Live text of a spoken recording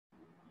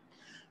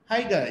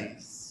Hi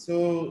guys,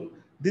 so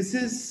this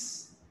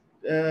is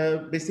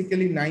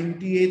basically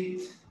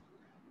 98th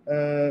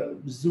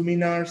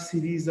Zoominar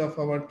series of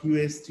our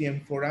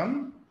QASTM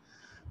forum.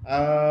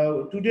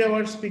 Today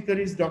our speaker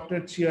is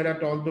Dr.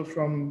 Chiara Toldo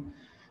from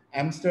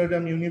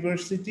Amsterdam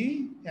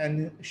University,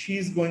 and she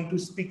is going to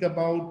speak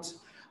about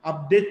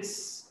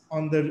updates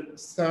on the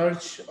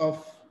search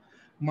of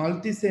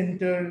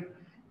multicenter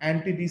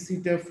anti-de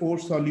Sitter 4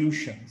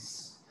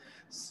 solutions.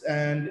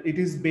 And it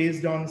is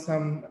based on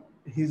some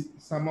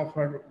of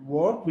her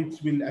work,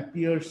 which will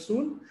appear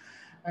soon.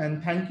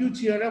 And thank you,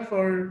 Chiara,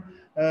 for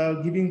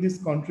giving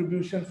this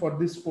contribution for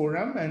this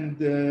forum.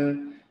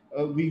 And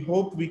we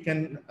hope we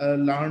can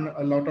learn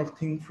a lot of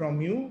things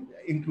from you,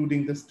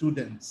 including the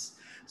students.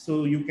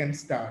 So you can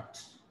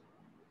start.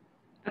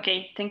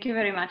 Okay, thank you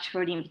very much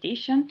for the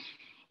invitation.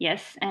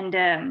 Yes, and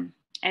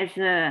as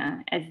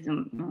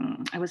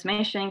I was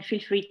mentioning,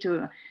 feel free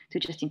to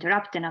just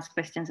interrupt and ask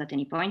questions at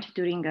any point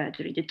during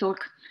the talk.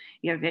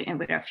 We are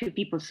a few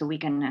people, so we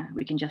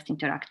can just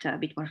interact a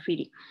bit more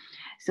freely.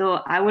 So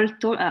I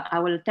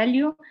will tell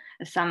you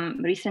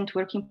some recent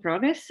work in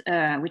progress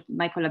with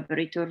my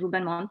collaborator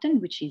Ruben Monten,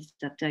 which is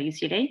at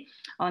UCLA,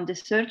 on the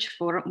search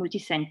for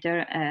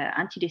multicenter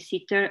anti-de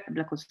Sitter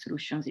black hole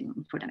solutions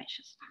in 4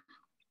 dimensions.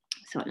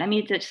 So let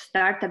me just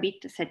start a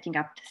bit setting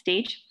up the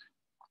stage.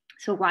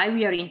 So why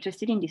we are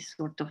interested in this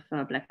sort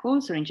of black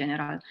holes, or in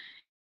general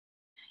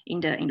in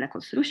black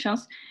hole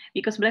solutions,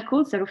 because black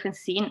holes are often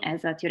seen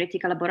as a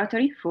theoretical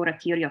laboratory for a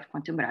theory of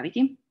quantum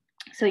gravity.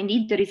 So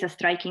indeed, there is a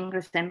striking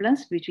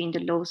resemblance between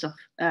the laws of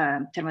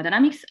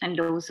thermodynamics and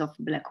laws of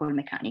black hole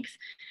mechanics.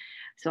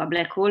 So a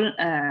black hole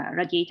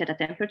radiates at a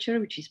temperature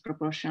which is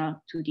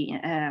proportional to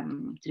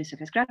the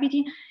surface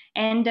gravity,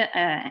 and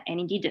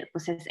indeed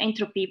possesses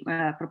entropy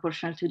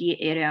proportional to the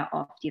area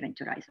of the event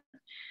horizon.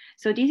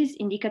 So this is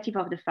indicative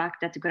of the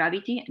fact that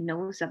gravity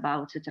knows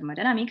about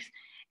thermodynamics,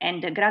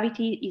 and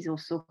gravity is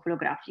also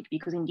holographic,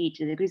 because indeed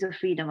the degrees of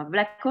freedom of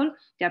black hole,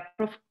 they are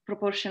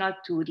proportional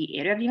to the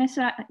area of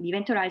the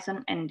event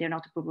horizon, and they're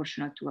not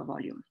proportional to a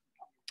volume.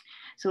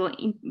 So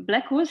in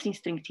black holes, in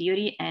string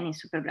theory and in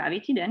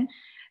supergravity then,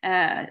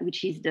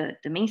 which is the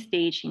main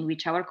stage in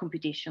which our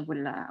computation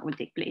will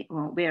take place,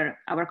 where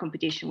our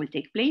computation will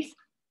take place.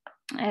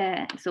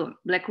 So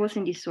black holes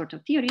in this sort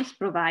of theories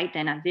provide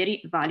then a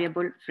very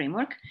valuable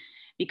framework,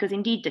 because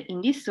indeed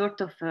in this sort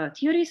of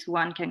theories,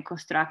 one can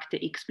construct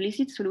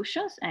explicit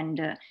solutions,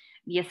 and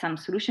via some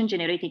solution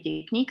generating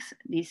techniques,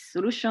 these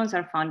solutions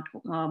are found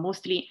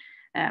mostly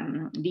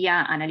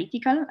via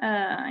analytical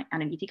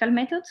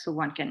methods. So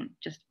one can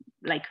just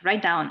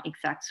write down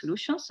exact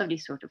solutions of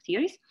these sort of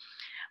theories.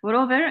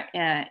 Moreover,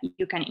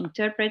 you can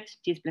interpret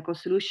these black hole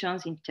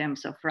solutions in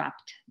terms of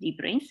wrapped deep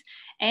brains,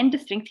 and the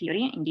string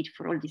theory, indeed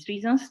for all these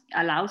reasons,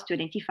 allows to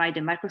identify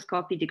the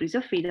microscopic degrees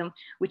of freedom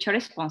which are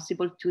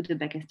responsible to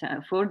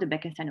for the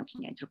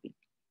Betti-Hawking entropy.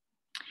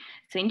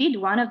 So indeed,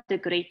 one of the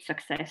great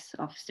success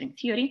of string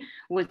theory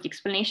was the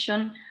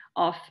explanation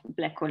of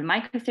black hole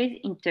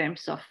microstates in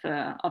terms of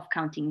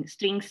counting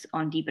strings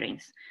on deep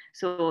brains.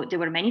 So there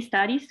were many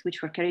studies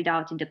which were carried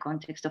out in the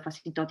context of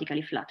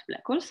asymptotically flat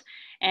black holes.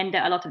 And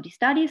a lot of these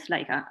studies,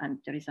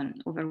 there is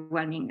an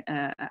overwhelming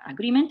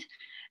agreement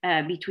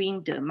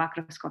between the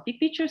macroscopic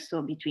pictures,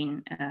 so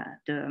between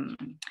the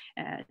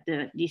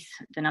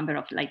number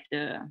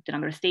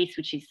of states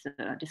which is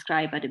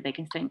described by the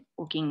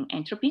Betti-Hawking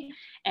entropy,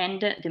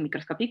 and the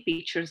microscopic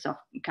pictures of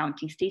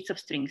counting states of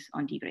strings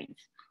on D brains.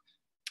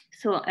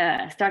 So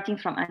starting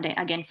from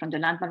the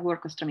landmark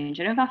work of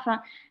Strominger and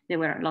Waffa, there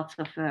were lots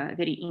of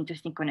very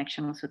interesting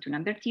connections also to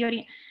number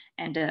theory,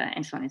 and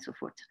so on and so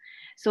forth.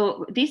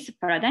 So this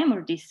paradigm,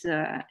 or this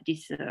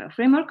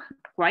framework,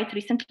 quite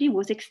recently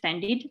was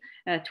extended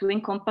to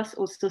encompass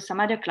also some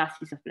other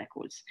classes of black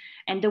holes.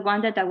 And the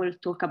one that I will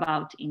talk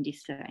about in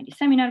this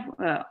seminar,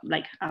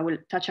 I will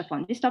touch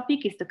upon this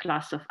topic, is the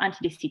class of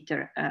anti-de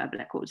Sitter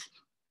black holes.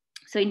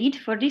 So indeed,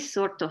 for this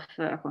sort of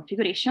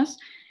configurations,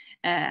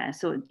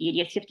 so the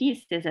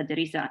EDSFT says that there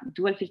is a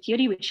dual field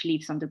theory which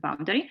lives on the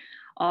boundary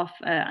of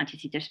anti-de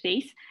Sitter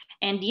space,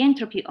 and the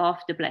entropy of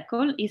the black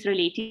hole is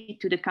related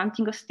to the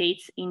counting of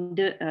states in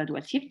the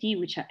dual CFT,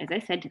 which, as I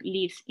said,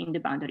 lives in the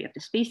boundary of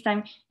the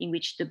spacetime in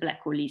which the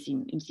black hole is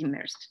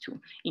immersed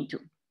into.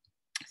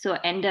 So,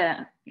 and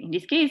in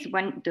this case,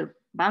 when the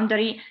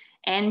boundary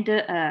and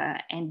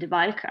the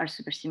bulk are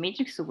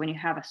supersymmetric, so when you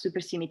have a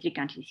supersymmetric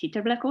anti-de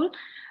Sitter black hole,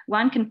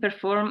 one can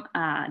perform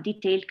a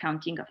detailed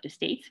counting of the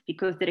states,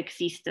 because there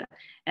exist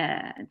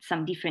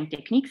some different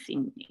techniques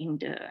in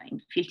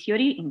field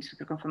theory, in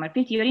superconformal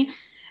field theory,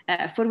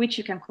 for which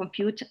you can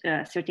compute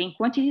certain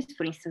quantities,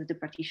 for instance, the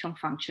partition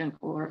function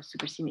or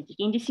supersymmetric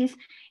indices,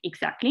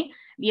 exactly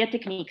via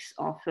techniques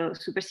of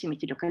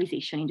supersymmetric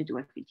localization in the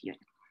dual field theory.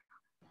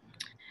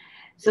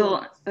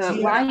 So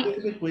why? I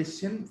have a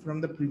question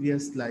from the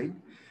previous slide.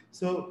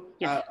 So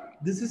yes.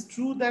 This is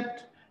true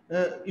that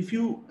if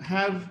you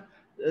have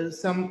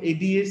some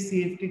ADS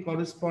CFT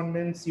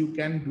correspondence, you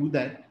can do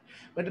that.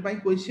 But my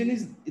question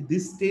is,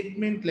 this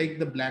statement, like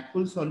the black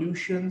hole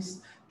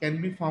solutions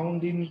can be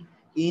found in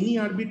any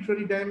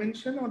arbitrary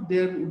dimension, or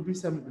there would be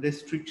some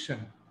restriction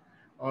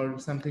or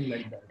something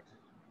like that?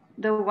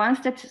 The ones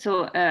that,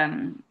 so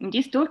in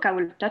this talk, I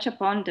will touch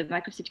upon the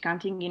microstate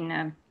counting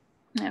in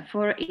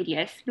for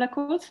ADS black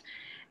holes.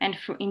 And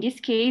in this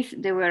case,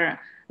 there were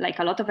like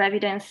a lot of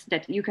evidence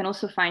that you can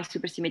also find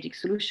supersymmetric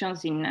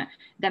solutions in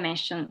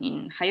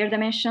higher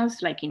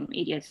dimensions, like in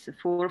ADS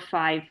 4,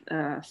 5,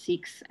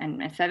 6,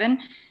 and 7.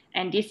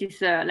 And this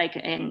is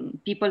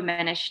and people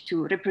managed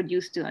to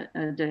reproduce the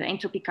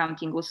entropy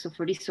counting also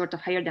for this sort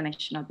of higher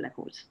dimensional black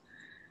holes.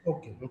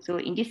 Okay. So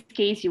in this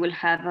case, we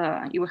have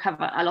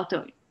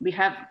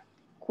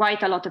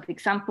quite a lot of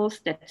examples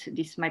that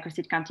this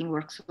microstate counting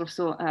works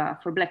also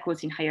for black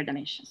holes in higher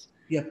dimensions.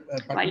 Yeah,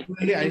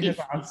 particularly I have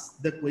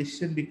asked the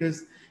question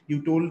because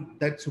you told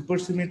that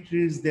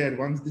supersymmetry is there.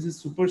 Once this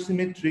is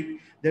supersymmetric,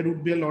 there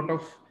would be a lot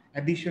of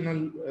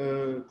additional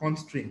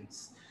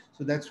constraints.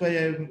 So that's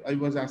why I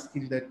was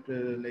asking that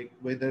like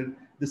whether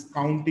this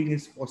counting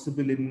is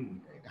possible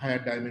in higher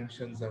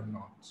dimensions or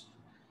not.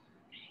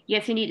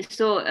 Yes, indeed.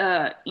 So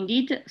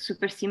indeed,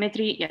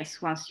 supersymmetry.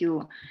 Yes, once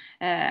you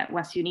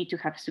need to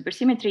have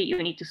supersymmetry,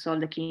 you need to solve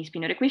the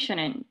Klein-Spinner equation.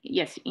 And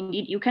yes,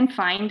 indeed, you can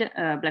find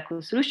a black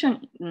hole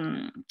solution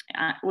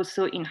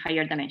also in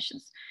higher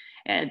dimensions.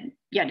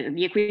 Yeah,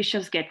 the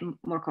equations get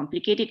more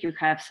complicated. You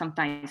have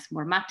sometimes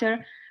more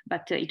matter,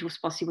 but it was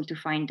possible to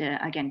find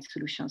again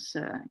solutions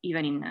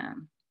even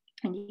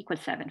in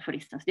equal-7, for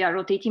instance. They are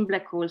rotating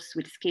black holes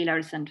with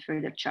scalars and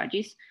further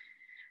charges.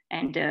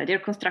 And their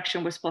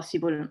construction was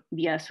possible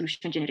via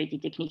solution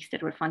generating techniques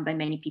that were found by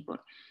many people.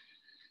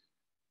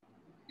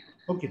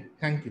 Okay,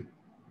 thank you.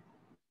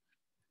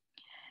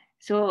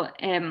 So,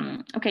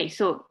 okay,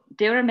 so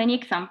there are many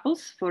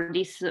examples for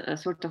this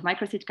sort of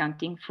microstate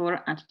counting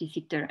for anti-de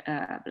Sitter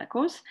black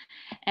holes.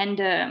 And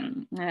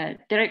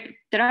there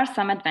are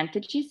some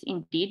advantages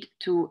indeed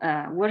to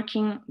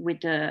working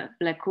with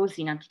black holes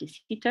in anti-de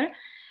Sitter.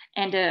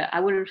 And I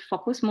will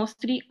focus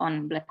mostly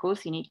on black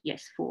holes in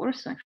ADS4,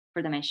 so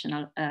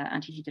 4-dimensional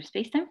anti-de Sitter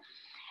spacetime.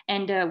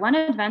 And one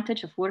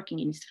advantage of working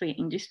in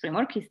this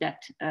framework is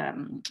that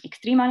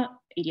extremal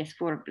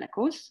ADS4 black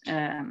holes,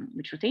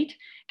 which rotate,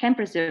 can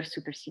preserve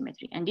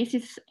supersymmetry. And this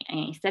is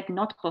instead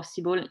not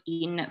possible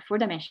in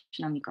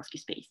 4-dimensional Minkowski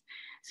space.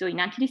 So in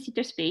anti-de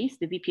Sitter space,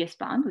 the VPS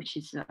bound, which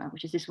is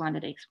this one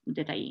that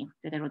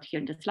I wrote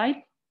here in the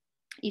slide,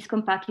 is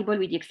compatible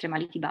with the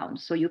extremality bound.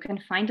 So you can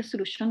find a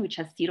solution which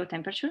has 0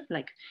 temperature,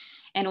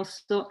 and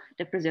also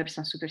that preserves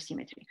some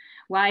supersymmetry.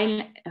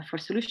 While for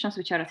solutions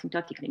which are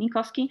asymptotically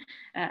Minkowski,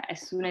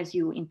 as soon as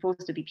you impose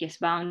the BPS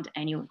bound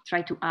and you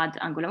try to add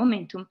angular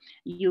momentum,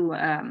 you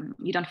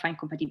don't find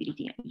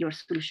compatibility. Your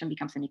solution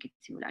becomes a naked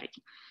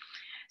singularity.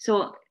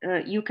 So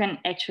you can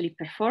actually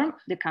perform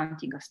the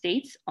counting of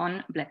states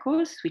on black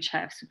holes which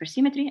have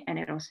supersymmetry and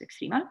are also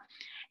extremal.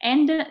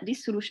 And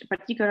this solution,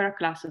 particular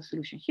class of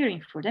solution here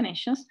in 4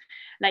 dimensions,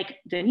 like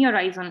the near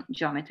horizon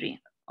geometry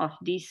of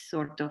this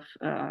sort of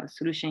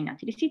solution in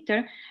anti-de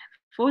Sitter,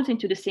 falls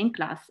into the same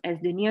class as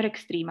the near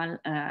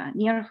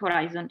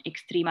horizon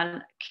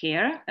extremal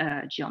Kerr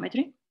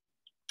geometry,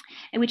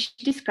 and which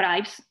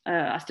describes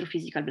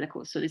astrophysical black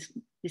holes. So this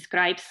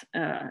describes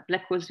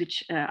black holes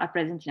which are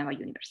present in our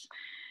universe.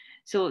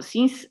 So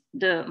since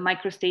the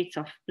microstates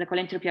of black hole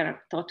entropy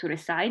are thought to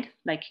reside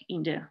like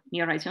in the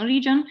near horizon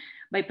region,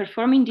 by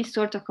performing this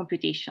sort of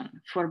computation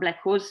for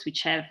black holes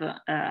which have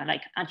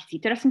like anti-de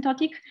Sitter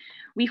asymptotic,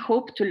 we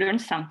hope to learn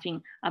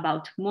something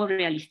about more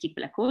realistic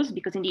black holes,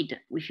 because indeed,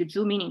 if you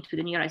zoom in into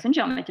the near horizon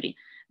geometry,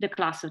 the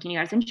class of the near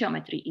horizon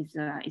geometry is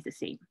the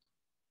same.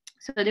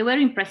 So there were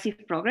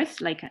impressive progress,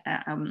 like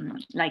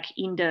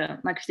in the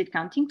microstate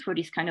counting for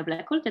this kind of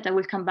black hole that I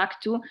will come back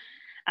to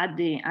at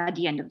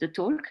the end of the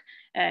talk,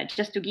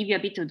 just to give you a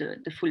bit of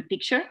the full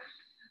picture.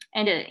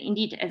 And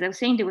indeed, as I was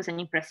saying, there was an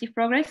impressive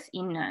progress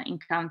in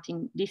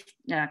counting the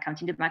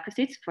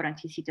microstates for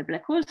anti-de Sitter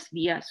black holes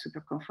via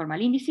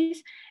superconformal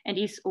indices, and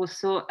this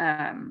also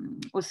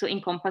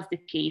encompassed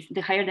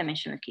the higher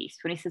dimensional case.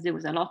 For instance, there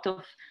was a lot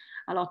of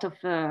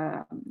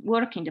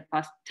work in the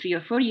past 3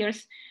 or 4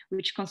 years,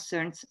 which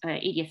concerns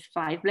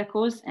ADS5 black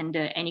holes and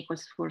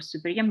n=4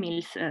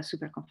 super-Yang-Mills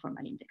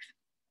superconformal index.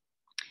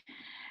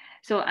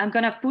 So I'm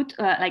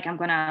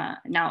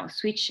gonna now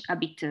switch a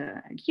bit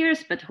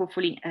gears, but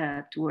hopefully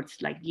towards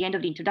the end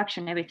of the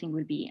introduction, everything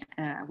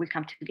will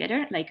come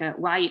together,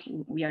 why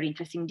we are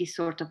interested in this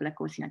sort of black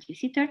holes in anti-de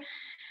Sitter.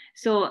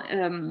 So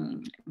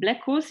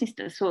black holes,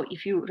 so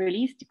if you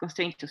release the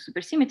constraint of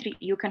supersymmetry,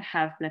 you can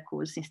have black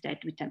holes instead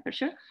with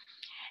temperature.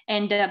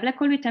 And black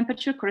hole with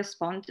temperature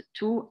correspond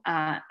to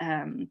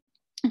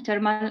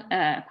thermal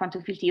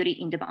quantum field theory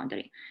in the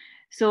boundary.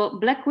 So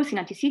black holes in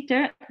anti-de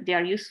Sitter, they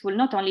are useful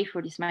not only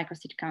for this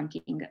microstate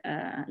counting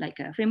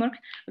framework,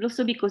 but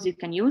also because you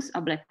can use a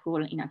black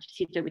hole in anti-de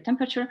Sitter with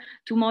temperature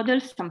to model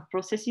some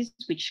processes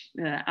which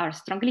are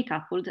strongly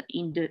coupled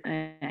in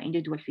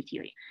the dual field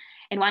theory.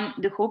 And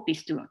the hope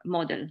is to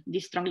model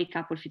these strongly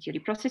coupled field theory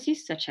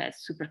processes, such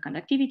as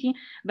superconductivity,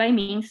 by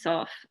means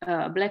of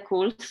black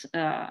holes,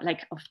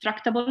 of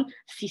tractable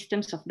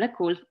systems of black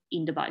holes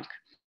in the bulk.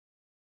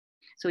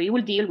 So you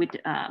will deal with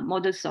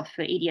models of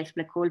ADS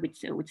black hole with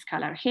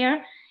scalar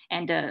hair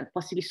and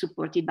possibly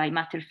supported by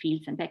matter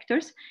fields and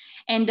vectors.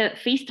 And the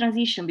phase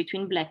transition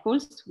between black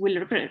holes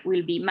will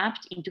be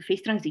mapped into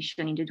phase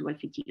transition in the dual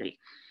field theory.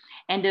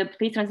 And the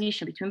phase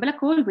transition between black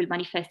hole will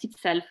manifest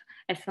itself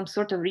as some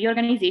sort of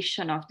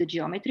reorganization of the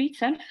geometry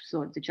itself.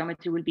 So the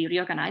geometry will be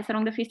reorganized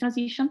around the phase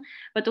transition,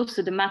 but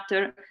also the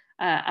matter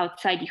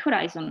outside the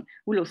horizon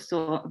will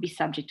also be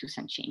subject to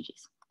some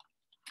changes.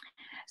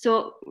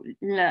 So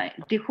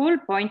the whole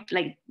point,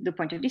 like the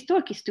point of this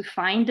talk, is to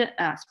find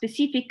a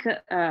specific,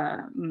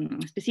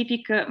 let's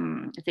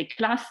say,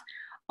 class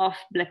of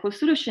black hole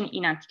solution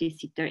in anti-de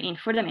Sitter, in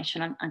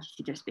four-dimensional anti-de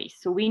Sitter space.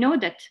 So we know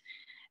that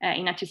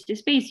in anti-de Sitter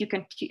space, you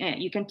can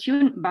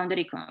tune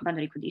boundary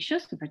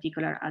conditions, in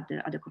particular at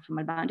the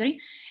conformal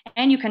boundary,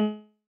 and you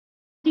can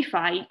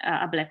modify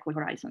a black hole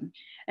horizon.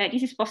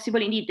 This is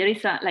possible indeed. There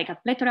is like a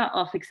plethora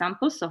of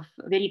examples of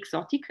very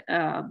exotic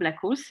black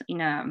holes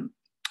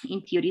in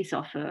theories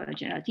of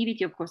general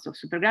relativity, of course, of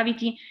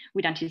supergravity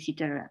with anti-de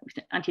Sitter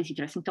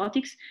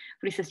asymptotics.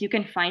 For instance, you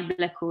can find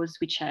black holes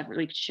which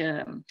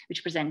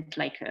present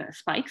like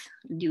spikes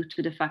due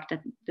to the fact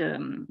that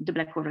the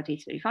black hole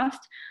rotates very fast,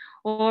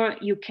 or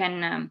you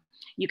can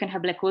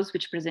have black holes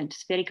which present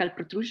spherical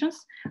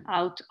protrusions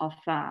out of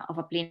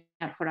a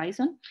planar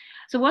horizon.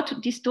 So what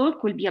this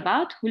talk will be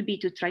about will be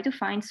to try to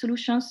find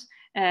solutions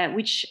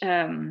which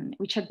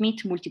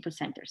admit multiple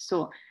centers.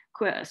 So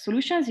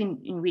solutions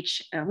in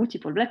which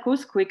multiple black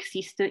holes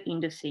coexist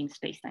in the same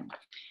spacetime.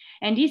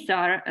 And these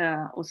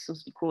are also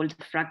called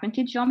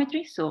fragmented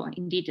geometry. So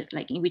indeed,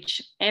 like in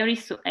which every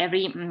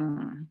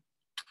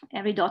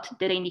dot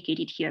that I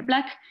indicated here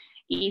black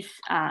is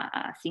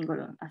a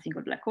single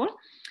black hole.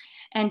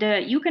 And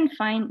you can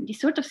find these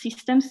sort of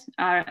systems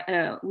are,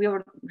 we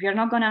are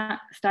not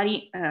gonna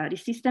study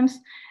these systems,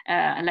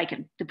 like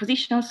the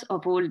positions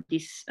of all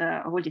these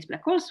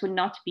black holes will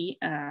not be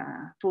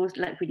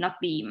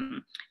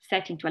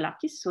set into a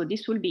lattice. So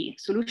this will be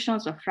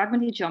solutions of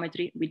fragmented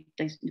geometry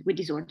with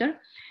disorder.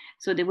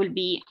 So there will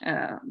be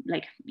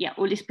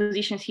all these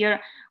positions here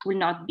will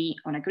not be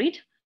on a grid.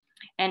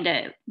 And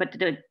but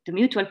the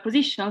mutual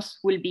positions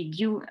will be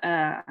due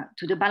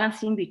to the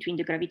balancing between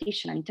the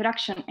gravitational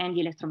interaction and the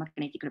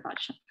electromagnetic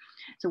repulsion.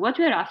 So what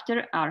we are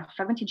after are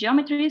fragmented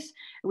geometries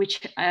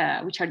which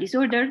are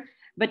disordered,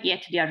 but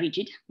yet they are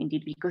rigid,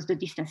 indeed, because the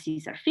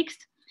distances are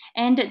fixed,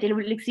 and they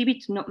will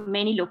exhibit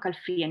many local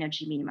free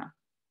energy minima.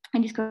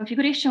 And this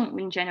configuration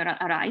will in general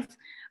arise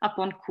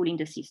upon cooling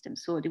the system.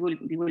 So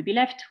we will be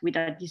left with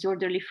a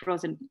disorderly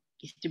frozen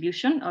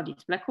distribution of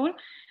this black hole,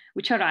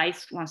 which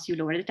arise once you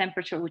lower the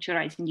temperature, which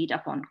arise indeed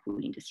upon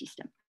cooling the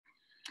system.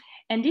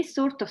 And this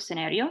sort of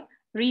scenario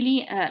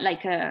really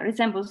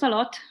resembles a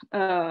lot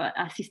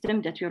a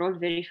system that we're all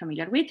very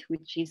familiar with,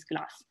 which is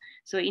glass.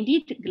 So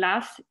indeed,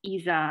 glass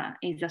is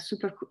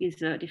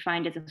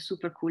defined as a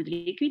supercooled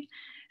liquid.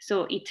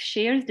 So it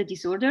shares the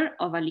disorder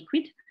of a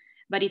liquid,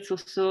 but it's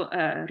also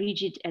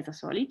rigid as a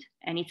solid,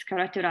 and it's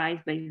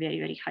characterized by very,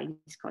 very high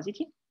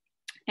viscosity.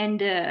 And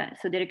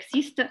so there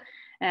exist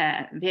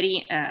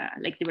they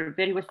were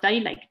very well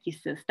studied, like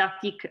this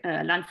static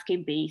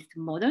landscape-based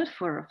model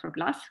for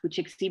glass, which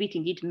exhibit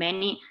indeed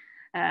many,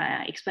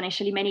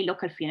 exponentially many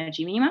local free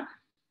energy minima.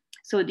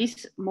 So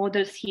these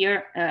models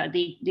here,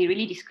 they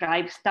really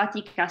describe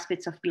static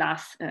aspects of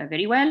glass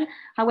very well.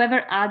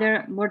 However,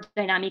 other more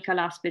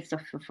dynamical aspects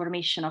of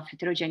formation of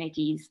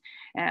heterogeneities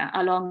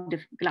along the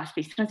glass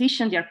phase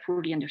transition, they are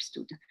poorly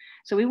understood.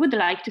 So we would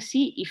like to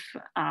see if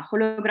a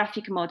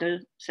holographic model,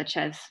 such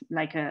as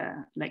like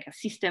a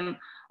system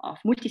of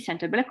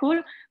multicenter black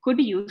hole, could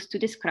be used to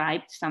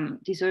describe some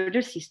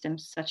disordered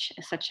systems such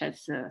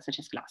as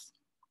glass.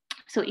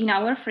 So in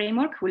our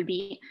framework will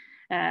be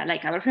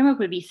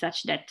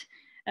such that,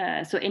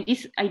 so in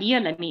this idea,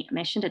 let me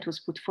mention that was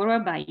put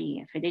forward by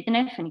Fred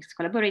Edeneff and his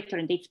collaborator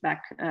and dates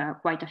back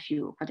quite a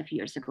few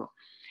years ago.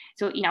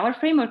 So in our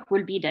framework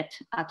will be that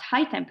at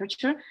high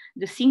temperature,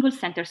 the single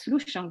center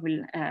solution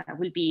will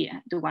be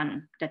the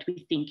one that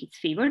we think is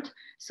favored.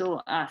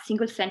 So a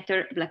single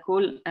center black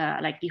hole,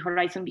 like the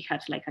horizon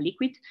behaves like a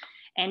liquid,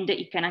 and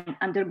it can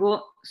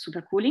undergo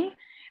supercooling,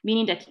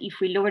 meaning that if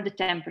we lower the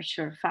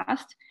temperature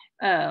fast,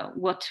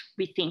 what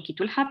we think it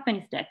will happen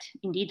is that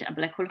indeed a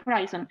black hole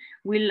horizon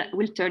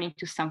will turn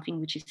into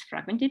something which is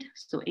fragmented.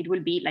 So it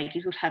will be like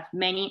it will have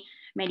many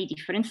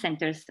different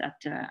centers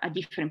at a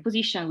different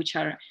position, which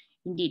are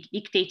indeed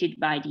dictated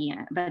by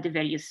the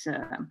various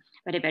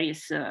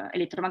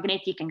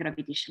electromagnetic and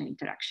gravitational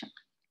interaction.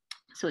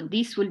 So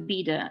this will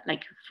be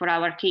for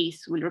our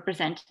case, will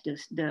represent the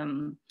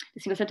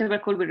single center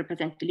black hole will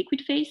represent the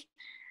liquid phase,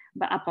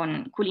 but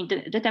upon cooling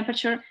the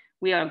temperature,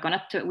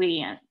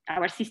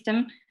 our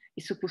system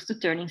is supposed to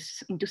turn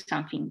into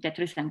something that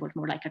resembles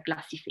more like a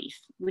glassy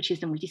phase, which is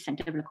the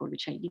multicenter black hole,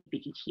 which I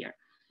depicted here.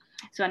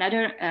 So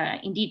another,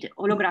 indeed,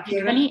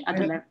 holographically. I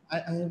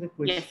have a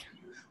question. Yes.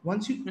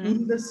 Once you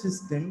cool the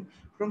system,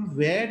 from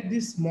where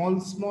these small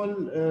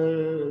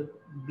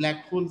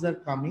black holes are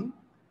coming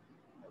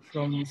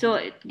from? So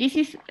this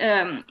is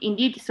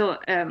indeed, so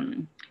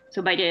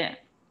by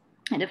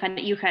And the fact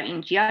that you have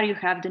in GR, you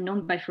have the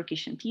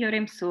non-bifurcation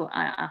theorem. So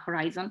a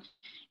horizon,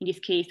 in this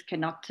case,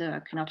 cannot be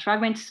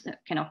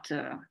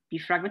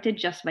fragmented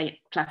just by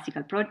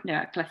classical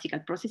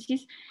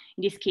processes.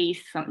 In this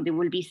case, there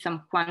will be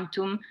some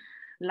quantum,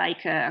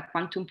 like a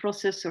quantum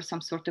process or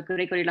some sort of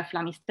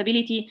Gregory-Laflamme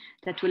instability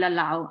that will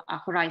allow a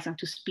horizon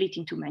to split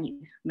into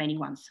many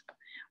ones.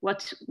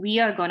 What we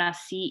are gonna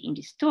see in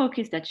this talk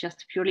is that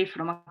just purely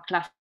from a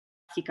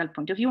classical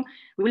point of view,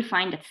 we will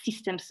find that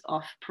systems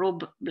of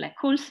probe black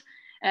holes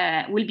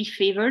will be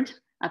favored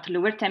at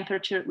lower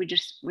temperature with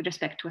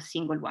respect to a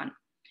single one.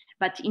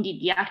 But indeed,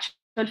 the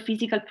actual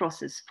physical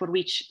process for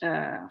which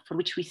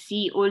we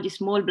see all these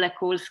small black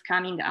holes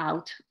coming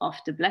out of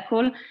the black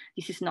hole,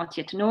 this is not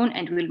yet known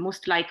and will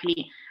most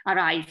likely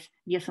arise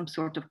via some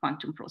sort of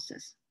quantum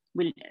process.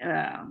 So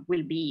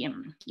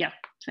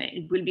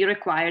it will be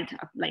required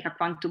like a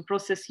quantum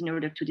process in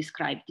order to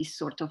describe this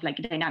sort of like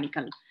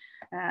dynamical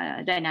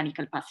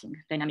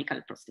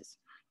process.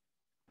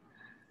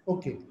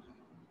 Okay.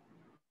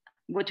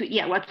 What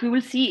we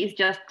will see is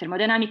just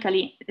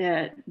thermodynamically,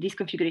 this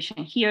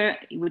configuration here,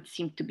 it would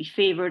seem to be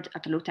favored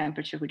at a low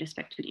temperature with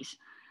respect to this.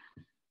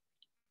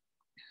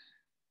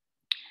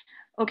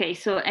 Okay,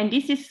 so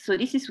this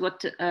is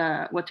what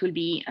will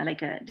be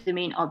the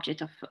main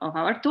object of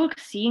our talk,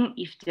 seeing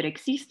if there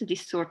exists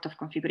this sort of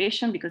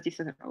configuration, because this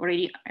is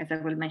already, as I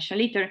will mention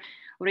later,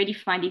 already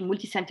finding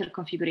multicenter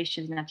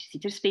configurations in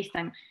anti-Sitter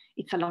spacetime,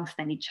 it's a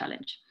long-standing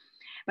challenge.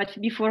 But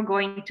before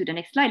going to the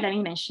next slide, let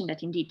me mention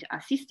that indeed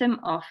a system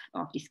of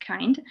this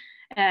kind,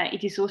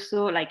 it is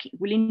also like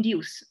will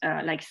induce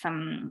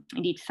some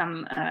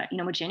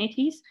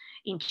inhomogeneities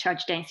in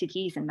charge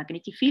densities and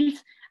magnetic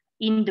fields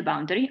in the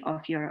boundary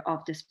of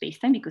the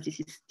spacetime, because this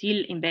is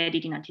still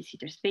embedded in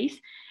anti-Sitter space,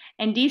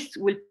 and this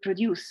will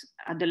produce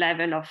at the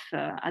level of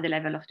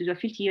the dual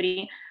field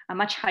theory a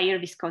much higher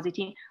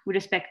viscosity with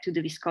respect to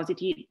the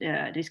viscosity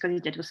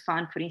that was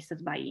found, for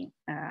instance, by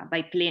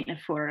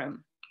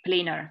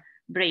planar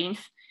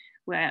branes,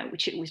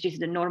 which is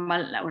the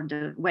normal or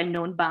the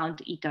well-known bound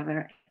e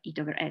over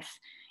s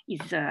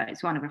is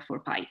 1/4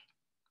 pi.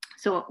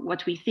 So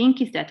what we think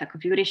is that a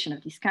configuration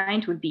of this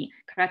kind will be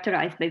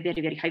characterized by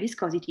very, very high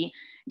viscosity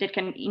that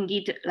can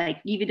indeed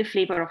like give you the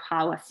flavor of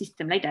how a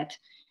system like that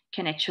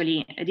can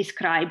actually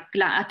describe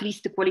at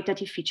least the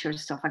qualitative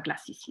features of a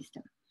glassy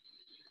system.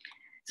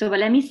 So but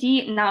let me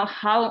see now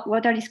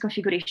what are these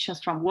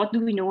configurations from? What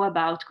do we know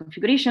about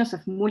configurations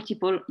of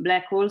multiple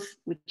black holes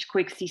which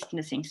coexist in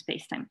the same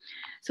spacetime?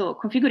 So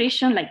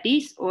configuration like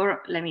this,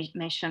 or let me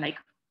mention like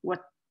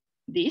what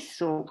this,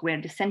 so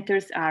where the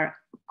centers are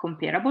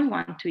comparable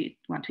one to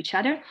each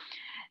other.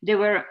 They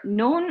were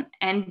known,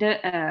 and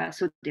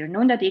so they're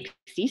known that they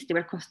exist. They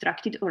were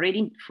constructed already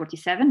in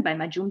 1947 by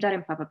Majumdar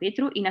and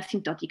Papapetrou in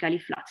asymptotically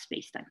flat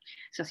spacetime.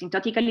 So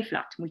asymptotically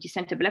flat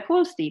multicenter black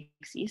holes, they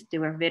exist. They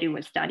were very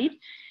well studied.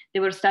 They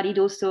were studied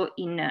also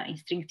in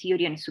string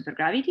theory and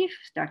supergravity,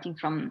 starting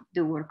from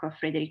the work of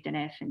Frédéric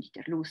Denef and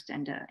Dieter Lust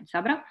and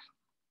Sabra.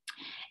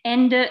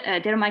 And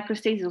their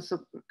microstate is also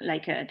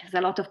like there's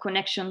a lot of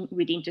connection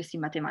with interest in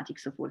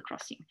mathematics of wall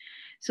crossing.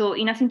 So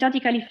in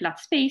asymptotically flat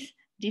space,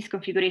 these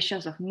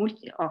configurations of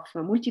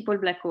multiple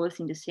black holes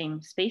in the same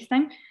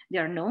spacetime, they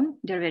are known,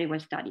 they're very well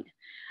studied.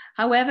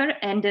 However,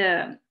 and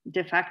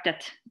the fact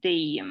that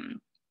they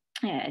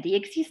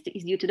exist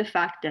is due to the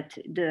fact that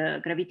the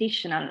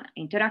gravitational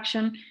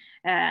interaction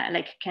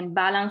can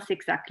balance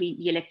exactly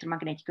the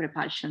electromagnetic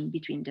repulsion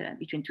between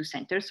two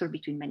centers or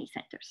between many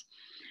centers.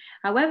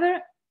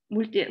 However,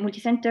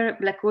 multicenter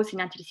black holes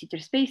in anti-Sitter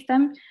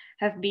spacetime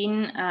have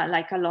been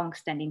a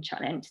long-standing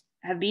challenge,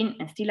 have been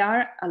and still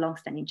are a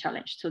long-standing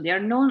challenge. So there are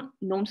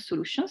known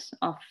solutions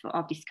of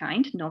this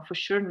kind, no, for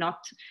sure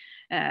not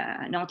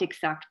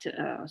exact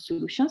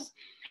solutions.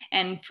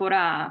 And for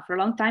a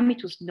long time,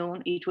 it was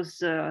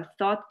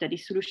thought that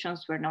these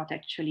solutions were not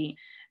actually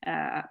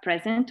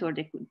present, or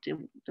there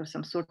was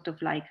some sort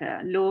of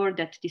law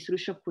that the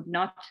solution could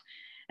not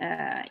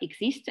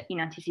exist in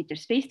anti-Sitter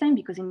spacetime,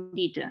 because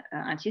indeed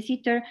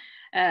anti-Sitter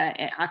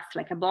acts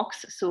like a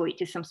box, so it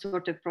is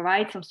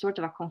provides some sort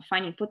of a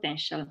confining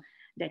potential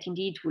that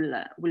indeed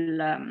will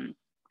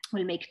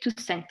make two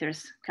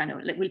centers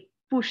will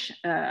push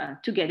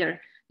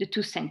together the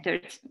two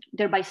centers,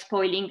 thereby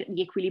spoiling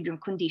the equilibrium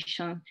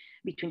condition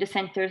between the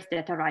centers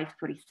that arise,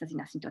 for instance, in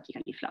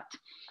asymptotically flat.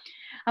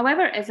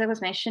 However, as I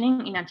was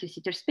mentioning, in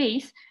anti-Sitter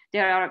space,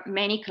 there are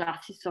many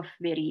classes of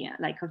very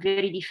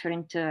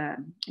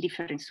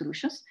different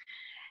solutions.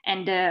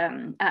 And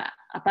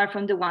apart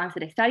from the ones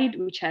that I studied,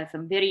 which has a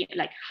very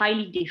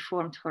highly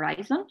deformed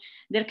horizon,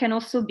 there can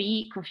also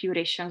be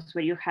configurations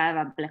where you have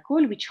a black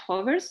hole which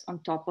hovers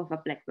on top of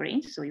a black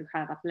brane. So you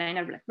have a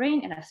planar black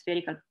brane and a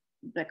spherical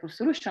black hole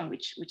solution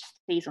which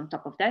stays on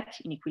top of that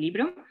in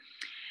equilibrium.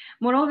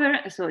 Moreover,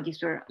 so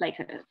these were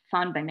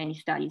found by many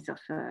studies of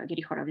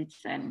Gary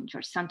Horowitz and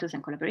George Santos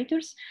and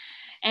collaborators.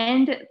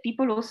 And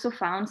people also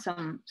found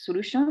some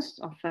solutions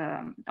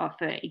of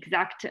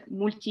exact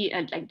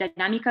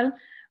dynamical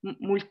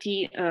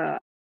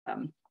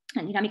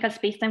dynamical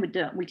spacetime with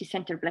the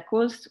multicenter black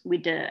holes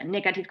with the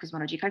negative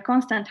cosmological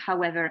constant.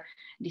 However,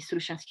 these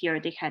solutions here,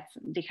 they had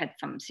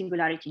some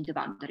singularity in the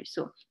boundary.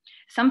 So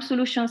some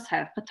solutions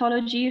have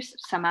pathologies,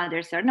 some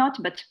others are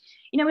not, but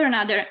in a way or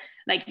another,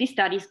 like these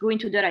studies go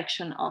into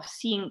direction of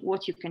seeing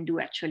what you can do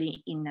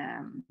actually in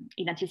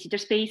anti-de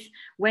space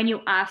when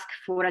you ask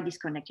for a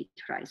disconnected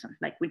horizon,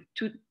 like with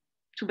two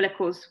black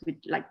holes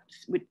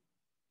with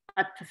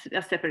at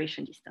a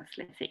separation distance,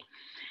 let's say.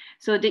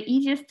 So the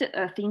easiest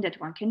thing that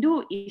one can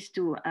do is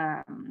to,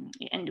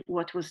 and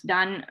what was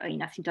done in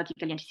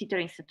asymptotically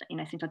anti-de in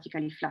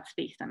asymptotically flat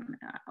spacetime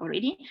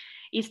already,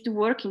 is to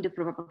work in the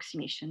probe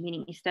approximation,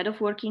 meaning instead of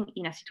working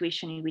in a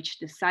situation in which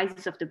the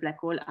sizes of the black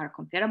hole are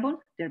comparable,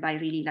 thereby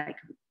really like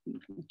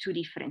two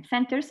different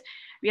centers,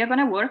 we are going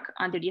to work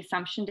under the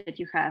assumption that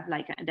you have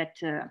like that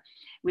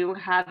we will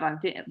have a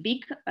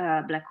big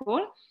black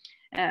hole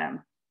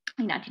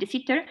in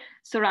anti-de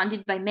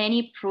surrounded by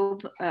many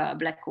probe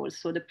black holes.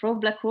 So the probe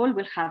black hole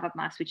will have a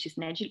mass which is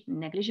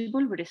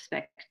negligible with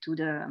respect to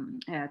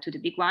the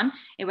big one,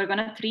 and we're going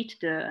to treat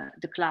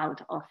the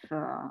cloud of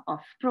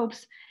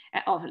probes,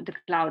 of the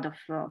cloud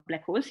of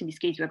black holes. In this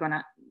case, we're going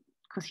to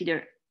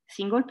consider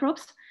single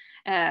probes.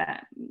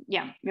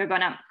 We're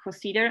going to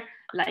consider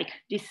like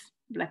these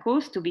black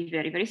holes to be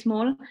very, very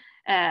small,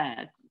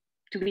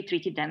 to be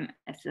treated them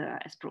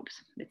as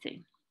probes, let's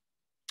say.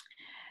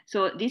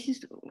 So this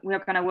is, we're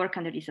going to work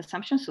under this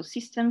assumption. So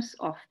systems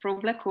of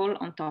probe black hole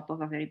on top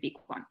of a very big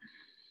one.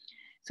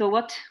 So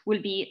what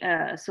will be,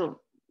 so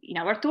in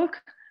our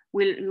talk,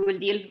 we will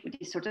deal with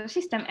this sort of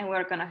system, and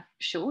we're going to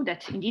show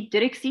that indeed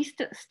there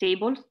exist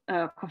stable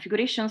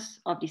configurations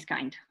of this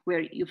kind,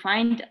 where you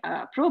find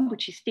a probe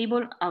which is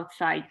stable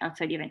outside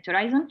the event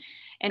horizon.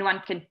 And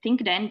one can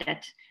think then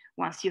that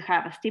once you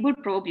have a stable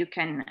probe, you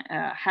can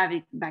have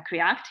it back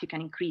react, you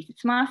can increase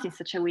its mass in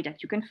such a way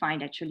that you can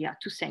find actually a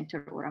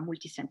two-center or a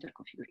multi-center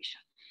configuration.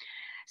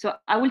 So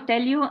I will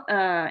tell you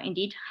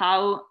indeed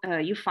how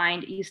you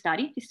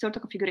study this sort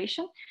of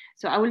configuration.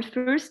 So I will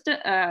first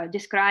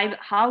describe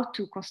how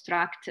to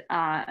construct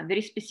a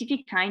very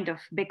specific kind of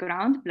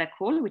background black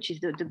hole, which is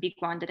the big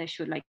one that I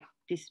showed, like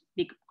this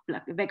big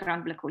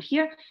background black hole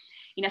here,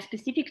 in a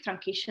specific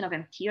truncation of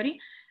M theory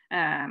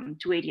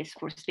to areas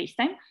for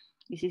spacetime.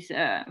 This is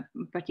a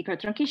particular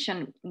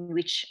truncation in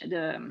which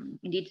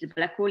indeed the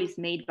black hole is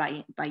made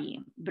by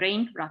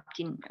brain wrapped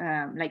in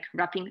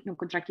wrapping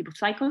non-contractible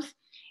cycles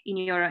in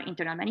your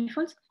internal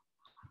manifolds.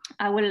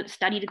 I will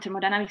study the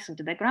thermodynamics of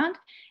the background,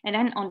 and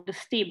then on the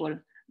stable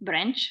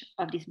branch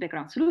of this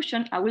background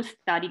solution, I will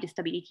study the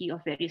stability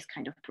of various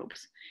kind of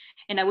probes.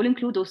 And I will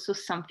include also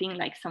something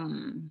like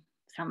some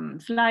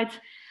slides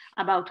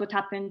about what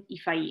happened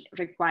if I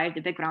require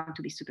the background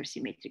to be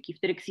supersymmetric, if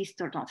there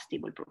exist or not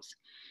stable probes.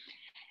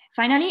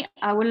 Finally,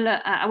 I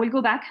will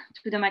go back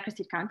to the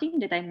microstate counting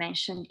that I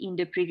mentioned in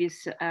the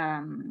previous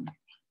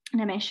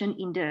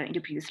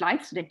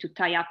slides, so that to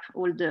tie up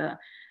all the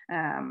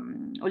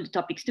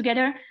topics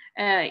together.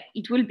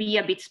 It will be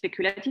a bit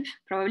speculative,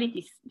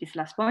 probably this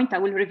last point. I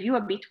will review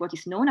a bit what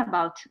is known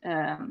about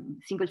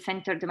single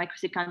center, the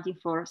microstate counting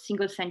for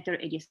single center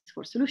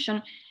ADS4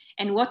 solution,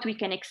 and what we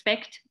can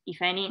expect,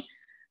 if any,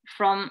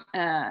 from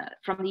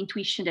the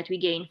intuition that we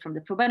gain from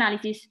the probe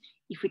analysis,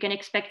 if we can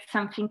expect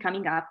something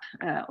coming up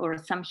or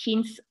some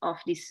hints of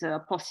this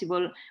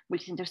possible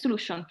multicenter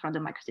solution from the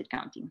microstate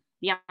counting.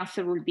 The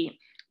answer will be,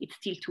 it's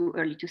still too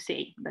early to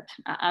say, but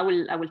I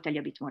will tell you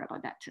a bit more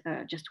about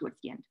that just towards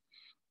the end.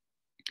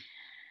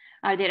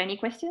 Are there any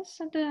questions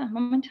at the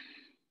moment?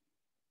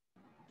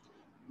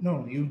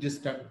 No, you just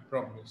start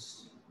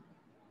progress.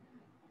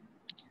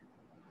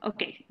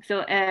 Okay,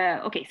 so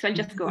I'll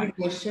just go on. Any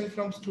question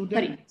from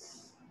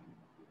students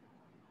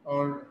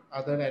or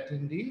other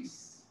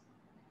attendees?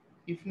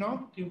 If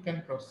not, you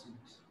can proceed.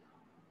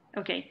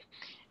 Okay,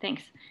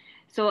 thanks.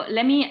 So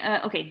let me,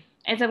 okay,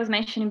 as I was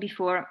mentioning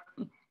before,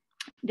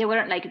 they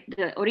were like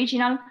the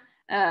original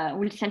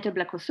multicenter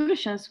black hole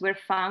solutions were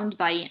found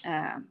by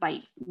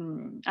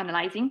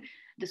analyzing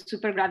the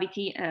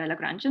supergravity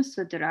Lagrangians.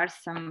 So there are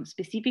some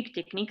specific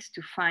techniques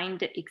to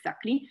find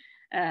exactly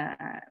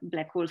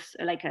black holes,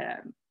 like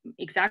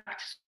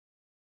exact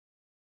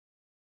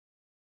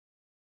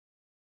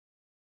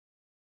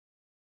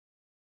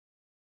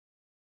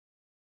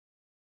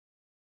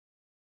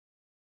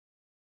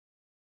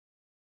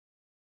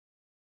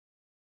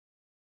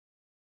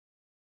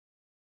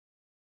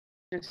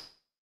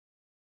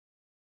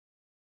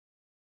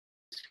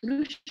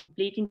solution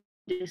completing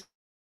this.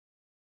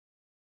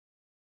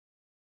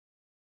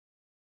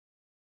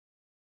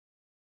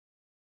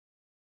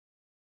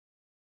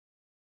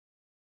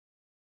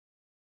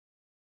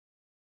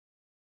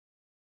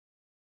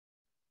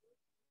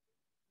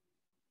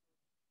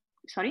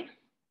 Sorry?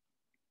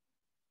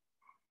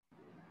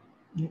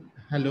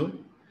 Hello?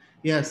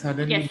 Yeah,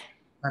 suddenly yes.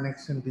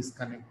 Connection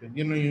disconnected.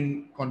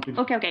 You continue.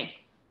 Okay.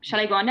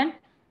 Shall I go on then?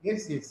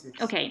 Yes.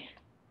 Okay.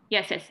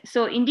 Yes.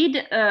 So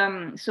indeed,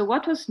 so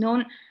what was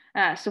known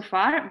so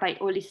far by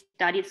all these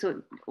studies,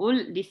 so all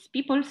these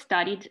people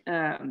studied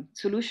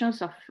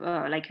solutions of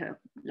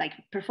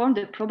performed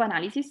the probe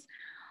analysis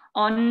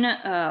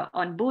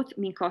on both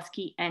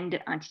Minkowski and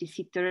anti-de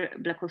Sitter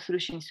black hole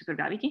solution in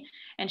supergravity,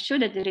 and show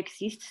that there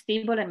exist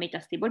stable and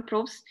metastable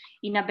probes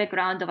in a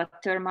background of a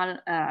thermal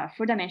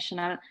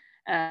 4-dimensional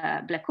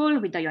black hole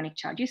with ionic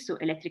charges, so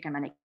electric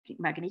and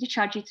magnetic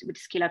charges with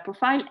scalar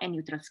profile and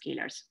neutral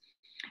scalars.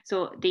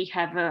 So they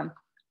have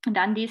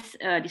done this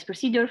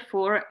procedure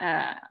for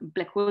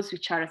black holes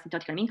which are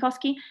asymptotical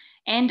Minkowski,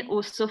 and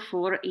also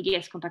for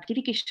ADS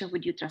compactification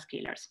with neutral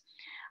scalars.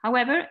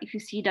 However, if you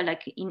see that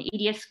like in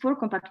ADS for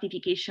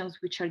compactifications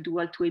which are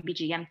dual to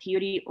ABGM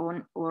theory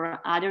or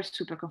other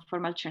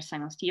superconformal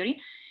Chern-Simons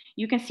theory,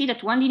 you can see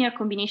that one linear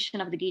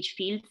combination of the gauge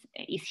fields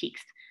is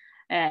Higgs,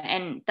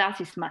 and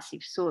thus is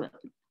massive. So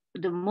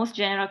the most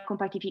general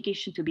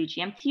compactification to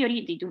BGM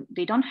theory,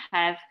 they don't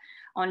have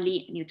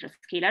only neutral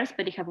scalars,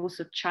 but they have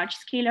also charged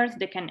scalars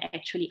that can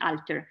actually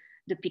alter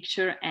the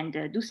picture and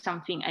do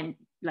something and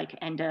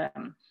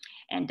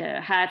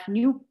have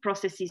new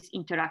processes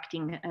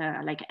interacting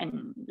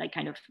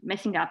kind of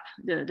messing up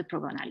the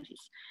probe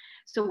analysis.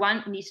 So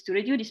one needs to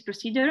redo this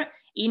procedure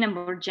in a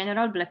more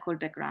general black hole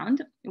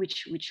background,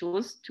 which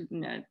shows to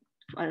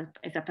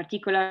as a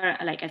particular,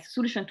 like as a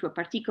solution to a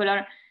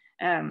particular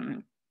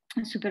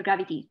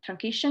supergravity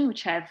truncation,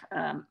 which have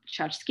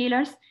charged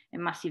scalars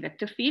and massive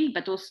vector field,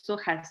 but also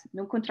has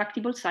no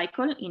contractible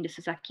cycle in the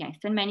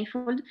Sasaki-Einstein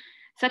manifold,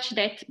 such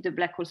that the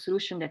black hole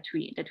solution that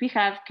we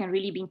have can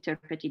really be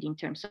interpreted in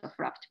terms of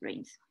wrapped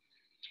brains.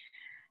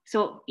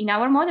 So in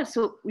our model,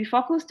 so we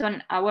focused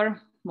on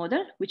our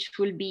model, which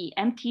will be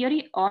M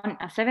theory on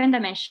a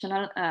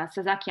 7-dimensional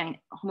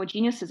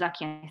homogeneous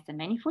Sasaki-Einstein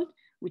manifold,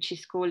 which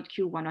is called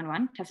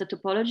Q111. It has a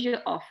topology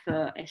of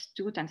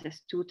S2 times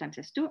S2 times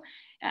S2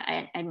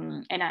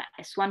 and a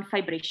S1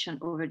 fibration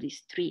over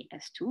these 3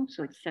 S2.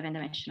 So it's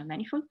 7-dimensional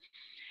manifold.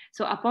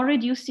 So upon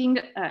reducing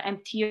M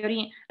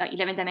theory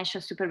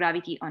 11-dimensional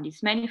supergravity on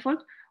this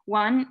manifold,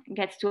 one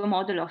gets to a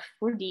model of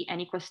 4D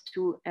n equals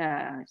to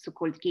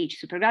so-called gauge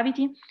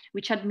supergravity,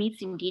 which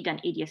admits indeed an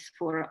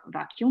ADS4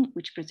 vacuum,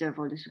 which preserves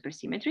all the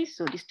supersymmetries.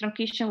 So this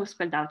truncation was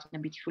spelled out in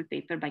a beautiful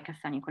paper by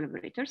Castani and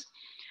collaborators.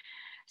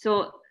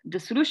 So the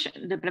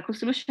solution, the black hole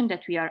solution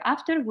that we are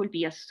after will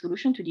be a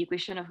solution to the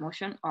equation of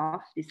motion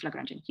of this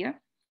Lagrangian here,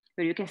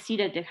 where you can see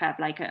that they have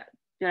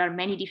there are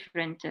many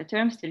different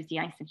terms. There is the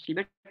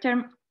Einstein-Hilbert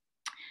term.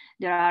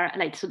 There are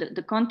so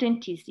the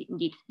content is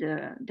indeed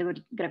the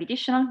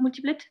gravitational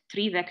multiplet,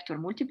 3 vector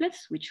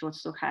multiplets, which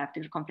also have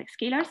their complex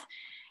scalars.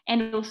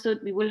 And also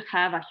we will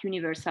have a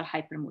universal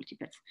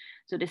hypermultiplets.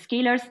 So the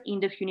scalars in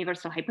the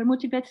universal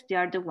hypermultiplets, they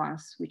are the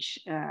ones which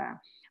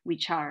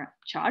are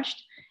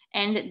charged,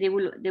 and they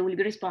will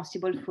be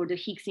responsible for the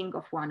Higgsing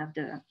of one of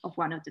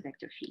the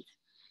vector fields.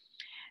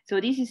 So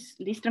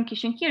this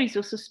truncation here is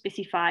also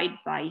specified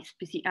by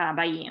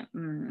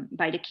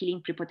the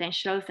Killing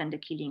prepotentials and the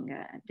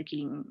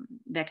Killing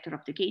vector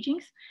of the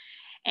gaugings,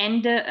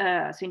 and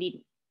so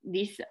indeed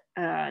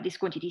these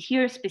quantities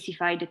here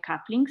specify the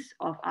couplings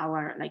of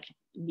our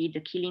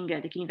the Killing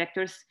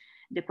vectors.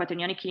 The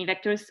quaternionic Killing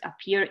vectors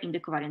appear in the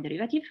covariant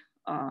derivative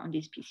on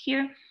this piece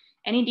here,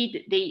 and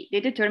indeed they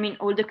determine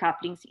all the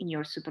couplings in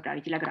your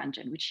supergravity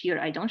Lagrangian, which here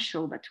I don't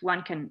show, but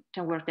one can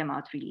work them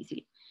out really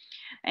easily.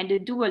 And the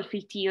dual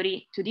field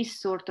theory to this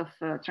sort of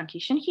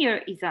truncation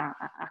here is a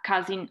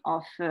cousin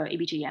of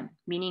ABGM,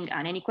 meaning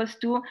an n equals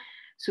 2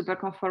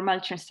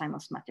 superconformal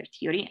Chern-Simons matter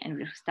theory, and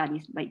we're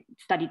studied by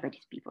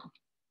these people.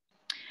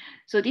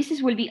 So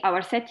this will be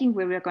our setting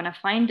where we're going to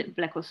find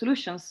black hole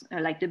solutions,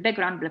 like the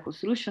background black hole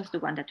solutions, the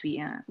one that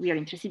we are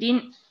interested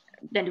in,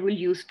 that we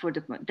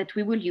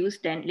will use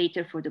then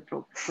later for the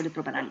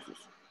probe analysis.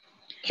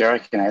 Chiara,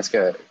 can I ask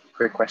a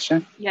quick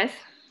question? Yes.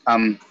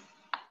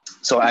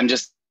 So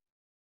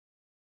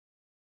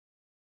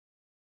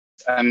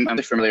I'm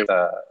really familiar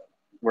with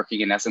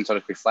working in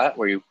asymptotically flat,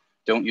 where you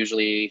don't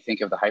usually think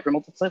of the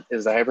hypermultiplet.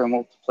 Is the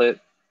hypermultiplet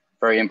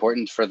very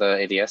important for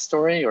the ADS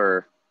story,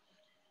 or?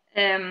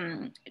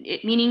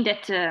 Meaning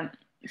that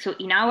so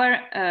in our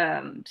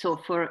so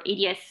for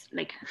ADS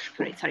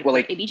for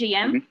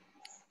ABGM. Mm-hmm.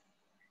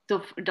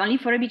 So only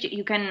for ABGM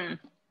you can,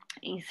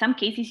 in some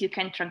cases you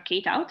can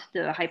truncate out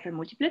the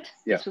hypermultiplet.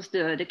 Yeah. This was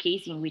the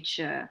case in which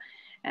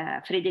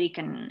Frederick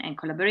and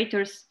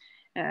collaborators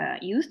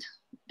used.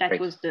 That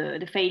was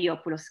the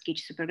Feliopoulos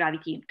gauge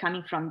supergravity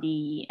coming from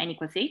the n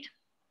equals 8,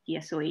 the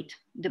SO8,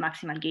 the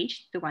maximal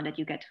gauge, the one that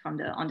you get from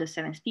on the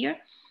 7th sphere.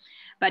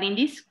 But in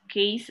this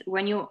case,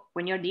 when you're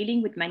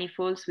dealing with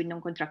manifolds with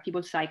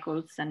non-contractible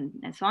cycles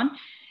and so on,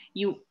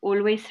 you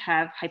always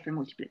have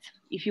hypermultiplets.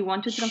 If you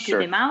want to truncate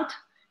them out,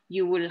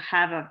 you will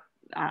have a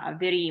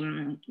very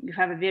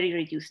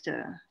reduced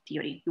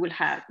theory. You will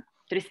have,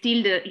 there is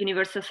still the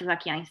universal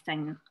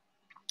Sasaki-Einstein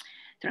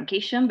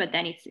truncation, but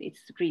then it's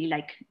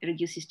really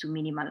reduces to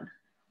minimal.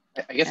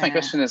 I guess my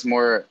question is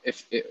more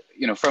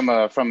from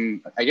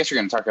I guess you're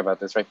going to talk about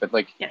this, right? But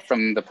yes.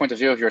 From the point of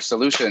view of your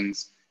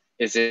solutions,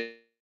 is it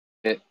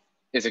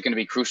going to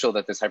be crucial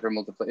that this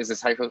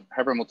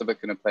hypermultiplet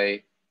going to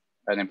play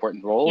an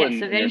important role?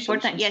 Yes, a very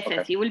important. Yes, okay.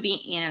 Yes, it will be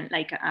in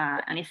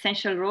an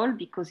essential role,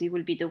 because it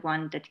will be the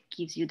one that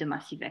gives you the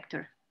massive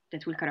vector.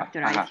 that will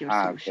characterize your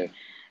solution. Okay.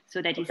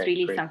 So that is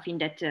really great. Something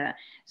that,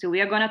 so we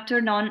are going to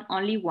turn on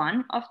only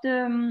one of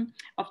the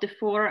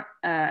four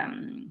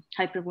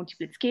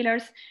hypermultiplet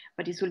scalars,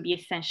 but this will be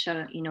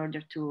essential in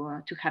order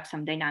to have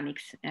some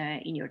dynamics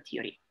in your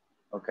theory.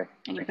 Okay.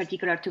 And in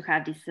particular, to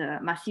have this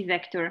massive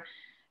vector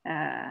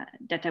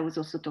that I was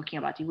also talking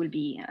about. It will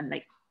be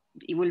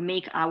it will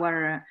make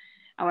our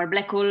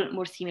black hole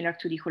more similar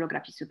to the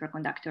holography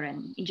superconductor.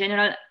 And in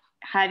general,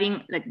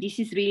 having this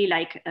is really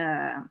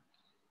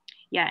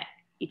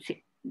it's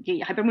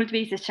the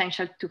hypermultiplet is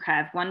essential to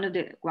have one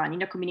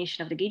in a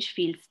combination of the gauge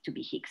fields to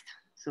be Higgs.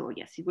 So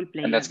yes, it will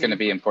play. And that's going to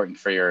be important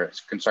for your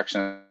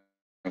construction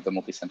of the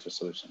multicenter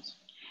solutions.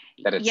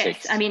 That it's yes,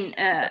 Higgs.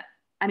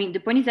 I mean,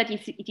 the point is that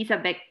it is a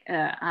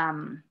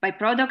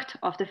byproduct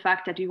of the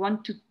fact that we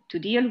want to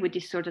deal with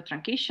this sort of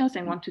truncations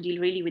and want to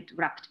deal really with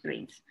wrapped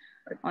brains.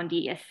 Right. On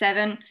the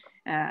S7,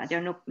 there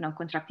are no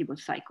non-contractible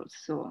cycles.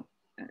 So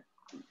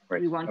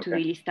we want to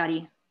really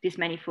study these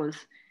manifolds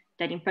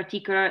that in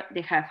particular,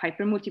 they have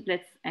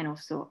hypermultiplets and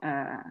also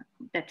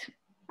that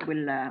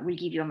will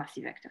give you a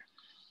massive vector.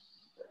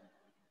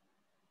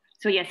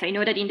 So yes, I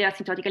know that in the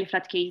asymptotically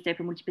flat case, the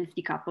hypermultiplets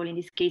decouple. In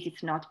this case,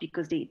 it's not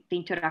because they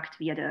interact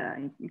via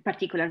in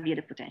particular via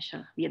the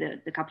potential,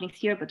 via the couplings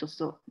here, but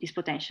also this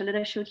potential that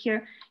I showed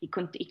here, it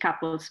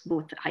couples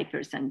both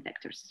hypers and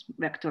vectors,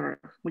 vector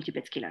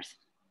multiplet scalars.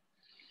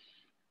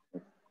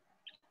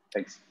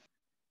 Thanks.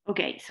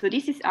 Okay, so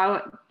this is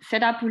our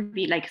setup will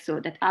be so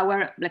that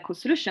our black hole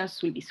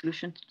solutions will be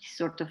solution to this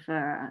sort of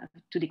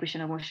to the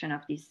equation of motion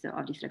of this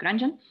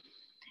Lagrangian.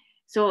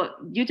 So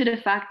due to the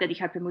fact that the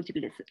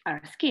hypermultiplets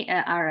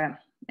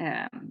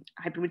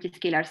hypermultiplet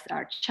scalars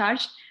are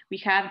charged, we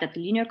have that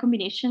linear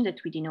combination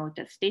that we denote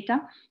as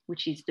theta,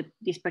 which is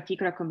this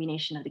particular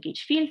combination of the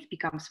gauge fields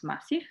becomes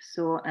massive.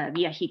 So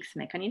via Higgs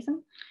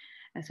mechanism.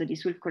 So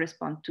this will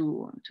correspond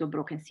to a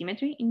broken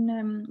symmetry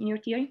in your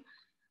theory.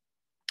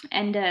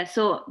 And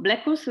so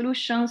black hole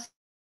solutions,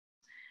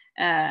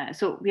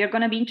 so we are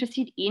going to be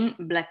interested in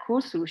black hole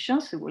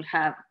solutions. So we'll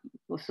have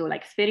also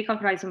spherical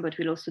horizon, but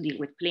we'll also deal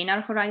with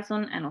planar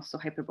horizon and also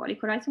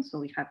hyperbolic horizon. So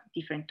we have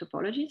different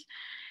topologies.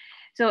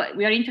 So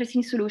we are interested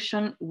in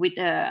solution with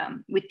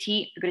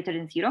T greater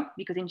than 0,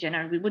 because in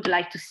general, we would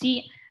like to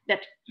see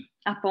that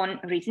upon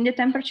raising the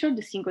temperature,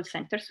 the single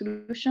center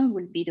solution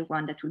will be the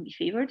one that will be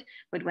favored.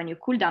 But when you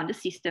cool down the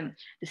system,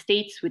 the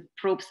states with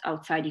probes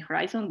outside the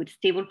horizon, with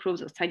stable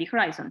probes outside the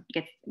horizon,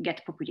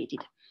 get populated.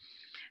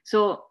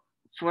 So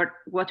for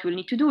what we'll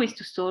need to do is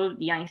to solve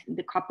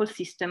the coupled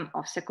system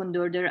of second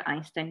order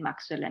Einstein,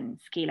 Maxwell, and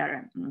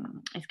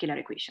scalar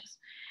equations.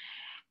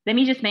 Let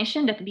me just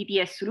mention that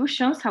BPS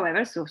solutions,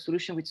 however, so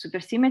solution with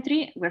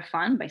supersymmetry, were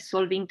found by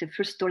solving the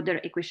first order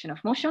equation of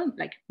motion,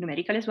 like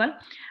numerical as well,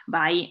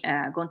 by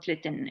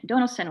Gauntlet and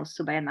Donos, and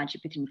also by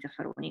Almaggi, Petrini,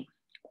 Zaffaroni,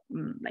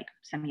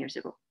 some years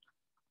ago.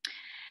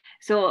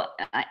 So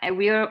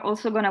we are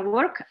also going to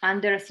work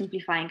under a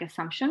simplifying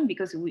assumption,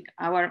 because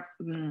our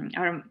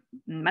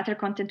matter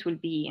content will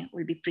be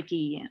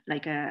pretty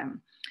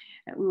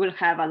we will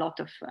have a lot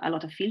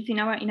of fields in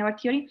our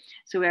theory.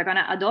 So we are going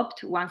to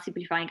adopt one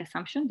simplifying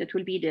assumption that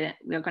will be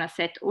we are going to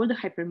set all the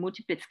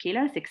hypermultiplet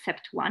scalars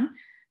except 1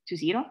 to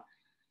 0.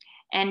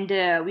 And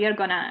we are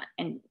gonna,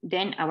 and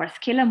then our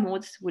scalar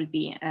modes will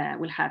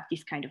have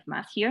this kind of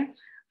mass here,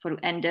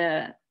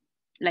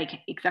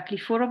 exactly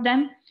 4 of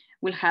them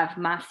will have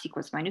mass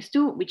equals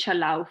 -2, which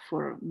allow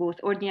for both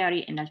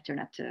ordinary and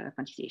alternate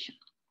quantization.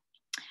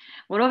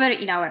 Moreover,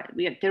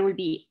 there will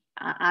be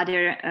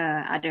other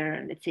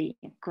let's say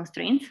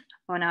constraints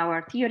on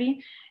our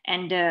theory,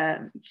 and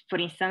for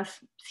instance,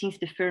 since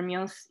the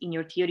fermions in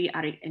your theory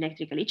are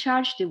electrically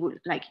charged, they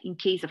would, in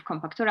case of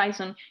compact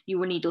horizon, you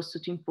will need also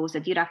to impose a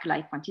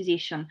Dirac-like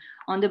quantization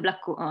on the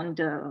black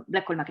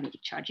hole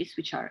magnetic charges,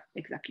 which are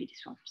exactly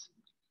these ones.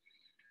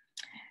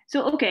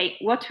 So okay,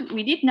 what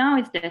we did now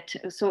is that,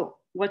 so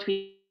what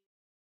we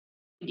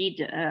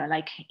did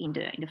in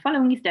the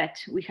following is that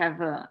we have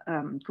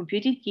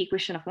computed the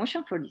equation of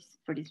motion for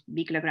this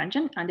big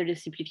Lagrangian under the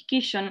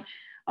simplification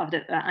of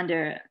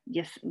under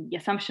the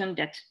assumption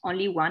that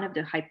only one of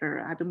the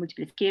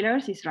hypermultiplet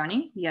scalars is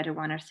running, the other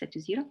one are set to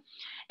 0.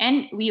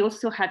 And we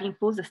also have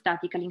imposed a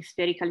statical and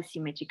spherical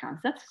symmetric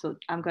ansatz. So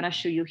I'm going to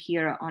show you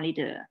here only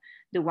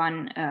the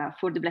one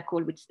for the black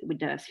hole with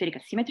the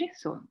spherical symmetry.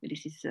 So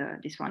this is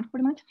this one for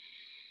the moment.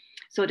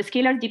 So the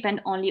scalars depend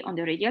only on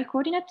the radial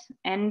coordinate,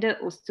 and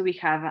also we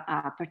have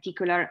a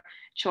particular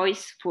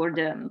choice for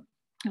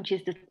which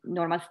is the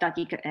normal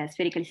static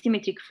spherically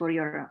symmetric for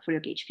your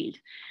gauge field.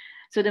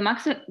 So the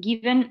Maxwell,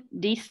 given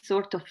this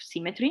sort of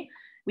symmetry,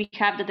 we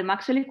have that the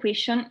Maxwell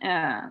equation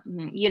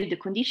yield the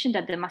condition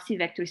that the massive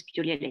vector is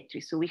purely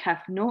electric. So we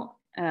have no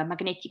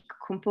magnetic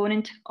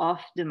component of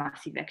the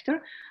massive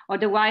vector.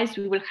 Otherwise,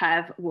 we will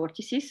have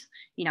vortices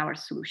in our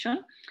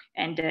solution.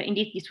 And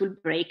indeed, this will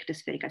break the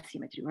spherical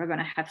symmetry. We're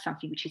going to have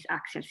something which is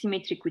axial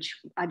symmetric, which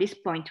at this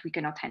point we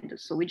cannot handle.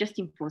 So we just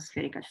impose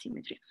spherical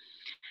symmetry.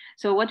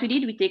 So what we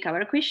did, we take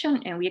our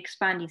equation and we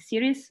expand in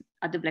series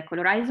at the black hole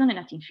horizon and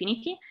at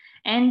infinity.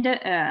 And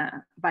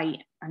by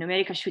a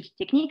numerical shooting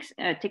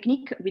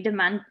technique, we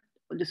demand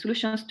the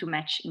solutions to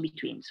match in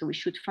between. So we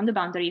shoot from the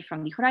boundary,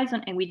 from the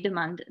horizon, and we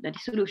demand that the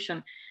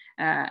solution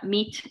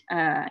meet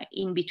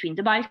in between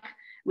the bulk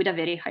with a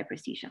very high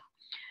precision.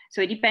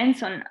 So it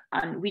depends on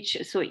which,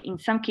 so in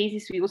some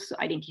cases we also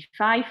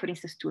identify, for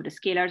instance, two of the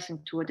scalars and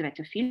two of the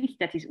vector fields.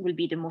 That will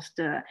be the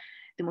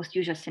most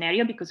usual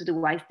scenario, because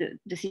otherwise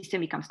the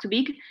system becomes too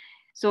big.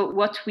 So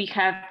what we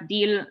have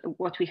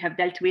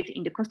dealt with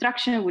in the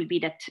construction will be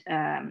that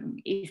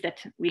is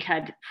that we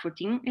had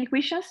 14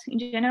 equations in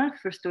general,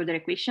 first order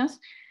equations.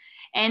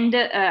 And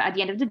at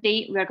the end of the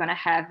day, we're going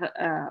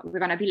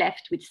to be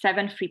left with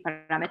 7 free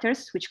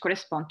parameters, which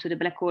correspond to the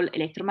black hole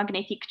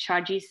electromagnetic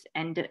charges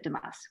and the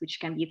mass, which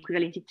can be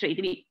equivalently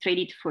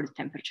traded for the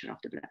temperature of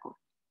the black hole.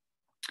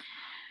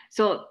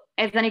 So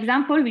as an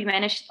example, we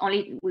managed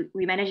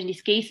in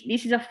this case,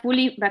 this is a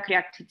fully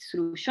back-reacted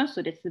solution.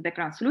 So that's the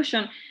background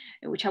solution,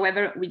 which,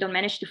 however, we don't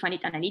manage to find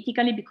it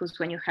analytically, because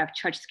when you have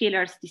charged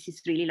scalars, this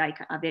is really like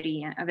a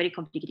very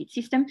complicated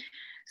system.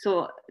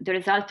 So the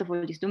result of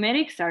all these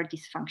numerics are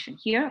this function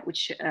here,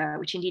 which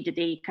indeed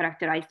they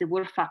characterize the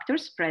Wolf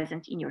factors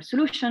present in your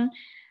solution,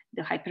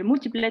 the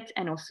hypermultiplet,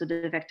 and also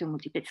the vector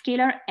multiplet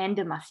scalar, and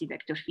the massive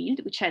vector field,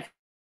 which has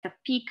a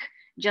peak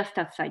just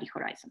outside the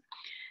horizon.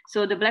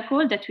 So the black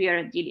hole that we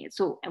are dealing,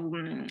 so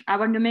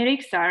our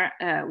numerics are,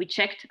 we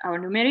checked our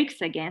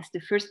numerics against the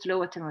first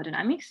law of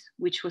thermodynamics,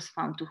 which was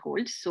found to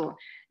hold. So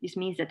this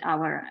means that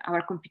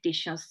our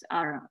computations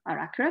are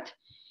accurate.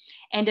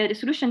 And the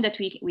solution that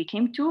we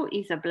came to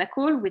is a black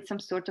hole with some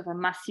sort of a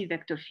massive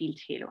vector field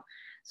halo.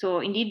 So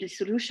indeed the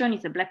solution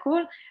is a black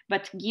hole,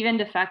 but given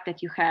the fact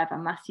that you have a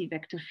massive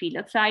vector field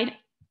outside,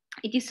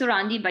 it is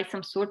surrounded by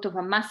some sort of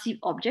a massive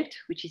object,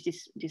 which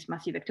is this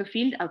massive vector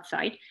field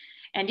outside.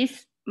 And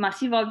this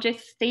massive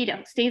object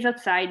stays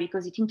outside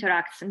because it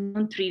interacts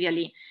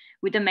non-trivially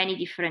with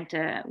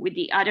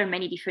the other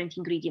many different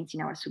ingredients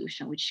in our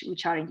solution,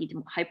 which are indeed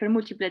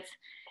hypermultiplets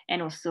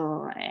and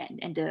also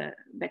the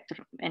vector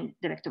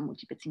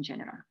multiplets in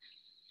general.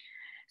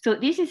 So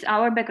this is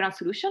our background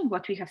solution.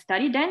 What we have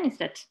studied then is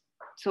that,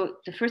 so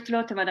the first law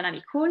of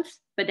thermodynamic holds,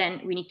 but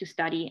then we need to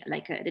study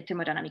the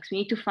thermodynamics. We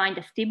need to find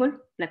a stable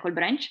black hole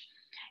branch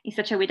in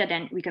such a way that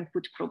then we can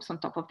put probes on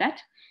top of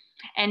that.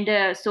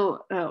 And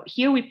so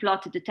here we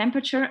plot the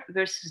temperature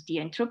versus the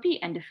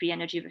entropy and the free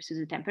energy versus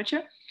the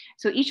temperature.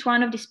 So each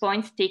one of these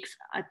points takes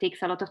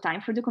a lot of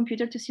time for the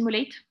computer to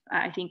simulate.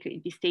 I think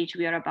at this stage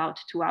we are about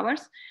 2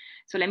 hours.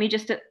 So let me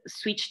just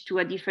switch to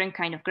a different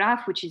kind of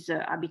graph, which is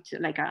a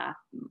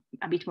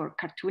bit more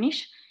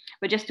cartoonish,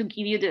 but just to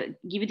give you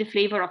the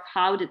flavor of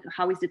how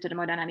is the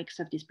thermodynamics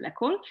of this black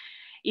hole.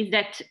 Is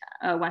that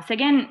once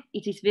again,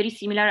 it is very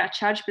similar. A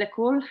charged black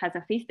hole has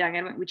a phase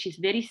diagram which is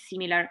very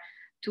similar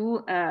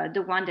to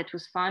the one that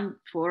was found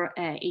for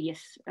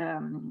ADS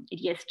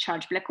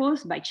charged black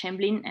holes by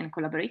Chamberlain and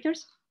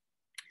collaborators.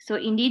 So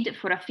indeed,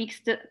 for a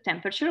fixed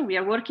temperature, we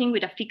are working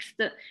with a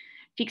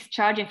fixed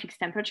charge and fixed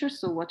temperature.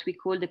 So what we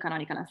call the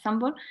canonical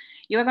ensemble.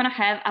 You are going to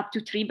have up to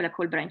 3 black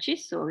hole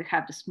branches. So we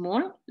have the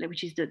small,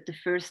 which is the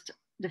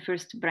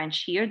first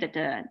branch here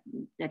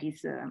that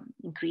is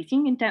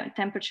increasing in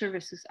temperature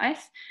versus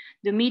ice.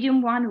 The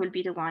medium one will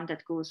be the one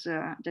that goes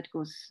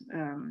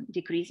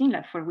decreasing,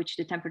 for which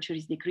the temperature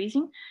is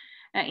decreasing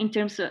in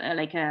terms of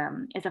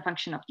as a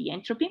function of the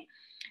entropy.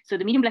 So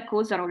the medium black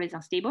holes are always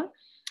unstable.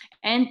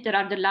 And there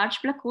are the large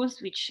black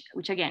holes, which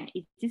again,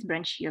 it's this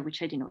branch here,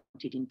 which I denoted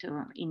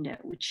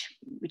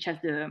which has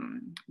the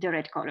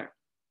red color.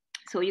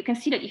 So you can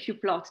see that if you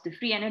plot the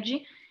free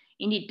energy,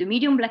 indeed, the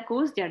medium black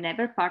holes, they are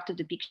never part of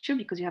the picture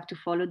because you have to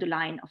follow the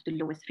line of the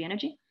lowest free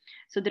energy.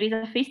 So there is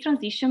a phase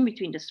transition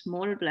between the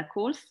small black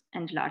holes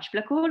and large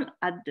black hole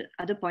at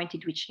the point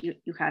at which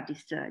you have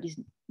this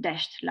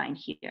dashed line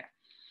here.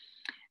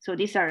 So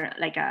these are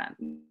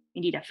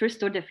indeed a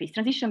first order phase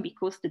transition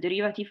because the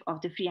derivative of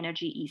the free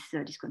energy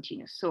is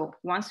discontinuous. So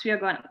when we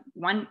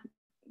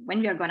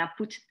are gonna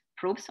put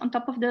probes on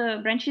top of the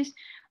branches,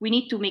 we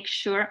need to make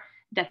sure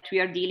that we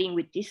are dealing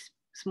with this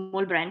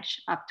small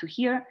branch up to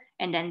here,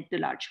 and then the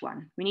large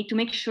one. We need to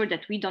make sure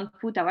that we don't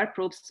put our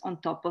probes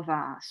on top of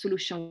a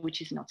solution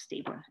which is not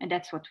stable. And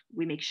that's what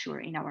we make sure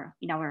in our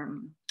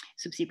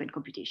subsequent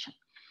computation.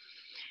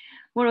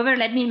 Moreover,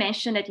 let me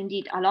mention that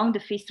indeed along the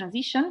phase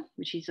transition,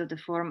 which is of the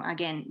form,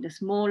 again, the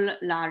small,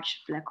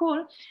 large black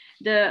hole,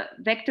 the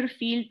vector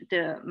field,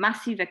 the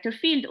massive vector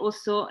field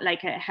also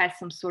has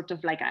some sort of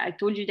I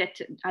told you that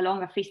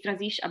along a phase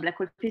transition, a black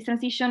hole phase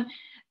transition,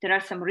 there are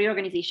some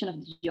reorganization of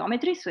the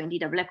geometry. So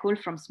indeed a black hole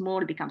from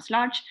small becomes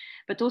large,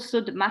 but also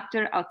the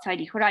matter outside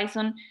the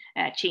horizon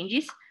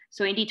changes.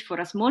 So indeed for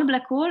a small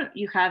black hole,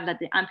 you have that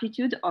the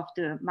amplitude of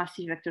the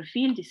massive vector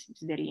field is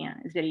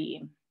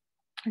very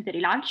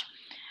large.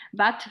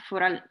 But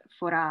for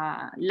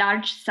a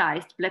large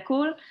sized black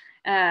hole,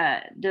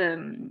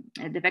 the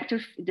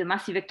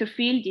massive vector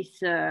field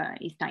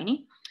is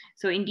tiny.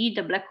 So indeed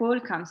the black hole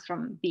comes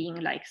from being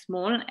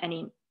small,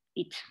 and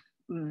it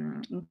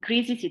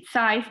increases its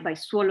size by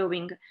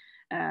swallowing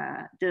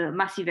the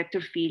massive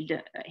vector field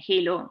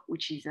halo,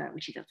 which is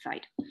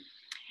outside.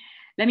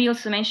 Let me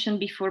also mention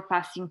before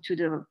passing to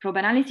the probe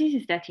analysis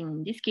is that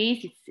in this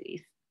case,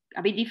 it's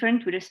a bit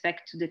different with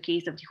respect to the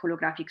case of the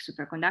holographic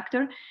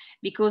superconductor,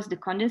 because the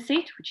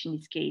condensate, which in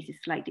this case is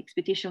like the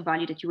expectation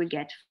value that you will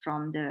get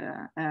from the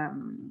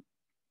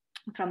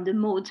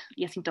mode,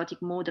 the asymptotic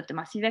mode of the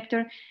massive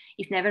vector,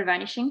 is never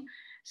vanishing.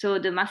 So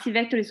the massive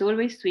vector is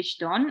always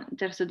switched on.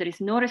 So there is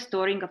no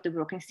restoring of the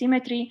broken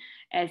symmetry,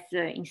 as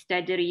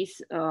instead there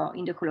is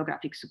in the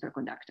holographic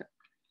superconductor.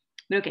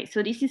 But okay,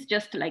 so this is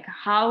just like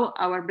how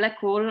our black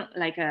hole,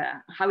 like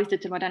how is the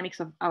thermodynamics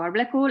of our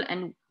black hole,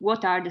 and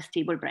what are the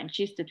stable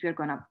branches that we are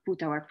gonna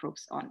put our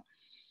probes on.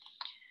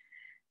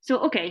 So,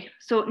 okay,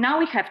 so now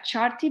we have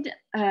charted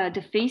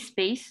the phase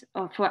space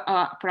for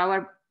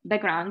our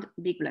background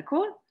big black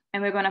hole,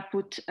 and we're gonna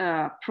put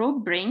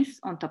probe brains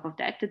on top of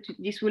that.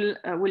 This will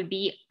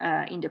be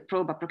in the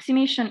probe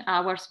approximation,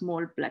 our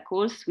small black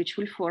holes, which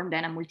will form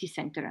then a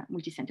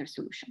multicenter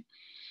solution.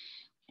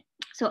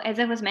 So as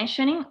I was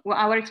mentioning,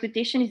 our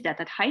expectation is that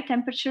at high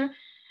temperature,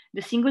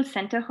 the single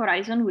center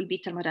horizon will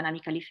be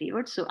thermodynamically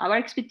favored. So our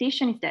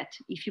expectation is that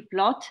if you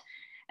plot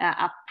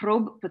a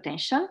probe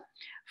potential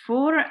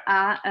for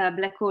a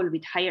black hole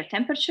with higher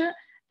temperature,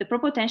 the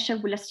probe potential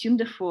will assume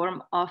the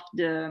form of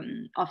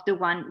the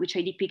one which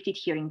I depicted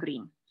here in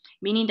green,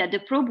 meaning that the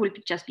probe will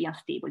just be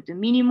unstable. The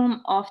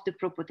minimum of the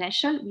probe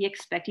potential, we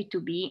expect it to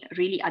be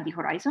really at the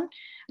horizon.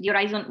 The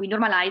horizon, we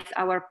normalize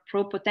our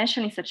probe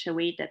potential in such a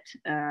way that,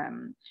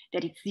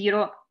 that it's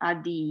zero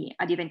at the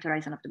event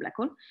horizon of the black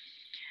hole.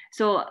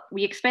 So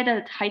we expect that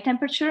at high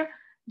temperature,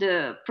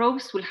 the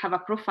probes will have a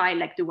profile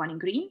like the one in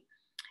green.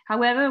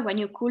 However, when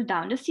you cool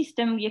down the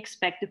system, we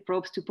expect the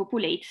probes to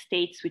populate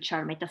states which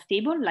are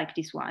metastable, like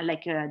this one,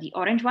 like the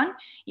orange one,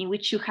 in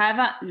which you have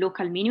a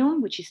local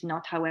minimum, which is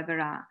not, however,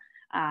 a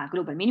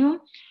global minimum,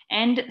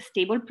 and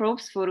stable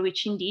probes for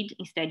which indeed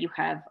instead you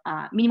have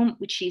a minimum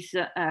which is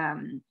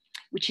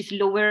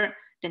lower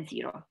than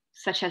zero,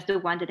 such as the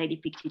one that I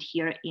depicted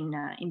here in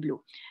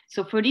blue.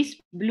 So for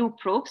these blue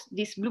probes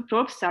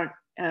are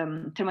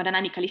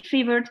thermodynamically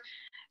favored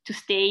to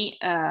stay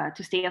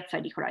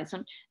outside the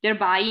horizon,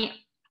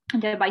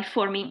 thereby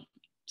forming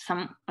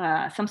some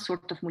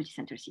sort of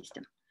multicenter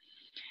system.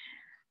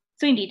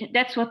 So indeed,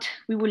 that's what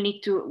we will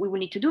need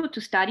to do to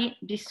study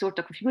this sort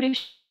of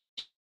configuration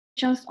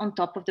on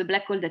top of the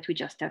black hole that we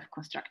just have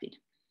constructed.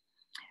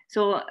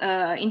 So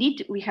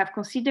indeed, we have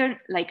considered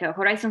like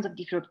horizons of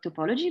different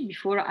topology.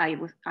 Before I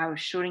was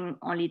showing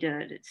only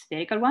the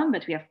spherical one,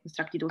 but we have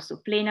constructed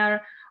also planar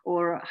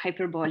or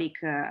hyperbolic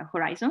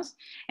horizons.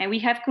 And we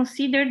have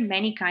considered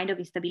many kind of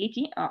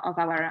instability of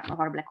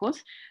our black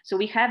holes. So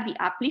we have the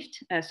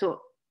uplift.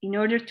 So in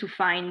order to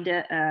find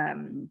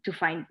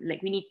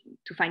like we need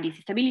to find these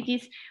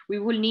instabilities, we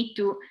will need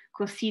to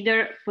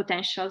consider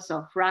potentials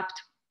of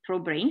wrapped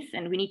probe brains,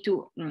 and we need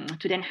to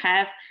then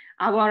have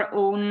our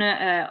own.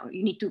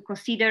 You need to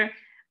consider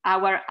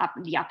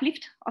the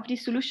uplift of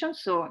this solution.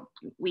 So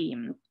we,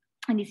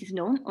 and this is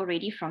known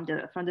already from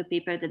the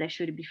paper that I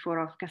showed before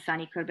of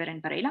Cassani, Kerber,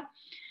 and Varela.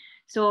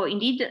 So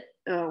indeed,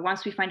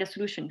 once we find a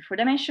solution in 4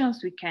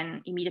 dimensions, we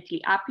can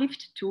immediately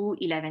uplift to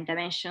 11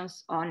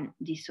 dimensions on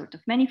these sort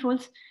of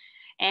manifolds,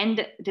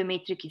 and the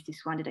metric is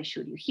this one that I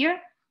showed you here,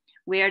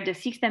 where the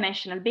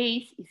 6-dimensional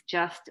base is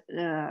just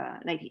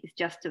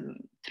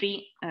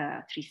three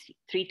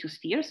two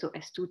spheres, so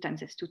S2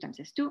 times S2 times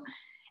S2,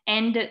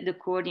 and the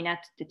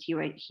coordinate that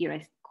here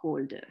is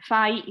called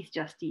phi is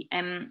just the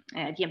M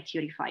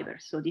theory fiber.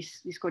 So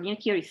this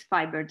coordinate here is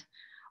fibered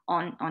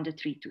on the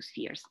 3 two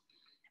spheres.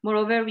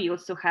 Moreover, we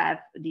also have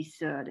this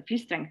the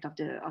field strength of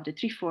the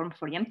 3 form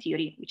for M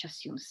theory, which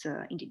assumes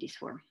indeed this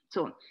form.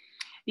 So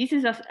this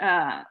is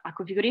a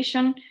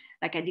configuration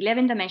like an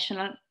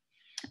 11-dimensional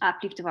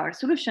uplift of our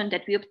solution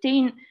that we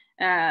obtain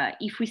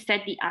if we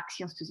set the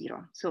axioms to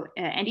 0. So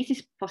and this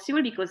is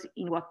possible because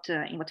in what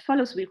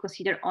follows we'll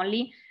consider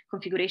only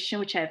configuration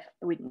which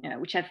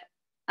have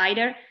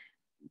either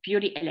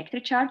purely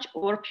electric charge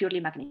or purely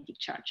magnetic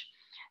charge.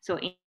 So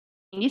in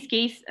this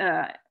case,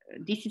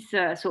 this is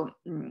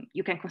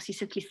you can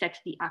consistently set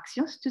the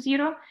axioms to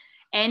 0,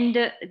 and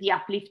the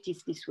uplift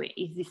is this way,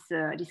 is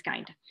this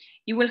kind.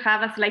 You will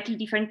have a slightly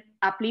different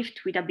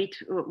uplift with a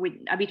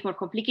bit more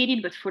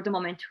complicated, but for the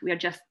moment we are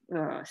just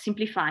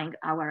simplifying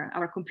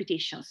our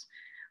computations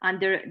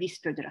under this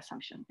further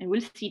assumption, and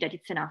we'll see that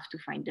it's enough to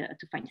find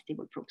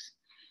stable probes.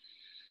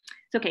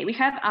 So okay, we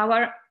have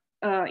our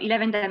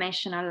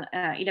 11-dimensional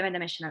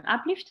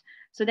uplift.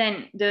 So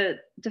then the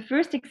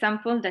first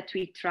example that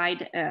we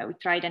tried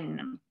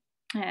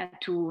and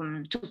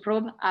to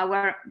probe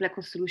our black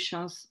hole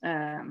solutions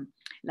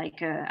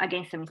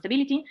against some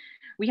instability.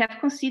 We have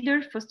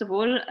considered, first of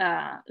all,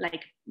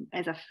 like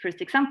as a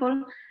first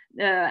example,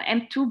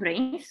 M2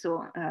 brains.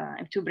 So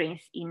M2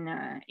 brains in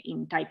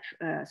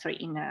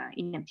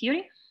M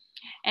theory,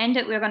 and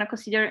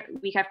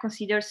we have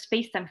considered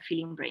space-time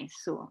filling brains.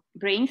 So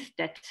brains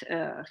that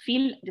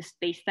fill the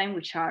space-time,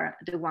 which are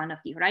the one of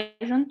the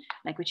horizon,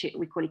 like which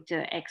we call it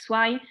X,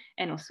 Y,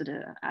 and also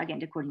the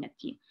coordinate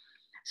T.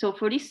 So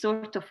for this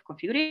sort of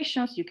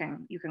configurations, you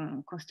can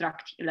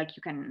construct, like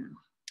you can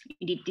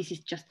indeed, this is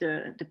just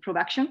the probe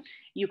action.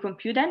 You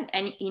compute that,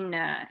 and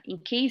in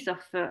case of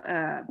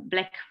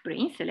black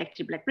brains,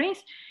 electric black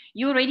brains,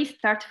 you already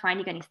start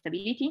finding an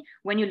instability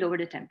when you lower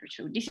the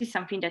temperature. This is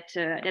something that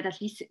that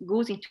at least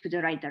goes into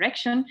the right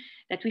direction.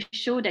 That we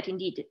show that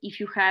indeed, if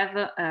you have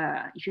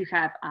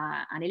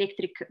an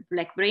electric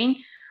black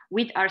brain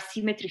with our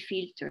symmetry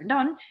field turned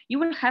on, you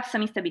will have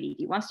some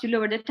instability. Once you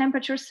lower the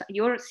temperatures,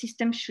 your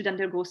system should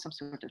undergo some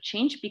sort of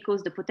change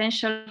because the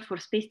potential for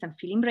space-time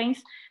filling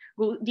brains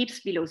dips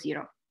below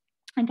zero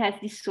and has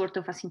this sort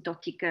of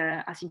asymptotic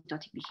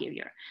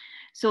behavior.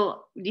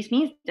 So this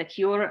means that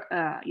your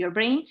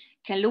brain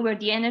can lower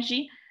the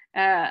energy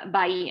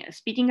by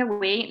spitting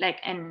away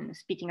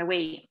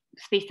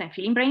space-time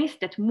filling brains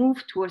that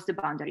move towards the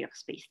boundary of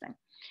space-time.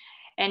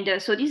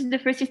 And so this is the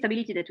first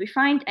instability that we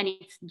find, and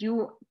it's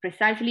due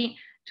precisely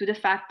to the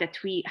fact that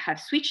we have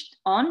switched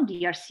on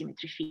the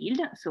symmetry field.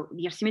 So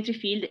the symmetry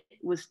field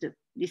was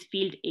this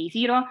field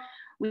A0,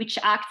 which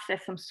acts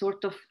as some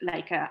sort of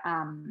like a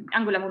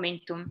angular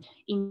momentum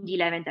in the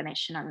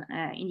 11-dimensional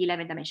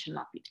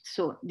uplift.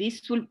 So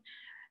this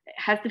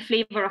has the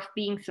flavor of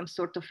being some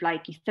sort of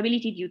like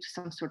instability due to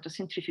some sort of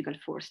centrifugal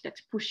force that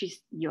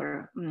pushes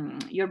your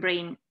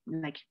brain,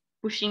 like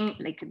pushing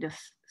like the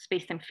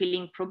space-time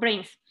filling probe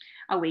brains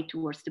away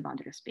towards the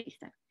boundary of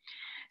space-time.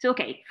 So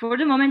okay, for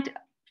the moment,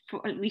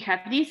 we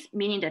have this,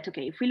 meaning that,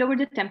 okay, if we lower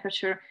the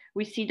temperature,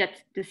 we see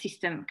that the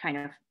system kind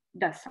of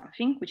does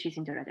something which is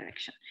in the right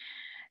direction.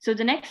 So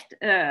the next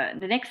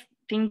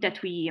thing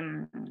that we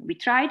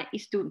tried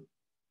is to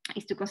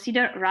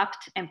consider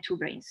wrapped M2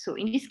 brains. So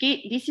in this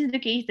case, this is the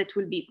case that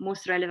will be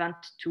most relevant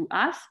to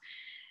us.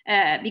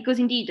 Because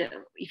indeed,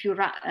 if you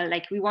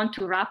we want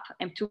to wrap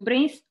M2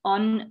 brains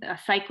on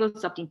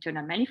cycles of the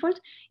internal manifold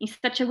in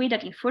such a way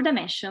that in 4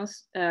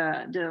 dimensions,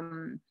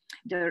 the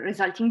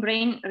resulting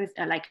brain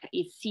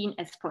is seen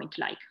as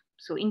point-like.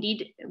 So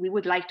indeed, we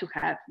would like to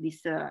have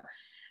this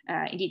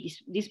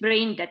this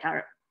brain that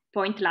are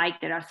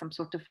point-like. There are some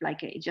sort of like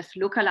just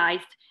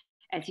localized,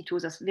 as it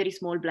was a very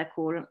small black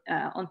hole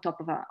on top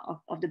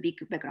of the big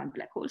background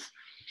black holes.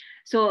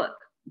 So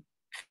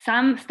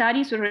some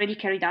studies were already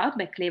carried out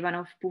by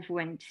Klebanov, Pufu,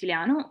 and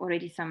Siliano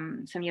already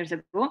some years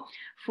ago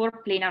for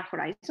planar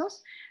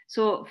horizons.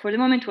 So for the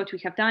moment, what we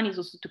have done is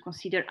also to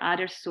consider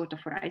other sort of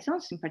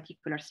horizons, in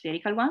particular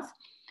spherical ones.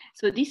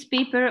 So this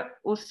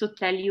paper also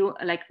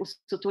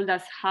told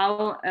us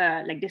how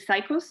like the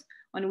cycles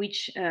on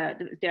which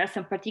there are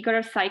some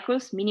particular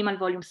cycles, minimal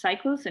volume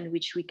cycles, in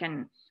which we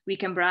can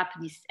wrap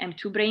these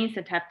M2 brains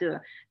that have the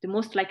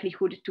most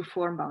likelihood to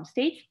form bound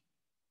states.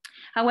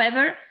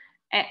 However,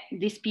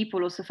 these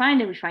people also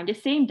find, and we find the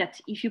same,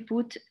 that if you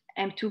put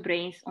M2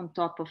 brains on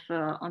top of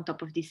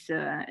this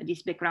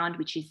background,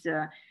 which is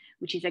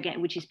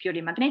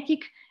purely magnetic,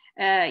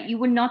 you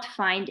will not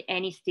find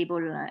any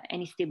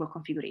stable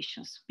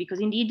configurations, because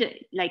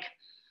indeed, like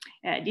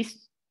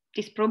these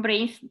probe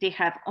brains, they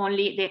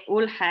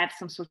all have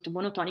some sort of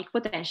monotonic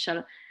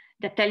potential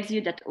that tells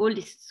you that all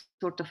this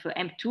sort of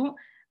M2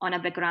 on a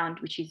background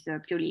which is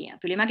purely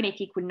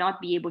magnetic will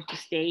not be able to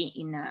stay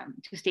in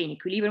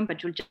equilibrium,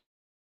 but will just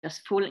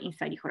fall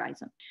inside the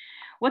horizon.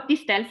 What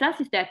this tells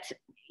us is that,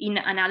 in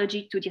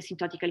analogy to the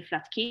asymptotically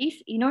flat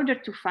case, in order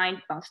to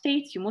find bound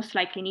states, you most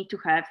likely need to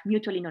have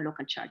mutually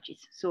non-local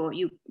charges. So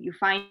you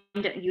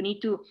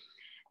need to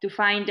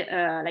find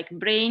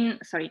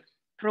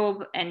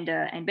probe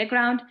and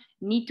background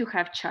need to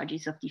have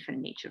charges of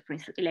different nature, for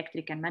instance,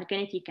 electric and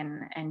magnetic,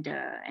 and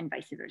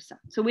vice versa.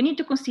 So we need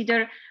to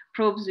consider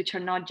probes which are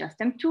not just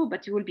M2,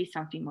 but it will be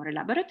something more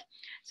elaborate.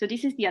 So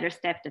this is the other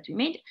step that we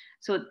made.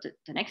 So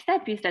the next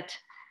step is that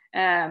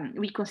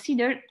we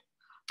consider,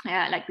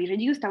 we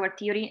reduced our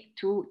theory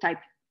to type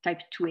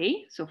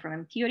 2A, so from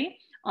M theory,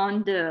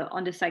 on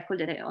the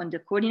cycle on the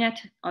coordinate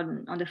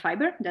on the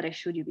fiber that I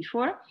showed you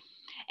before.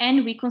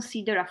 And we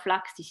consider a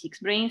flux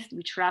T6 brains,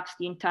 which wraps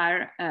the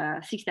entire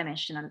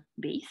 6-dimensional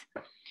base.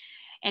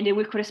 And they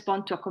will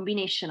correspond to a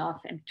combination of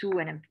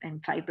M2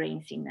 and M5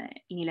 brains in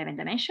 11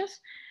 dimensions.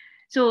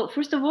 So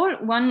first of all,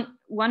 one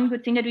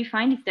good thing that we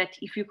find is that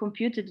if you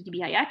compute the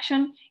dBi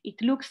action,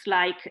 it looks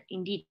like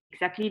indeed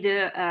exactly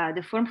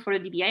the form for a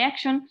dBi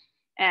action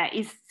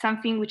is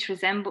something which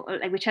has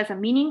a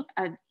meaning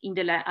at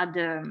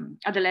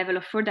the level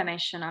of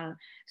 4-dimensional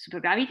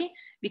supergravity,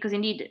 because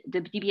indeed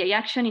the dBi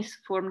action is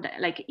formed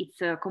it's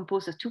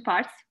composed of 2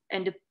 parts,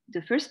 and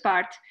the first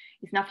part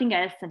is nothing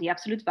else than the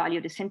absolute value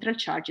of the central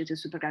charge of the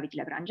supergravity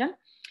Lagrangian.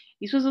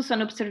 This was also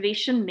an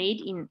observation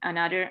made in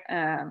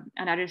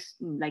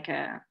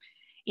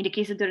in the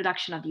case of the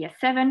reduction of the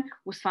S7,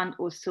 was found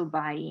also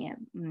by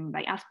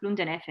Asplund,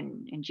 Denef,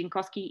 and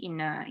Jinkowski in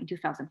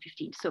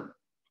 2015. So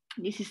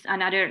this is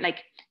another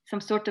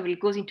some sort of, it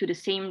goes into the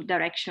same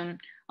direction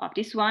of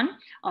this work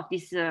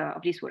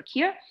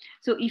here.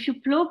 So if you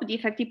plot the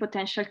effective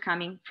potential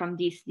coming from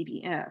this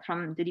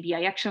from the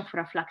dBi action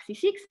for a flux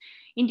C6,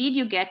 indeed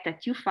you get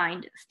that you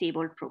find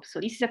stable probes. So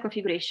this is a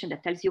configuration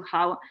that tells you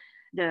how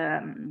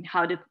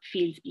the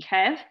fields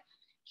behave.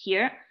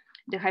 Here,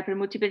 the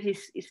hypermultiplet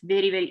is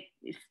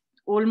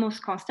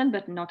almost constant,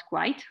 but not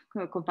quite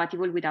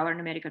compatible with our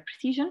numerical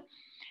precision.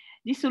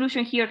 This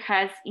solution here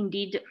has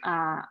indeed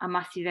a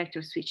massive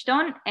vector switched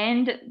on,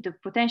 and the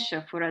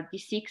potential for a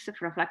D6,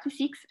 for a flux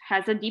D6,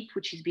 has a dip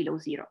which is below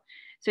 0.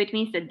 So it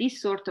means that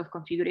this sort of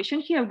configuration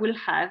here will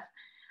have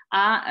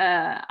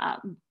a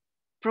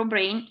probe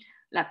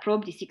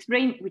D6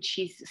 brane, which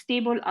is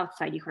stable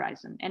outside the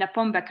horizon. And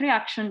upon back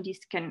reaction,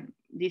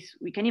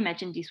 we can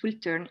imagine this will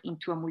turn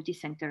into a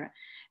multicenter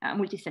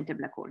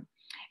black hole.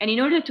 And in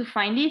order to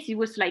find this, it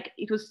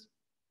was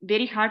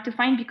very hard to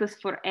find, because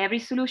for every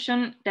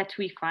solution that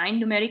we find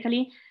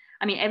numerically,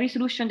 I mean, every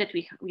solution that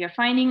we are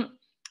finding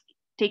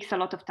takes a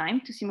lot of time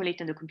to simulate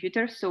on the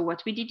computer. So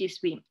what we did is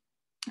we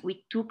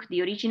took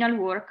the original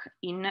work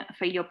in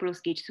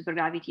Fayopoulos gauge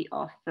supergravity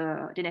of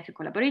the Nefe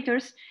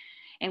collaborators,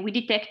 and we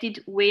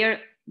detected where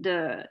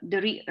the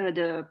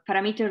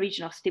parameter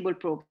region of stable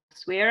probes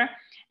were,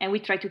 and we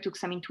tried to take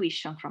some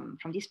intuition from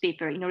this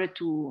paper in order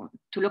to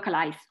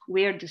localize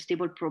where the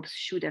stable probes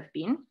should have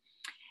been.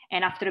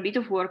 And after a bit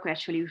of work,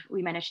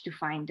 we managed to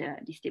find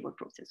the stable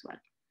probes as well.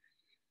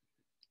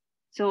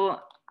 So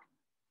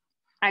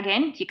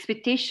again, the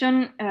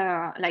expectation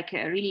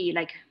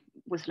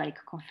was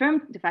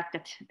confirmed. The fact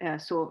that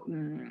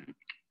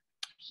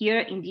here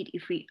indeed,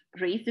 if we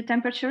raise the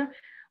temperature,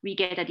 we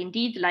get that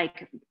indeed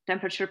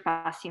temperature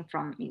passing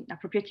from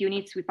appropriate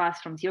units, we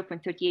pass from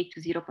 0.38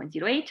 to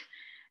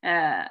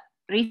 0.08.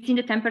 Raising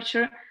the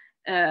temperature,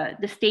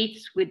 the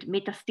states with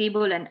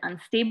metastable and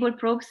unstable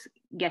probes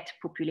get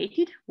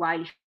populated,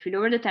 while if we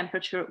lower the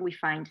temperature, we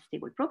find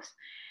stable probes.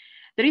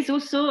 There is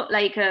also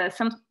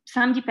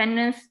some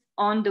dependence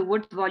on the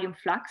word volume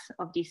flux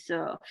of these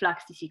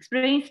flux D6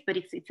 branes, but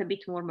it's a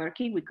bit more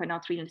murky. We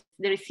cannot really,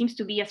 there seems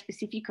to be a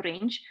specific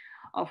range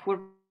of word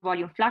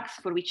volume flux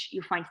for which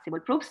you find stable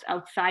probes.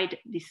 Outside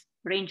this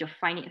range of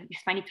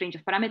finite range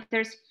of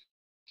parameters,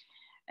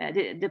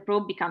 the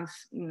probe becomes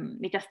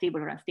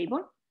metastable or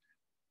unstable.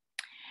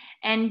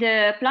 And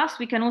plus,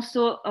 we can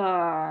also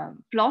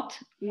plot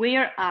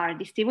where are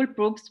the stable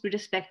probes with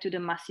respect to the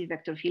massive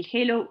vector field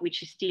halo,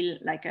 which is still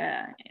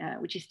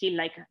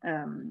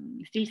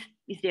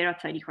is there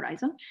outside the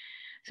horizon.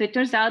 So it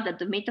turns out that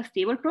the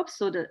metastable probes,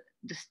 so the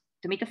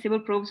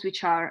metastable probes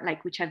which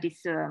have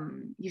this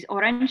this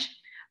orange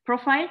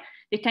profile,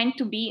 they tend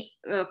to be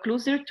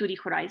closer to the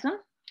horizon,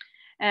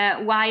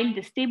 while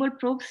the stable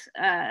probes,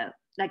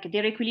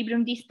 their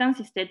equilibrium distance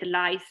instead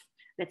lies,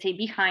 let's say,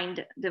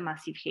 behind the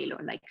massive halo.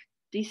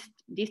 These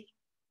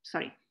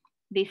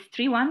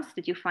three ones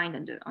that you find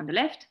on the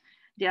left,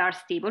 they are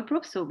stable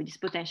probes, so with this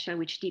potential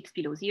which dips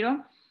below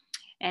 0.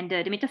 And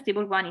the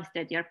metastable one is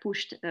that they are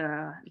pushed,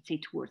 let's say,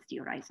 towards the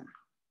horizon.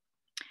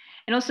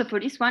 And also for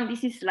this one,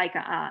 this is like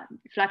a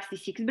flux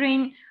D6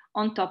 brane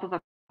on top of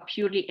a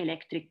purely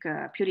electric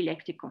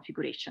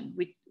configuration.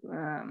 With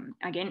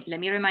again, let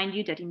me remind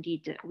you that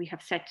indeed we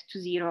have set to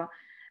 0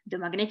 the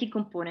magnetic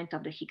component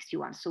of the Higgs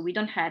T1. So we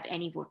don't have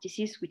any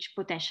vortices which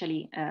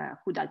potentially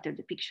could alter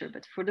the picture.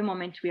 But for the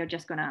moment, we are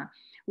just gonna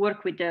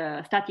work with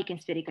the static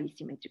and spherical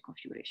symmetric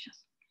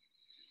configurations.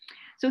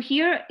 So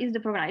here is the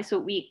probe analysis.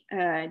 So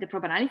the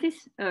probe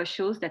analysis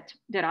shows that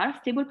there are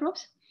stable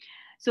probes.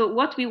 So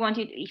what we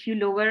wanted, if you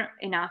lower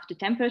enough the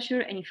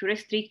temperature and if you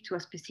restrict to a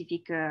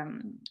specific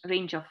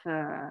range of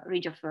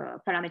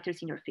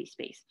parameters in your phase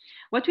space,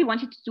 what we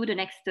wanted to do, the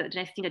next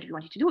thing that we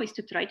wanted to do is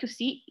to try to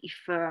see if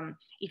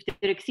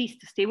there exist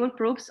stable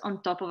probes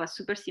on top of a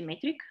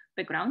supersymmetric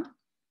background,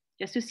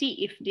 just to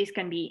see if this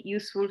can be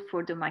useful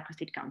for the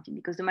microstate counting,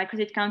 because the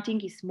microstate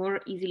counting is more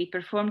easily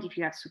performed if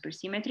you have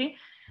supersymmetry.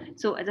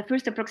 So as a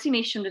first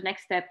approximation, the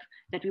next step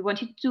that we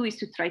wanted to do is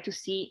to try to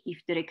see if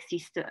there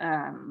exist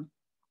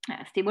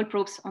stable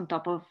probes on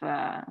top of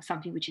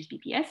something which is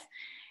BPS.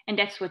 And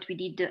that's what we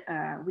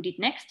did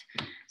next.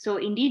 So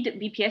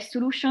indeed, BPS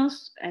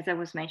solutions, as I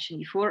was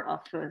mentioning before, of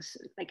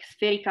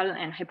spherical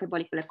and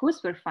hyperbolic black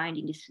holes were found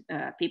in this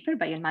paper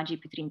by Almaggi,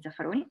 Petrin,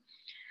 Zaffaroni.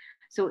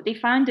 So they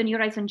found the new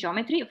horizon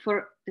geometry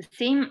for the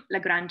same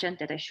Lagrangian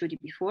that I showed you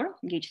before,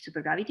 gauge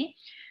supergravity.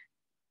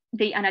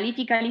 They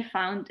analytically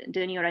found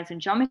the new horizon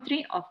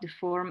geometry of the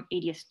form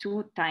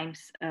ADS2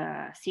 times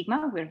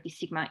sigma, where this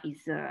sigma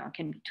is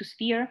can be two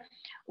sphere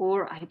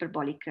or a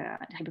hyperbolic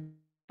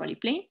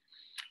plane.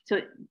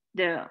 So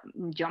the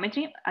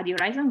geometry at the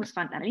horizon was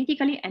found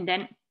analytically, and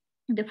then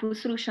the full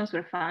solutions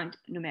were found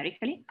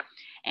numerically.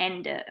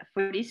 And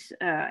for this,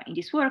 in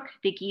this work,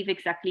 they give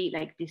exactly,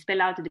 like, they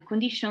spell out the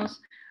conditions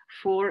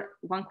for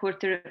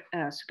 1/4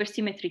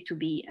 supersymmetry to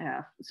be,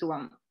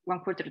 one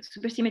quarter of the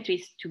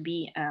supersymmetries to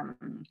be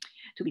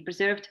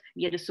preserved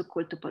via the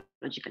so-called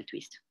topological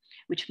twist,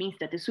 which means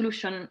that the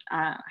solution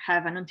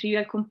have a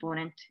non-trivial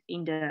component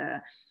in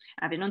the,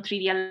 have a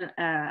non-trivial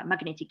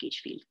magnetic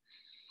gauge field.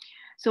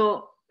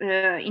 So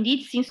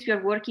indeed, since we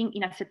are working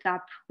in a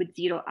setup with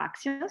 0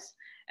 axions,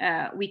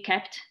 we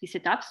kept the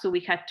setup. So we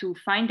had to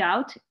find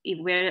out if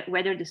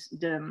whether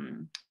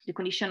the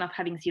condition of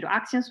having 0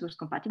 axions was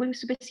compatible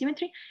with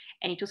supersymmetry,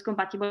 and it was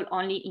compatible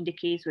only in the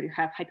case where you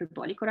have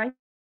hyperbolic horizons.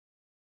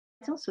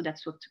 So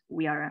that's what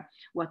we are,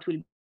 what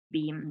will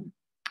be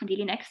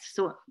ideally next.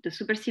 So the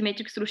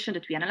supersymmetric solution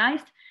that we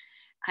analyzed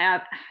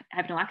have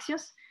no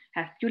axions,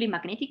 have purely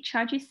magnetic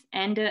charges,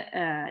 and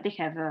they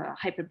have a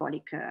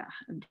hyperbolic,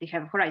 they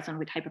have a horizon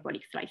with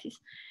hyperbolic slices.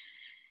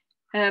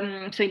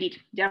 So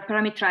indeed, they are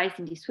parameterized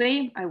in this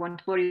way. I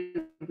won't bore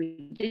you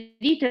with the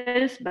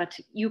details, but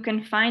you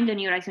can find the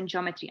new horizon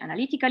geometry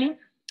analytically.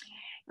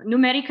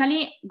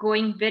 Numerically,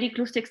 going very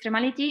close to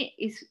extremality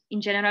is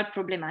in general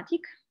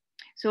problematic.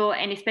 So,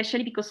 and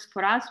especially because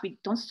for us, we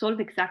don't solve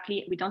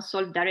directly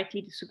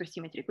the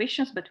supersymmetry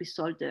equations, but we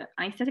solve the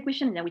Einstein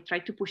equation, and then we try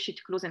to push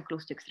it close and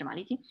close to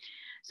extremality.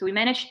 So we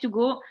managed to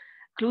go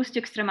close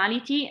to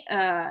extremality,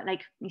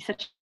 like in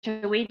such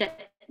a way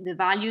that the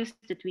values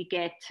that we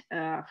get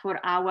for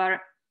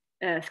our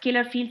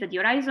scalar fields at the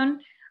horizon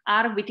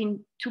are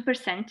within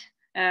 2%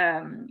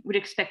 with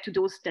respect to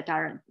those that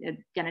are the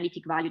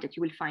analytic value that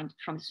you will find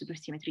from the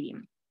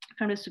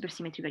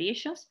supersymmetry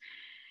variations.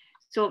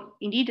 So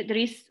indeed, there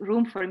is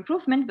room for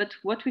improvement, but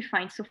what we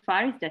find so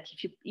far is that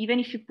even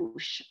if you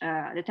push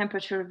the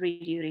temperature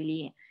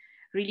really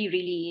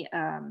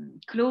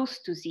close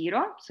to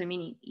zero, so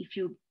meaning if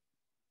you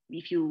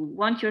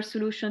want your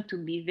solution to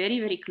be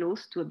very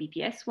close to a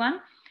BPS one,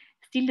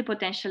 still the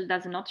potential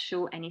does not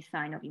show any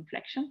sign of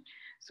inflection.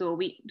 So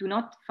we do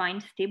not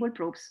find stable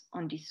probes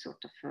on this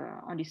sort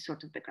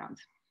of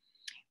backgrounds.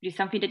 It is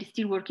something that is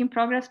still work in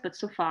progress, but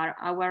so far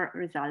our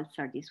results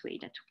are this way,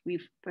 that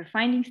we're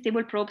finding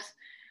stable probes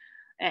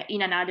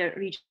in another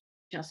region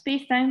of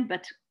spacetime,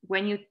 but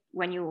when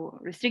you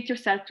restrict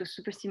yourself to a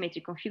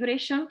supersymmetric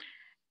configuration,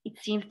 it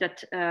seems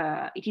that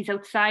it is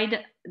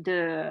outside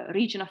the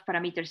region of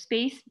parameter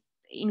space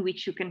in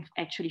which you can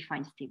actually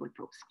find stable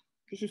probes.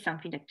 This is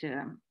something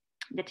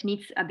that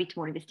needs a bit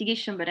more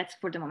investigation, but that's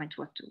for the moment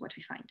what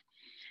we find.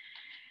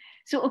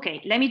 So,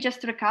 okay, let me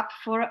just recap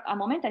for a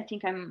moment. I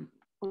think I'm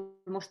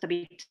almost a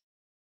bit,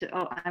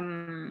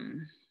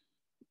 I'm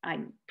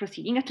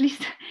proceeding at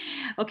least.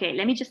 Okay,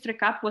 let me just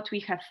recap what we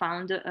have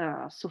found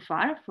so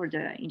far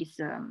in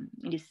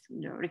this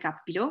recap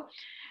below.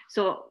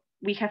 So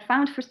we have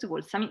found, first of all,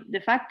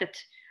 the fact that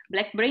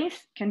black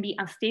brains can be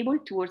unstable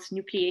towards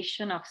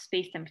nucleation of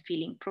spacetime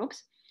filling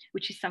probes,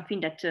 which is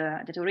something that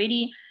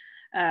already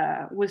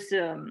was,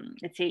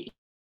 let's say,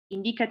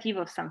 indicative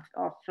of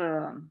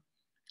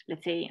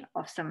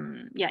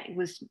it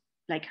was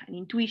like an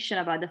intuition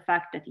about the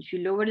fact that if you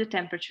lower the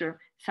temperature,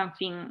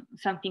 something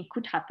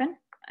could happen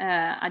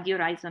at the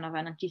horizon of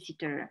an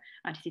anticitor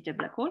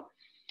black hole.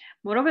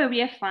 Moreover, we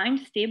have found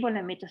stable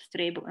and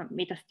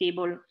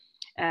metastable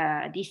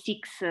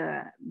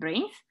D6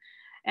 brains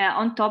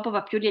on top of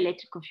a purely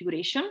electric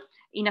configuration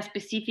in a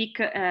specific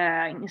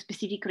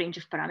range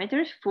of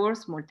parameters for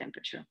small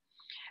temperature.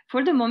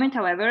 For the moment,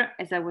 however,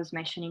 as I was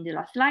mentioning in the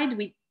last slide,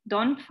 we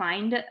don't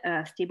find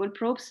stable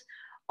probes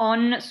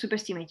on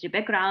supersymmetry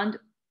background,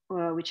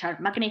 which are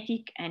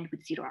magnetic and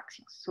with zero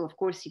axions. So of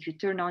course, if you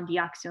turn on the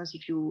axions,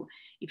 if you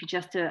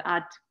just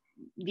add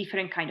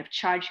different kind of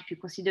charge, if you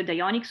consider the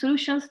ionic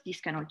solutions,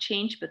 this can all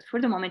change. But for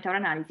the moment, our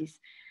analysis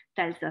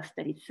tells us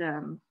that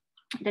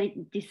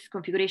these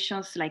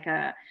configurations, like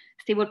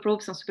stable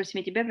probes on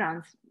supersymmetry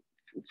backgrounds,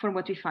 from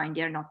what we find,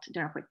 they're not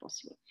quite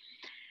possible.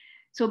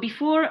 So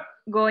before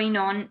going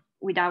on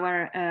with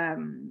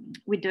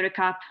with the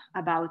recap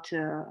about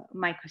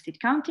microstate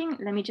counting,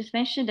 let me just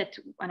mention that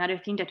another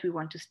thing that we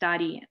want to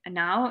study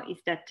now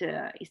is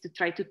to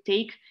try to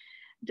take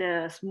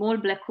the small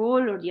black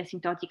hole or the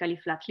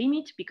asymptotically flat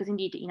limit, because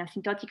indeed in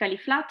asymptotically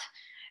flat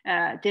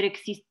there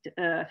exists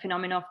a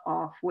phenomenon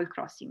of wall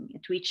crossing,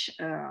 at which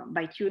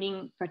by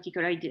tuning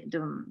particularly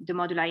the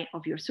moduli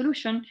of your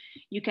solution,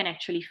 you can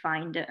actually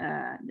find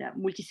the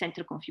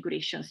multicenter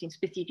configurations in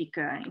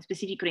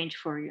specific range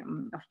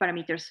of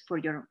parameters for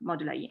your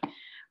moduli,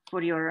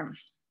 for your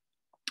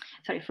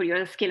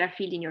scalar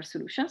field in your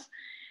solutions.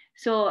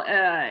 So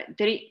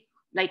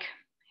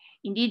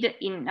indeed,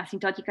 in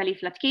asymptotically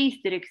flat case,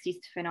 there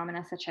exists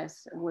phenomena such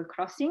as wall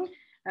crossing,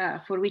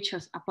 for which,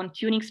 upon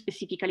tuning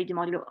specifically the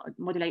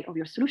moduli of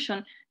your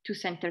solution, two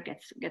center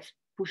gets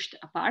pushed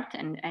apart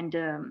and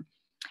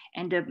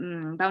the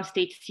bound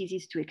state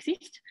ceases to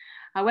exist.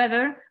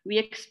 However, we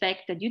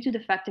expect that due to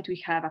the fact that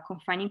we have a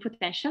confining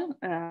potential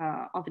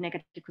of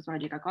negative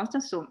cosmological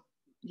constants, so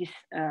this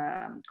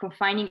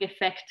confining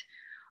effect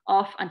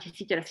of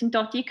antecedent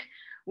asymptotic,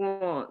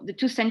 the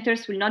two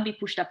centers will not be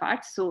pushed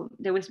apart. So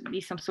there will be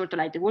some sort of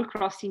like the wall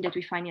crossing that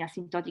we find in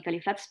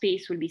asymptotically flat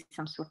space will be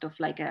some sort of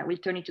like will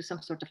turn into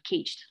some sort of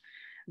caged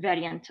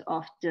variant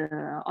of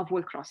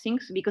wall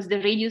crossings, because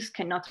the radius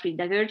cannot really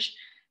diverge,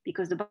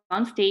 because the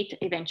bound state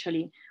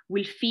eventually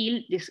will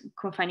feel this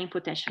confining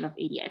potential of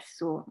ADS.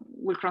 So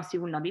wall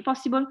crossing will not be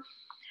possible.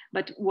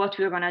 But what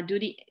we're going to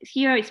do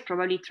here is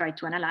probably try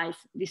to analyze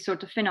this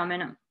sort of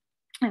phenomena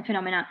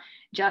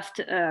just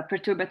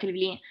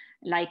perturbatively,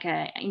 like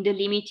in the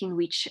limit in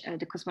which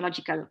the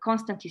cosmological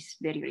constant is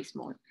very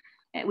small,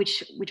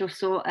 which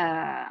also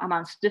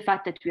amounts to the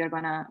fact that we are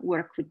going to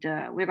work with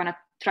we're going to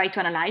try to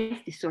analyze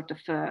this sort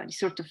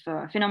of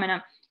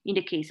phenomena in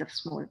the case of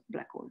small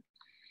black hole.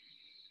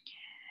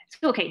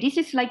 So okay, this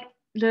is like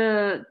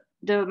the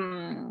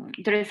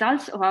the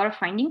results of our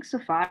findings so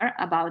far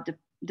about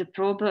the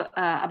probe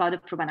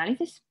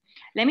analysis.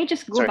 Let me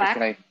just go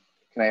back.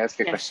 Can I ask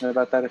a question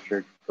about that if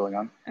you're going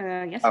on?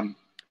 Yes.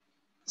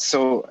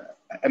 So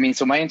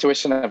my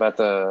intuition about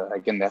the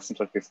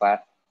asymptotically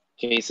flat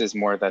case is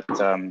more that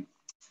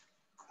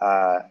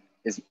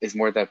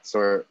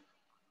sort of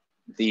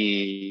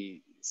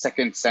the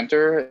second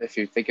center, if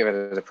you think of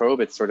it as a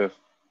probe, it's sort of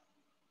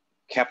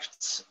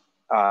kept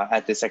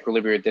at this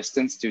equilibrium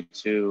distance due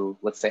to,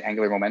 let's say,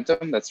 angular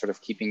momentum that's sort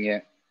of keeping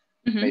it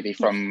maybe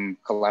from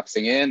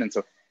collapsing in.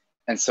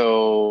 And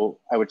so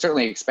I would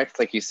certainly expect,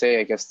 like you say,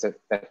 I guess,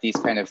 that these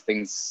kind of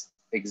things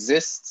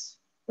exist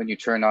when you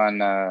turn on,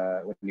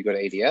 when you go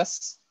to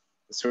ADS,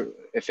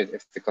 if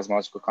the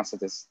cosmological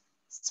constant is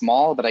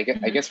small. But I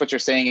guess what you're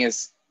saying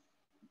is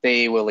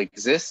they will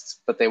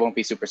exist, but they won't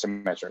be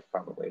supersymmetric,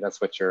 probably.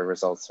 That's what your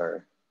results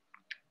are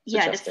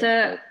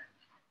suggesting.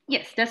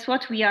 Yeah, that's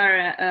what we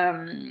are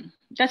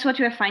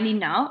finding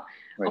now.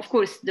 Right. Of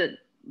course,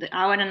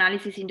 our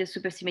analysis in the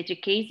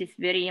supersymmetric case is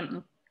very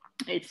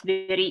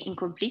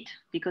incomplete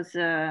because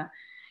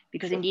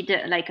indeed,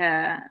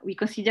 we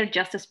consider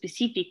just a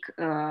specific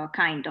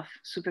kind of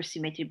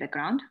supersymmetric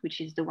background,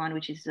 which is the one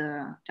which is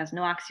has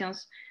no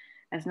axions,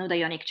 has no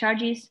ionic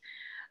charges.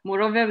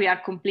 Moreover, we are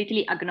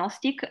completely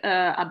agnostic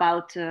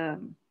about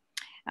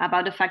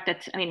the fact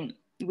that,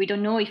 we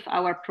don't know if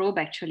our probe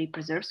actually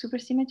preserves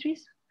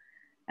supersymmetries.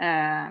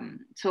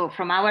 So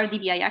from our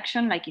DBI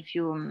action, if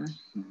you,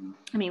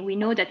 we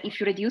know that if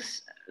you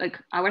reduce,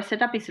 our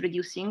setup is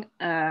reducing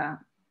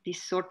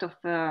this sort of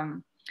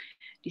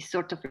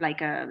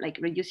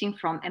reducing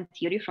from M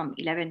theory from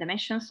 11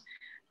 dimensions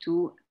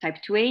to type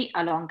 2A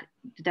along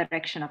the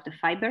direction of the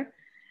fiber.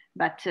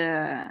 But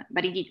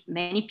indeed,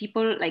 many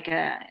people,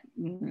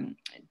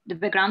 the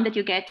background that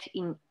you get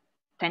in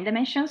 10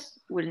 dimensions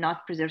will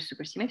not preserve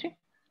supersymmetry.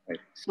 Right.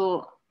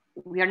 So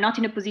we are not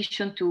in a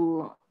position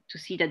to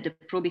see that the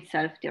probe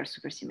itself, they are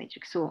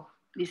supersymmetric. So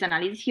this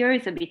analysis here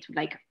is a bit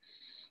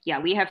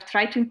we have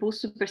tried to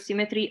impose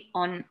supersymmetry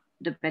on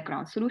the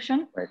background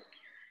solution. Right.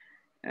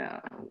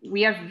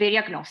 We are very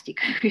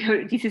agnostic.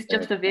 This is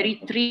just a very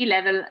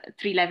three-level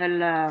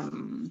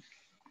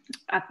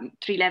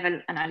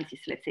analysis,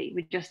 let's say.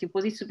 We just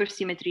impose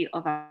supersymmetry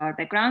of our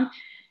background.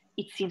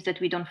 It seems that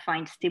we don't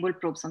find stable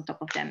probes on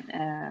top of them.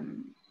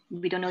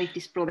 We don't know if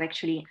this probe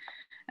actually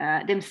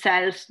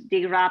themselves,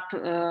 they wrap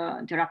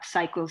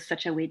cycles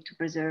such a way to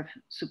preserve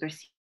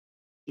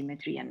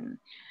supersymmetry. And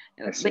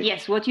but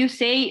yes, what you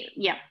say,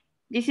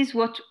 this is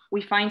what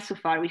we find so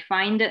far. We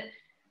find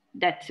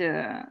that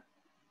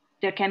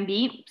there can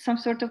be some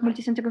sort of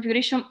multicenter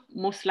configuration.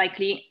 Most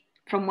likely,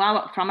 from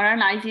our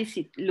analysis,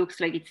 it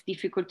looks like it's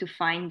difficult to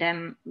find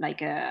them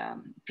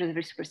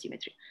preserve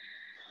supersymmetry.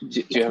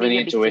 Do you have any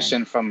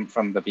intuition from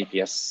the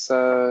BPS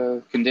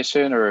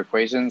condition or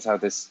equations that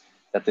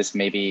this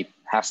maybe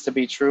has to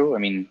be true?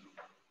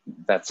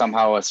 That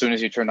somehow as soon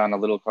as you turn on a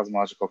little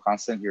cosmological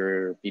constant,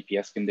 your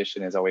BPS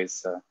condition is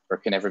always or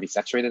can never be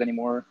saturated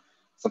anymore,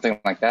 something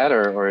like that,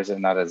 or is it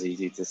not as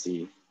easy to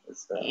see?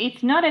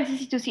 It's not as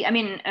easy to see. I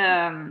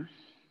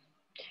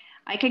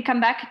can come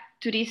back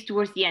to this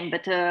towards the end,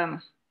 but I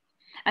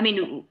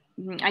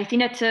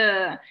think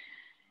that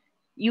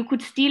you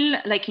could still,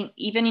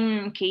 even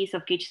in case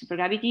of gauge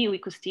supergravity, we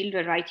could still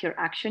rewrite your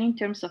action in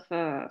terms of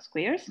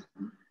squares,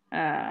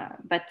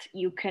 but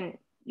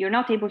you're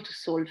not able to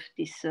solve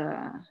these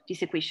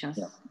equations.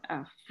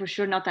 For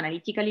sure, not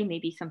analytically.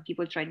 Maybe some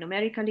people tried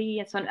numerically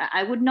and so on.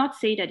 I would not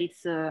say that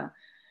it's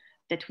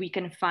that we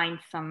can find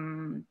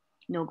some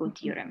no-go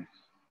theorem.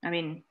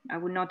 I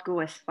would not go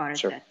as far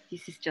as that.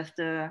 This is just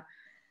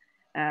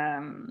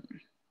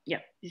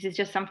this is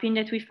just something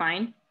that we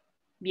find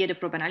via the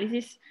probe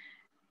analysis.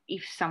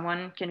 If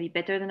someone can be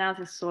better than us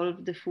and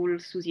solve the full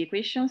SUSY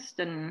equations,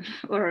 then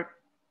or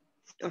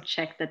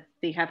check that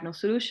they have no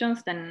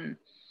solutions, then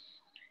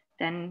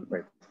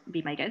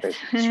be my guest.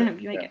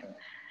 Be my guest.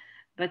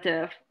 But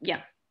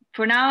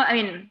for now,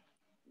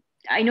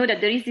 I know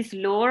that there is this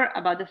lore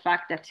about the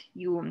fact that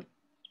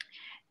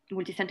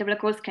multicenter black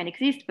holes can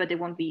exist, but they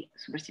won't be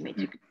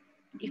supersymmetric.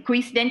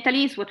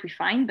 Coincidentally is what we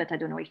find, but I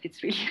don't know if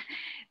it's really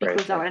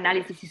because our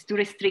analysis is too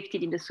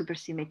restricted in the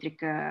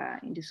supersymmetric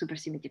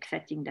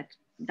setting that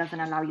doesn't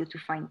allow you to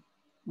find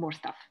more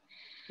stuff.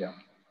 Yeah.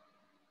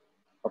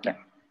 Okay.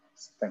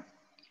 Thanks.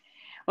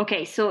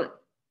 Okay, so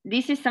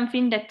this is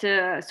something that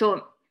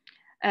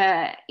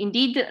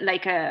indeed,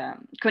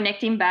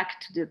 connecting back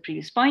to the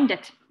previous point,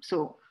 that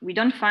so we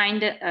don't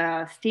find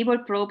stable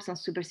probes on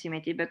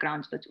supersymmetric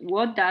backgrounds, but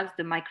what does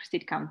the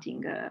microstate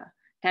counting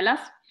tell us?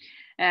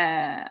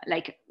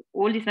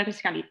 All this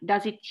microstate counting,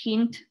 does it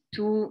hint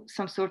to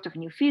some sort of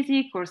new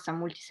physics or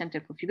some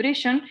multicenter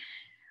configuration?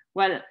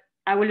 Well,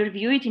 I will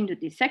review it into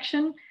this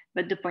section,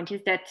 but the point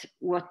is that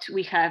what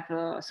we have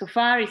so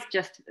far is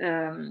just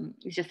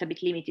a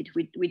bit limited.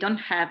 We don't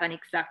have an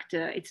exact,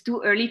 it's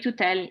too early to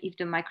tell if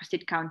the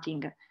microstate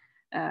counting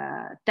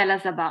tell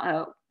us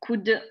about,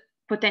 could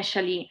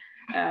potentially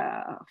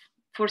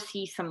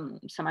foresee some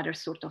other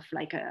sort of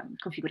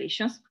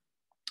configurations.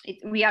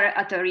 we are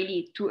at a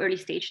really too early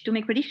stage to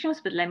make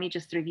predictions, but let me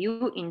just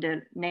review in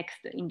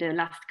the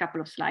last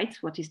couple of slides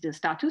what is the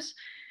status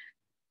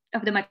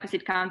of the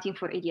microset counting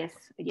for ADS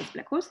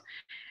black holes.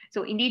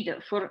 So indeed,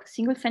 for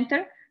single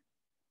center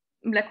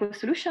black hole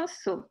solutions,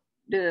 so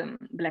the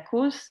black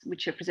holes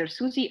which preserve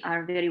SUSY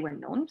are very well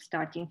known,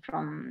 starting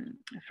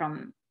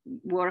from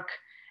work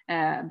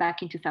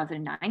back in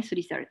 2009. So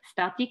these are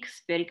static,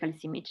 spherical,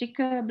 symmetric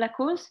black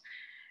holes,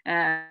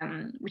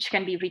 which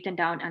can be written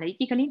down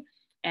analytically.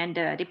 And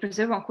they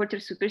preserve 1/4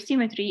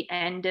 supersymmetry,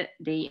 and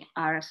they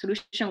are a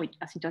solution with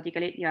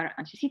asymptotically they are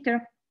anti-sitter.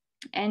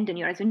 And the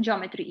horizon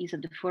geometry is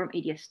of the form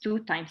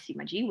ADS2 times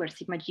sigma g, where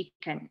sigma g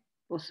can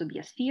also be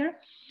a sphere.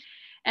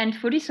 And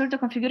for this sort of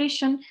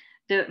configuration,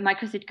 the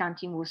microset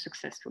counting was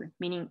successful,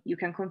 meaning you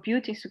can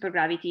compute in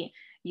supergravity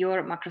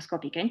your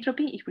macroscopic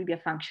entropy. It will be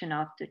a function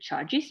of the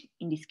charges.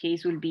 In this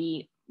case, will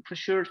be for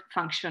sure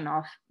function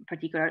of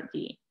particular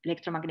the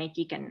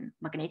electromagnetic and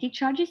magnetic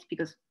charges,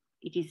 because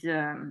it is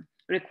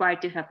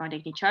required to have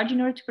magnetic charge in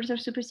order to preserve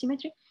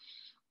supersymmetry.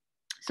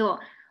 So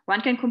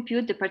one can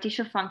compute the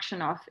partition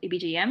function of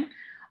ABGM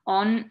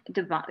on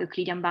the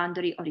Euclidean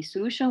boundary of the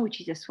solution,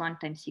 which is S1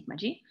 times sigma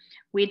g,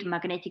 with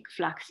magnetic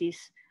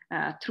fluxes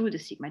through the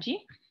sigma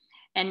g.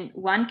 And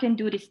one can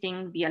do this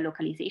thing via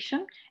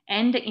localization.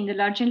 And in the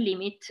larger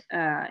limit,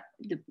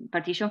 the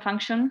partition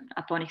function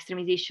upon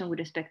extremization with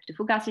respect to the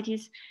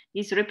fugacities,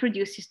 this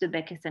reproduces the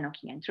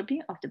Beckstein-Hawking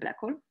entropy of the black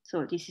hole.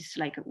 So this is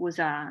like, was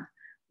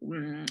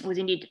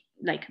indeed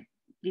like,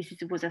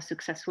 was a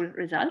successful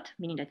result,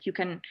 meaning that you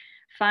can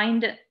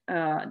find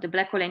the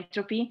black hole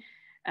entropy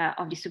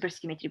of the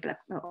supersymmetry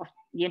of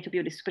the entropy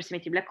of the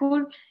supersymmetry black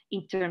hole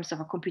in terms of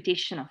a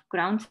computation of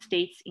ground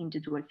states in the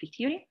dual field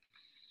theory.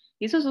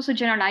 This was also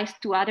generalized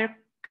to other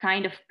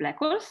kind of black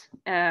holes,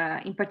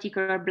 in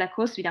particular black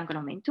holes with angular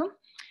momentum.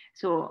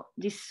 So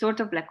this sort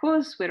of black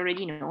holes were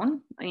already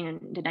known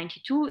in the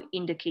 92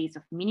 in the case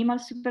of minimal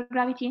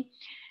supergravity.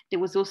 There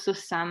was also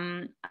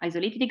some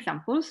isolated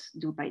examples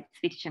done by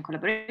Betti and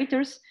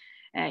collaborators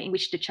in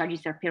which the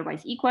charges are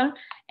pairwise equal.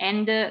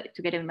 And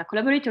together with my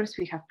collaborators,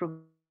 we have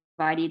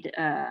provided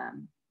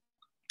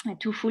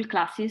 2 full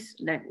classes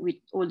with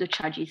all the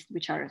charges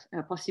which are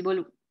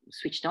possible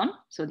switched on.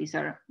 So these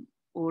are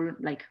all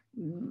like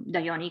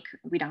dionic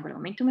with angular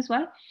momentum as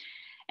well.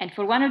 And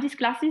for one of these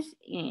classes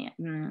in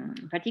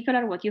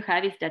particular, what you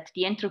have is that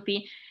the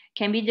entropy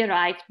can be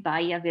derived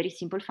by a very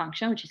simple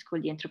function, which is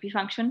called the entropy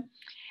function,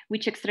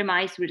 which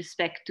extremize with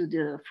respect to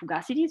the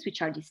fugacities,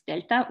 which are this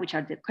delta, which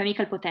are the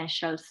chemical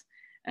potentials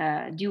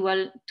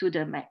dual to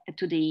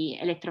the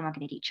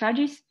electromagnetic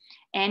charges,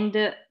 and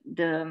the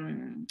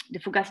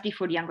fugacity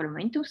for the angular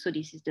momentum. So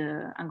this is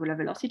the angular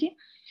velocity.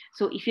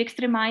 So if you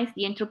extremize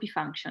the entropy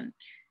function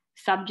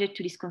subject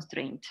to this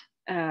constraint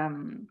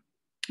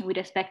with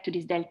respect to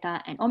this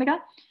delta and omega,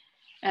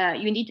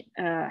 you indeed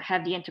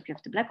have the entropy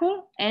of the black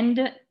hole,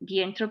 and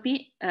the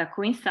entropy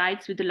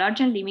coincides with the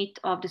larger limit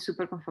of the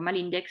superconformal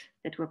index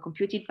that were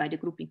computed by the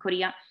group in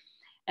Korea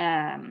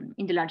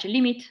in the larger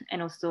limit,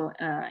 and also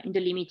in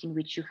the limit in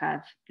which you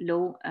have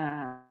low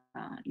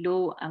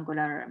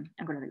angular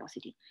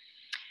velocity.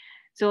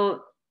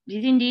 So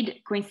this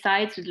indeed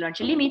coincides with the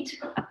larger limit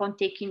upon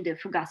taking the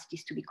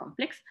fugacities to be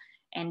complex.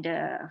 And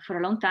for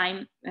a long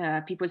time,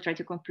 people tried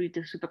to compute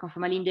the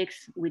superconformal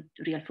index with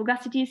real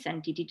fugacities,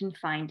 and they didn't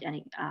find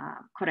any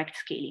correct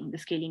scaling. The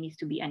scaling needs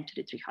to be n to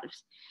the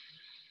 3/2.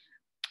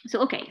 So,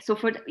 okay, so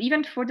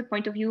even for the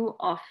point of view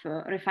of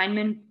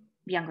refinement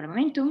via angular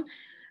momentum,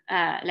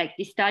 like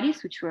these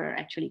studies, which were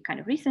actually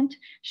kind of recent,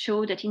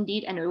 show that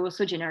indeed, and were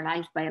also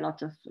generalized by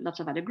lots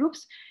of other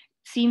groups,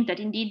 seem that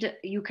indeed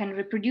you can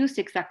reproduce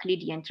exactly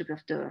the entropy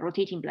of the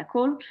rotating black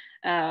hole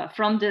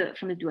from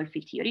the dual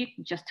field theory,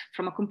 just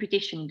from a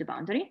computation in the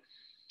boundary.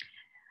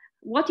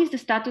 What is the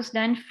status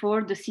then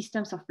for the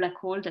systems of black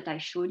hole that I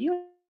showed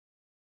you?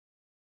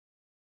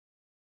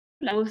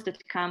 Those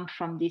that come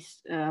from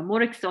this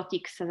more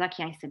exotic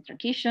Sasaki-Einstein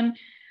truncation,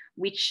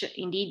 which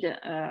indeed,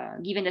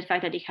 given the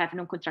fact that they have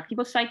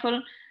non-contractible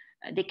cycle,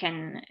 they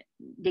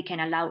can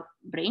allow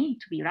brain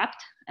to be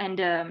wrapped.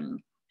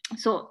 And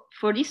so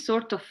for this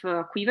sort of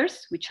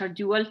quivers, which are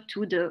dual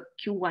to the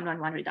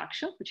Q111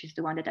 reduction, which is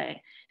the one that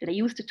I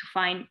used to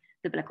find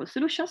the black hole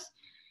solutions,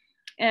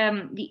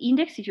 the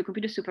index, if you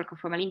compute the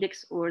superconformal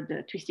index or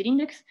the twisted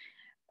index,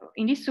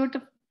 in this sort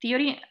of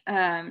theory,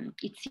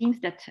 it seems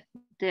that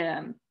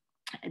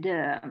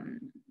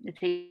let's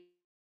say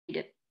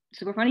the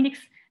superconformal index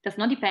does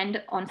not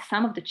depend on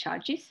some of the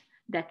charges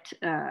that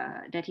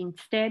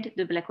instead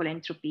the black hole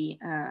entropy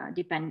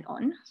depend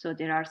on. So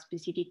there are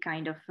specific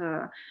kind of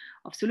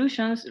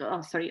solutions,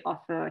 of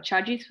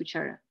charges, which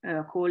are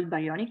called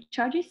baryonic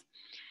charges.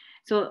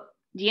 So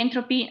the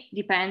entropy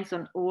depends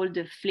on all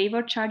the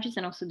flavor charges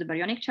and also the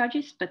baryonic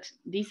charges, but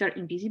these are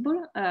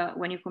invisible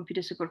when you compute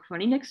the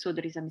superconformal index, so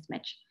there is a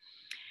mismatch.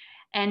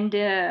 And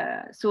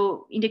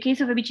so in the case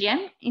of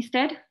ABGM,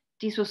 instead,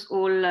 this was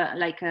all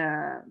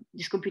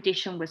this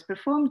computation was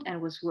performed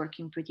and was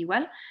working pretty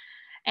well.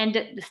 And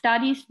the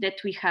studies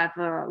that we have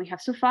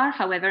so far,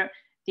 however,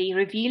 they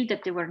revealed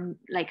that there were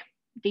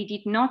they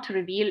did not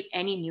reveal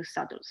any new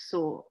saddles.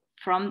 So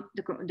from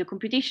the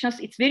computations,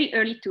 it's very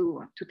early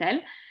to tell,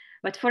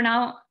 but for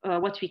now,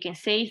 what we can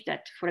say is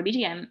that for a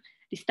BGM,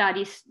 the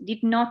studies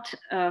did not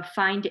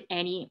find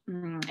any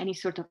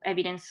sort of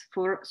evidence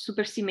for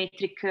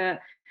supersymmetric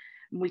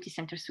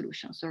multicenter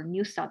solutions or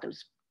new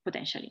saddles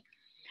potentially.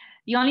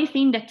 The only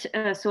thing that,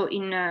 so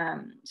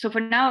for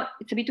now,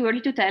 it's a bit too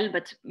early to tell,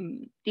 but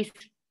this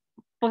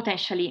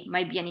potentially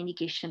might be an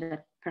indication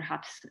that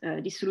perhaps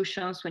these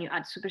solutions, when you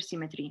add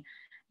supersymmetry,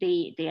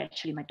 they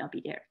actually might not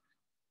be there.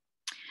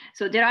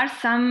 So there are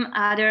some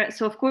other,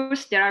 so of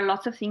course, there are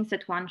lots of things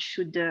that one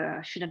should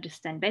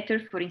understand better.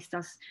 For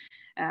instance,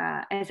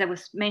 as I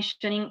was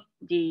mentioning,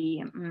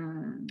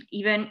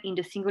 even in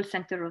the single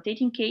center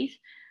rotating case,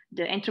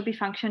 the entropy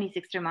function is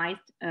extremized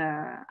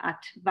at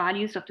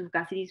values of the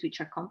fugacities which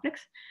are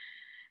complex.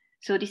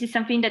 So this is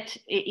something that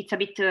it's a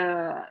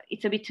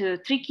bit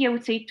tricky, I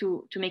would say,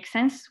 to make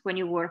sense when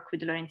you work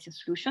with Lorentzian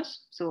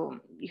solutions. So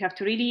you have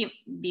to really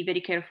be very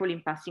careful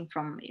in passing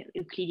from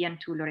Euclidean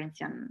to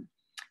Lorentzian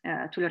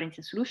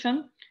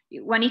solution.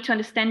 One needs to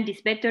understand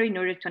this better in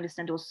order to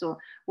understand also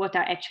what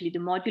are actually the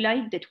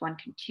moduli that one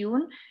can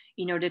tune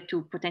in order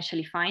to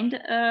potentially find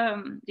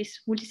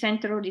this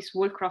multicenter or this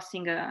wall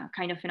crossing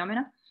kind of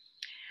phenomena.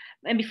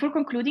 And before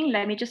concluding,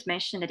 let me just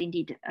mention that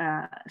indeed,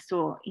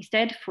 so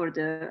instead for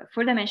the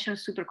four-dimensional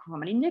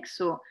superconformal index,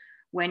 so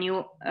when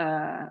you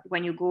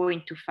go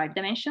into 5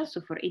 dimensions,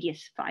 so for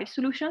ADS5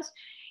 solutions,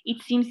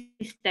 it seems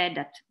instead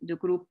that the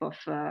group of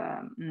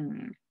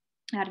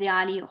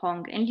Ardeali,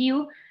 Hong, and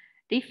Liu,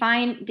 they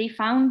found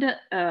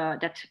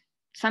that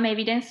some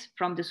evidence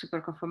from the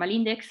superconformal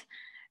index,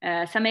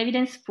 some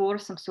evidence for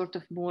some sort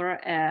of more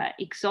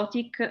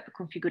exotic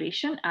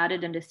configuration other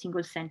than the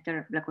single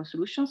center black hole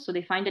solution. So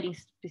they find that in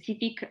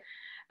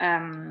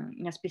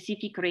a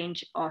specific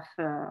range of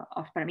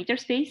parameter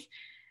space,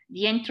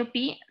 the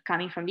entropy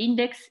coming from the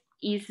index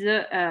is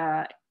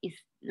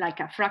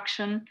like a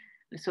fraction.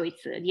 So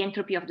it's the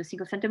entropy of the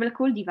single center black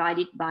hole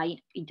divided by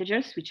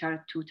integers, which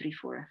are 2, 3,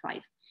 4, and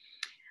 5.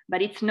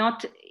 But it's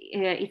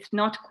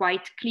not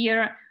quite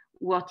clear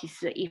what is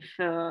if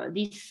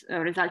this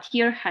result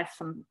here has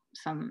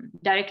some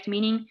direct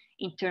meaning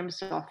in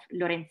terms of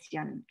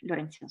Lorentzian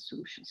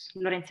solutions,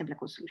 Lorentzian black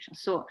hole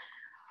solutions. So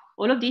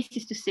all of this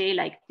is to say,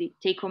 like, the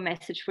take-home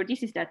message for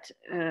this is that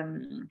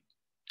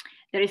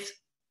there is,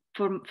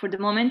 for the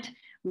moment,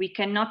 we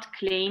cannot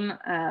claim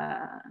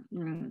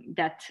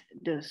that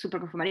the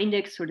superconformal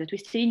index or the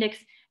twisted index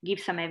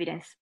gives some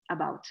evidence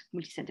about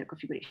multicenter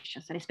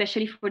configurations, and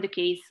especially for the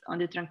case on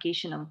the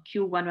truncation of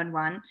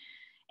Q111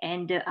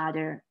 and the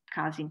other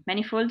Casimir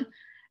manifold.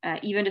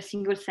 Even the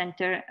single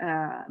center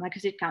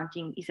microstate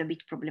counting is a bit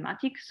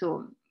problematic.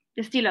 So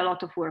there's still a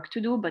lot of work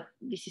to do, but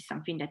this is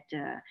something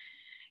that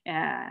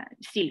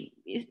still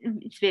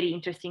it's very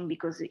interesting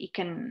because it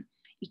can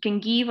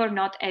give or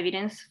not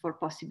evidence for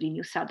possibly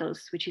new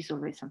saddles, which is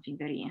always something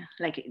very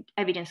like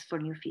evidence for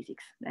new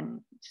physics.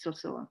 And it's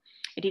also,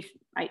 in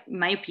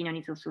my opinion,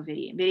 it's also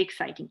very, very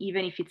exciting,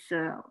 even if it's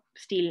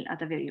still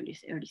at a very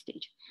early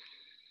stage.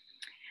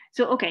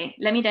 So, okay,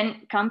 let me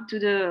then come to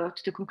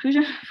the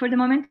conclusion for the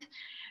moment.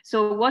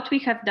 So what we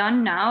have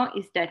done now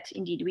is that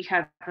indeed we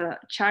have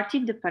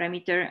charted the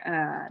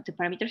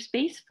parameter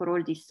space for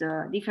all these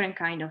different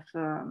kind of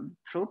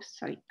probes.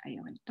 Sorry, I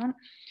went on.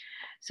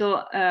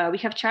 So we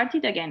have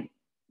charted again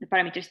the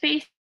parameter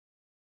space.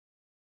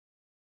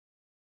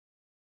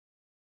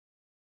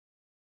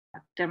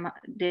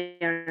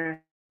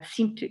 There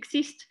seem to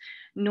exist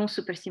no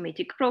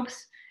supersymmetric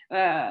probes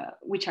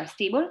which are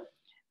stable,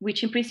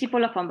 which in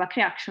principle upon back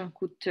reaction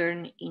could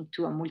turn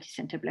into a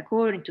multicenter black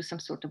hole, into some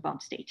sort of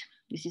bound state.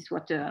 This is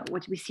what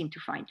we seem to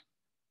find.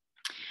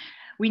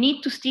 We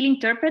need to still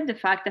interpret the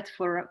fact that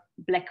for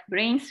black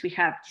brains, we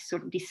have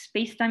this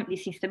space-time,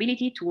 this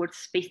instability towards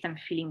space-time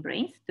filling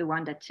brains, the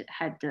one that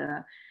had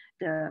the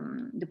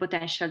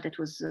potential that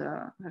was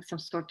some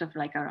sort of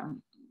like a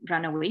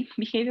runaway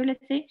behavior,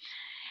 let's say.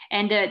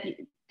 And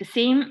the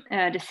same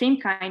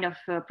kind of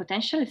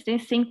potential, the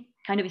same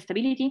kind of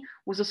instability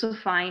was also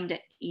found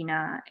in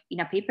a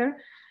paper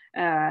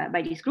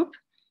by this group.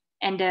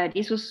 And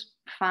this was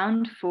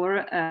found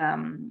for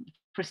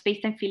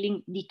space-time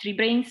filling D3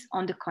 brains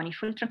on the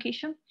conical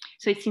truncation.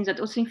 So it seems that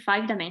also in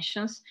 5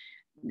 dimensions,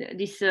 the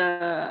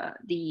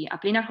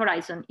planar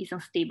horizon is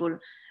unstable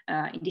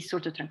in this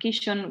sort of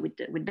truncation with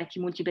Betti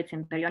multiplets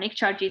and baryonic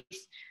charges.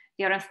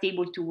 They are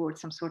unstable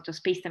towards some sort of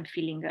space-time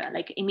filling,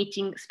 like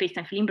emitting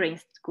space-time filling brains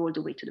to go all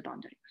the way to the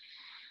boundary.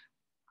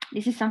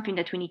 This is something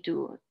that we need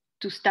to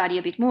study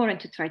a bit more and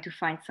to try to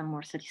find some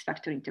more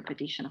satisfactory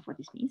interpretation of what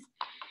this means.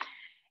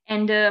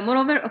 And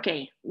moreover,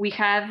 okay, we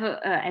have,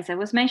 as I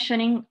was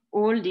mentioning,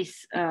 all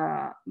these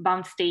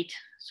bound state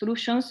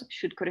solutions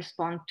should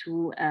correspond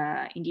to,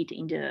 indeed,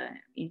 in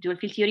dual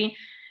field theory,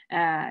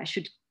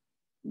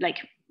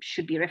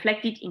 should be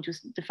reflected into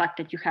the fact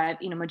that you have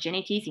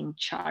inhomogeneities in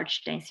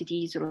charge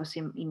densities or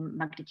also in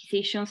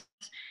magnetizations.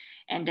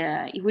 And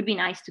it would be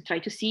nice to try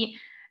to see,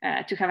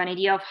 to have an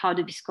idea of how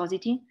the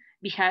viscosity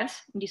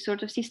behaves in this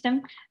sort of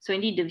system. So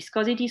indeed, the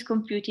viscosity is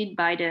computed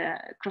by the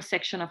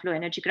cross-section of low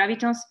energy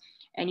gravitons,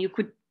 and you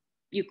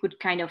could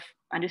kind of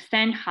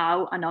understand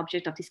how an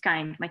object of this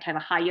kind might have a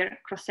higher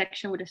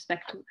cross-section with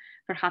respect to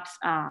perhaps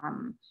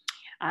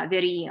a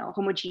very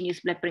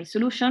homogeneous black-brane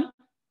solution.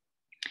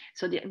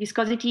 So the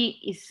viscosity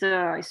is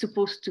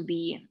supposed to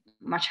be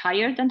much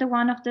higher than the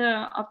one of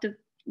the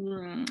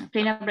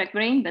planar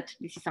black-brane, but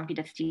this is something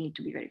that still needs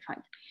to be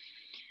verified.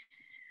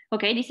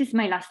 Okay, this is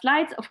my last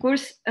slide. Of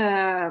course,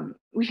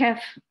 we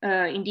have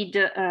indeed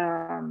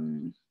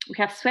we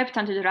have swept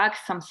under the rug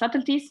some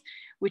subtleties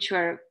which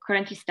we're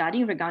currently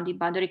studying regarding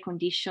boundary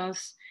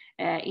conditions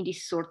in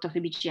this sort of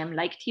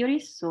ABGM-like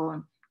theories.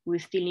 So we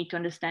still need to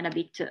understand a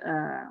bit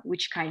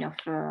which kind of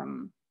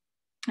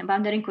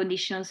boundary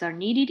conditions are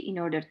needed in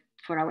order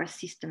for our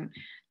system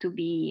to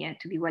be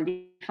well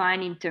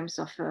defined in terms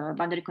of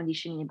boundary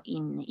condition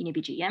in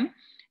ABGM.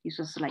 This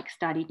was like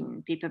studied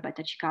in paper by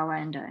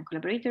Tachikawa and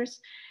collaborators.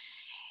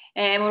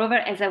 Moreover,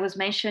 as I was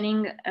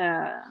mentioning,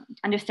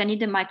 understanding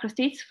the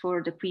microstates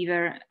for the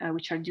quiver,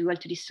 which are dual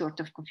to this sort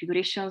of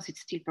configurations,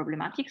 it's still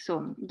problematic.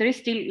 So there is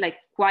still like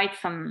quite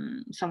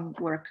some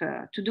work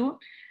to do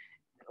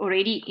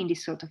already in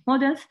this sort of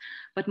models,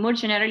 but more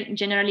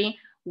generally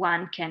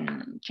one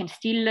can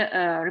still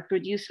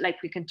reproduce,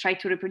 like we can try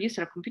to reproduce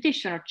our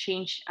computation or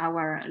change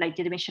our, like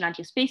the dimensionality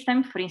of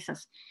spacetime. For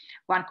instance,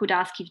 one could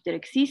ask if there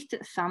exist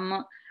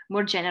some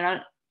more general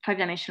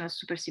 5-dimensional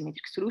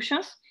supersymmetric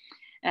solutions,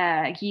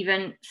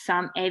 given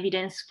some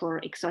evidence for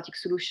exotic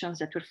solutions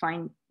that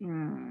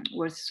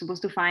were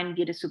supposed to find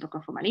via the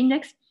superconformal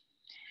index.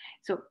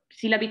 So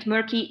still a bit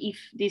murky if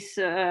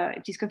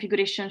this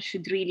configuration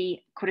should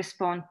really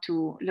correspond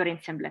to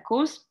Lorentzian black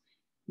holes.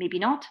 Maybe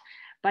not,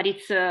 but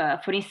it's,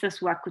 for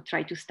instance, one could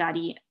try to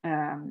study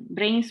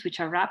branes which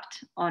are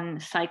wrapped on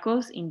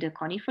cycles in the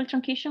conical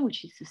truncation,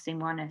 which is the same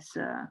one as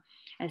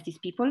these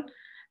people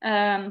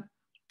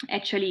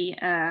actually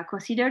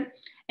considered,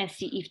 and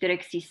see if there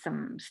exists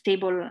some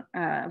stable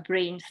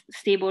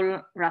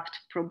stable wrapped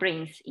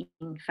probranes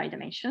in 5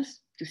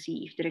 dimensions, to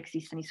see if there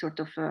exists any sort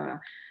of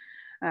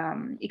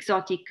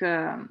exotic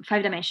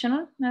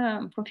 5-dimensional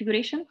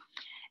configuration.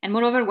 And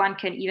moreover, one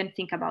can even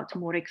think about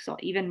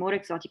even more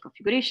exotic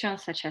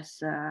configurations, such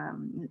as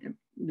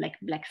like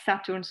black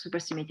Saturns,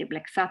 supersymmetric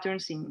black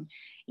Saturns in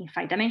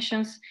 5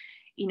 dimensions,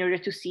 in order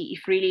to see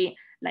if really,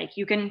 like,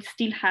 you can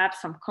still have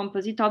some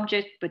composite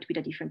object, but with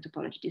a different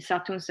topology. The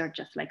Saturns are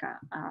just like a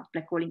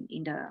black hole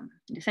in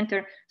the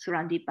center,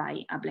 surrounded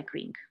by a black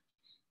ring.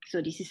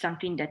 So this is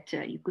something that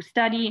you could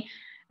study,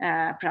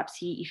 perhaps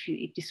see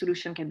if the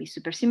solution can be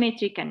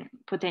supersymmetric, and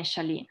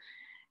potentially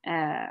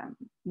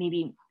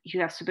maybe if you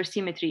have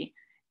supersymmetry,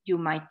 you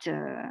might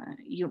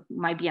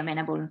be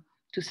amenable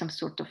to some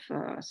sort of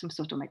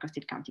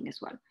microstate counting as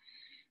well.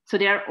 So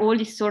there are all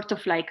these sort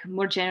of like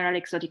more general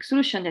exotic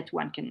solution that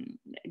one can,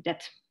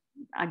 that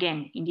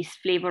again, in this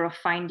flavor of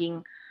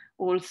finding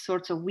all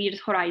sorts of weird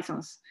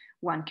horizons,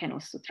 one can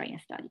also try and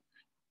study.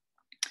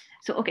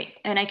 So, okay,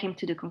 and I came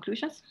to the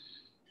conclusions.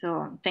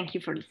 So thank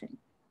you for listening.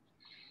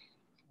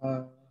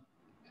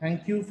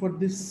 Thank you for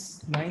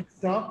this nice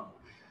talk.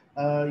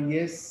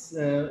 Yes,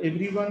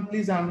 everyone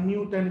please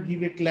unmute and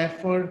give a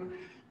clap for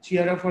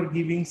Chiara for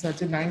giving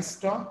such a nice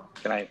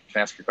talk. Can I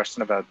ask a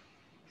question about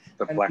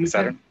the black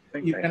Saturn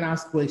thing? You can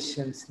ask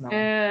questions now.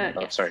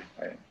 Oh, Yes. sorry.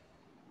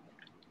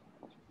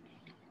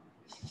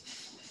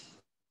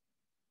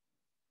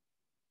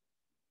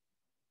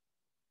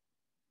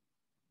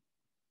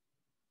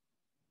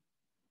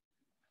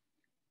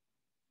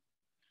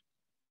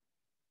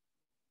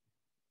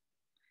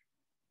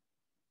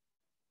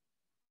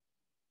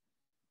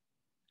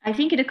 I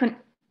think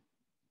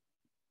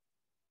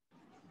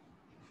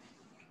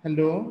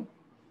Hello.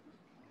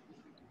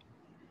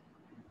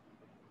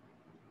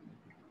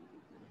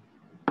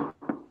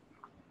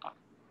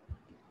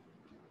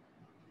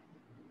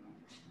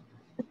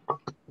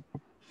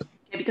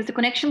 Yeah, because the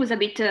connection was a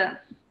bit,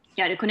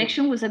 the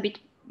connection was a bit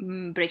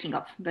breaking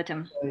up, but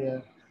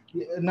yeah.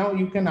 Now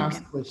you can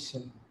ask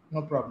question,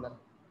 no problem.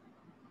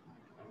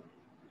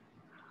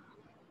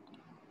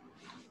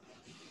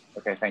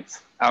 Okay,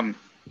 thanks.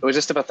 It was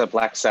just about the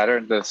black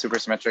Saturn, the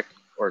supersymmetric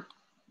or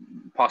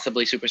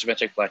possibly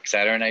supersymmetric black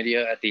Saturn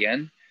idea at the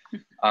end.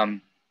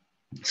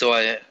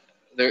 So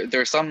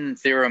there are some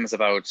theorems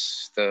about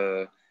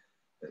the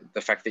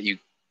fact that you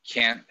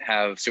can't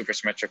have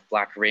supersymmetric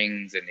black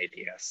rings in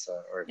ADS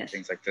or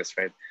things like this,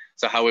 right?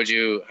 So how do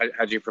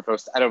you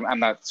propose to, I'm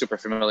not super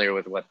familiar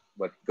with what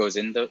goes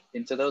into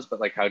those, but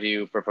like how do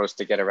you propose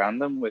to get around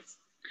them with?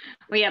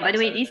 Oh yeah, by the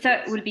way, these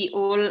will be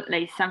all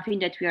like something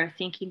that we are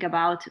thinking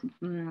about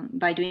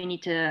by doing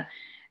it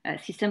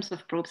systems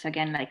of probes,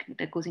 again, like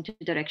that goes into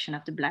the direction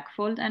of the black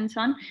fold and so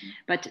on.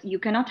 But you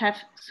cannot have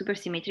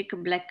supersymmetric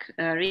black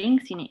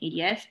rings in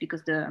ADS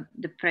because the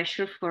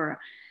pressure for,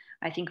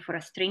 I think, for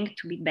a string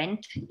to be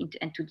bent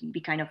and to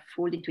be kind of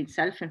fold into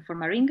itself and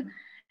form a ring,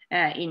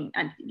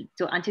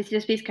 so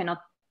anticipated space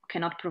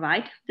cannot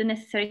provide the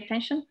necessary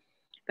tension.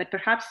 But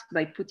perhaps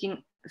by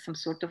putting some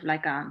sort of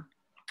like a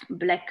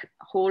black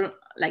hole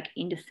like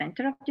in the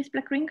center of this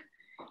black ring,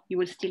 you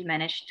will still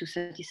manage to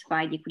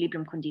satisfy the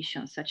equilibrium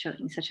conditions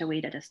in such a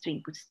way that a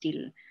string could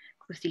still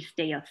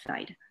stay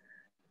outside.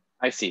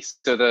 I see.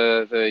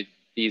 So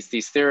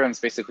these theorems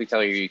basically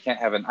tell you can't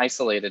have an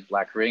isolated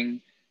black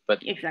ring, but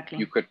exactly.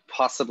 you could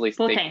possibly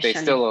they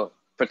still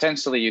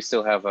potentially you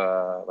still have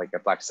a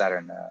black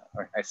Saturn.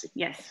 I see.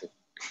 Yes. I see.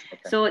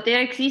 Okay. So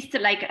there exists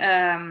like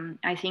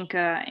I think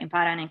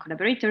Emparan and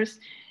collaborators,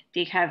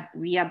 they have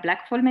via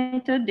black hole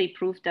method they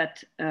proved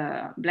that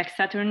black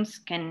Saturns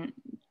can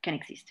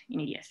exist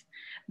in ADS,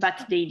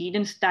 but they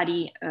didn't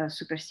study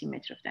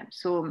supersymmetry of them.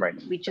 So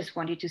we just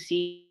wanted to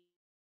see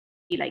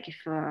like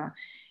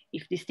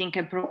if this thing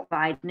can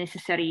provide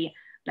necessary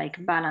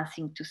like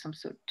balancing to some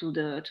sort to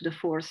the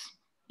force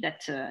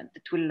that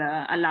that will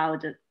allow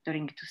the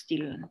ring to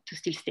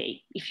still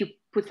stay if you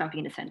put something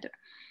in the center.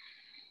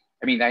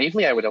 I mean,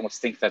 naively, I would almost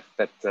think that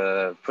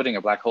putting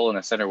a black hole in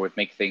the center would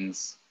make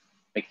things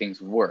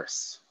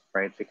worse,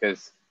 right?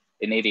 Because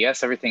in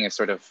ADS, everything is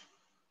sort of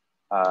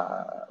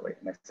wait,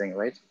 am I saying it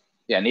right?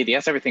 Yeah, in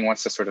ADS, everything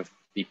wants to sort of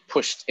be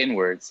pushed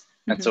inwards,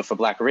 and so if a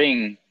black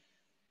ring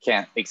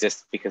can't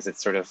exist because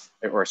it's sort of,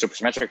 or a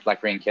supersymmetric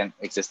black ring can't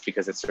exist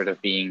because it's sort of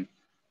it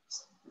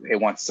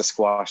wants to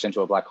squash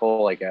into a black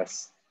hole, I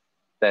guess.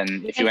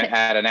 Then if you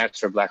add an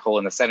extra black hole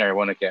in the center,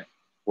 won't it get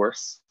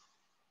worse?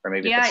 Or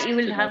maybe you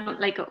will have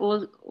like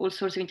all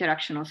sorts of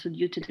interaction also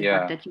due to the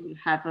fact that you will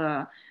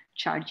have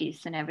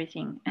charges and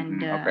everything.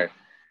 And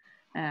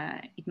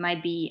it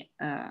might be,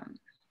 I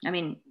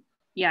mean,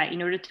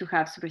 in order to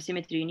have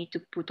supersymmetry, you need to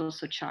put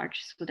also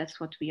charge. So that's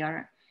what we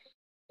are.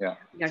 Yeah.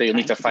 So you'll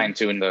need to fine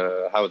tune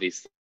how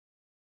these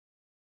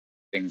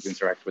things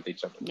interact with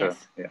each other.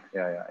 Yes. Yeah.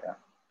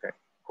 Okay,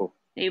 cool.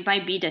 It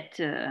might be that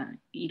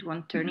it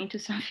won't turn into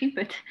something,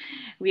 but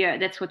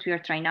that's what we are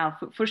trying now.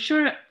 For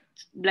sure,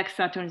 black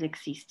Saturns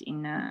exist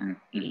in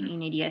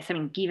ADS. I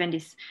mean, given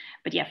this,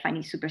 but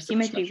finding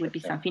supersymmetry would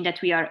be something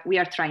that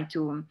we're trying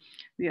to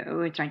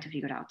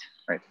figure out.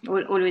 Right.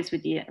 Always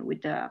with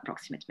the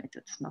approximate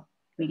methods.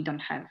 We don't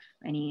have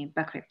any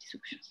backward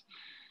solutions.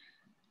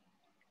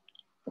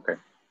 Okay.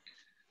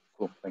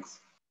 Cool. Thanks.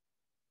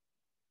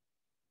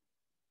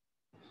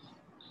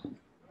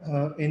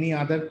 Any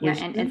other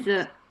questions? Yeah, and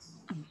as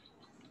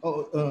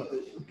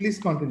please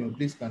continue.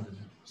 Please continue.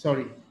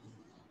 Sorry.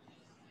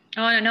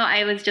 Oh no!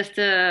 I was just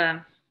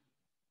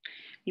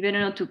maybe I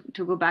don't know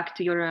to go back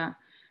to your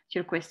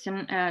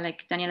question,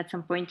 like Daniel at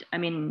some point. I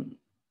mean,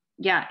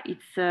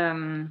 it's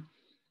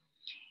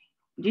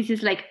this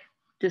is like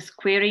the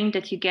squaring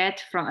that you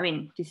get from. I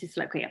mean, this is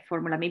like a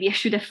formula. Maybe I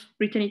should have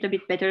written it a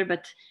bit better,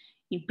 but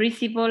in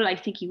principle, I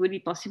think it would be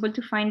possible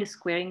to find the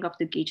squaring of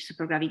the gauge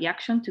supergravity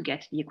action to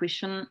get the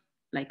equation,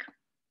 like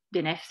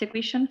the Neff's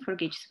equation for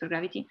gauge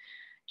supergravity.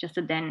 Just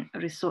that then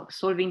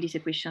solving these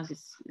equations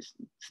is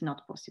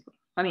not possible.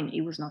 I mean,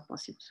 it was not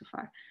possible so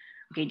far.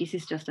 Okay, this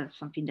is just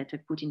something that I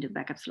put in the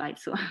backup slide,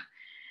 so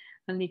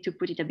I'll need to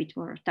put it a bit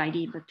more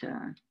tidy. But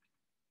I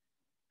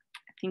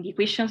think the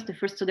equations, the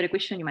first order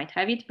equation, you might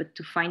have it, but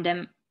to find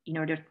them in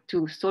order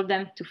to solve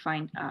them, to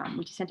find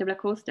multicenter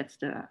black holes, that's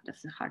the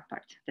hard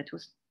part. That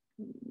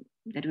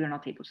we are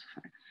not able so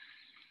far.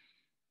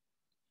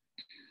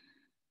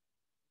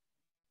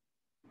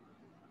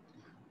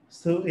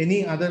 So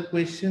any other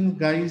questions,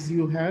 guys,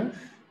 you have?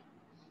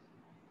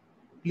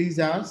 Please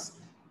ask.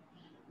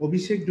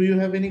 Abhishek, do you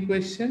have any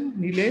question?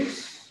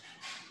 Nilesh?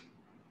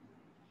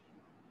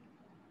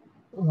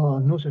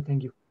 No, sir,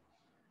 thank you.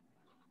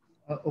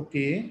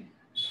 Okay.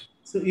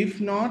 So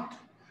if not,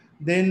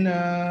 then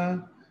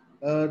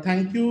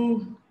thank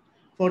you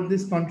for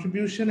this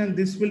contribution, and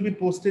this will be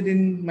posted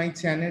in my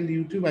channel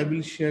YouTube. I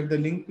will share the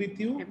link with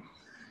you.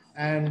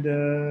 And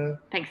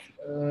thanks.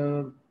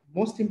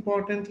 Most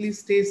importantly,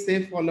 stay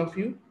safe, all of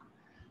you.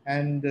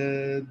 And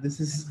this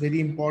is very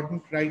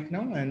important right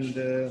now.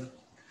 And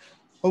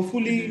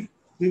hopefully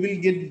we will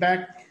get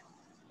back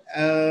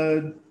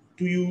to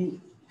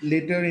you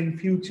later in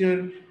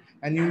future,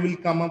 and you will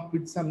come up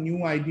with some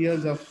new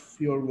ideas of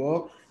your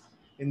work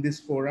in this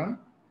forum.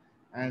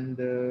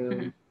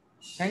 And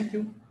thank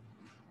you.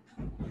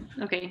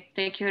 Okay,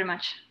 thank you very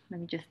much. Let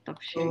me just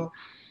stop sharing.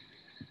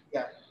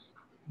 Yeah,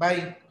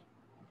 bye.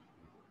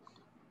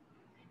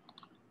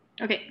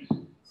 Okay.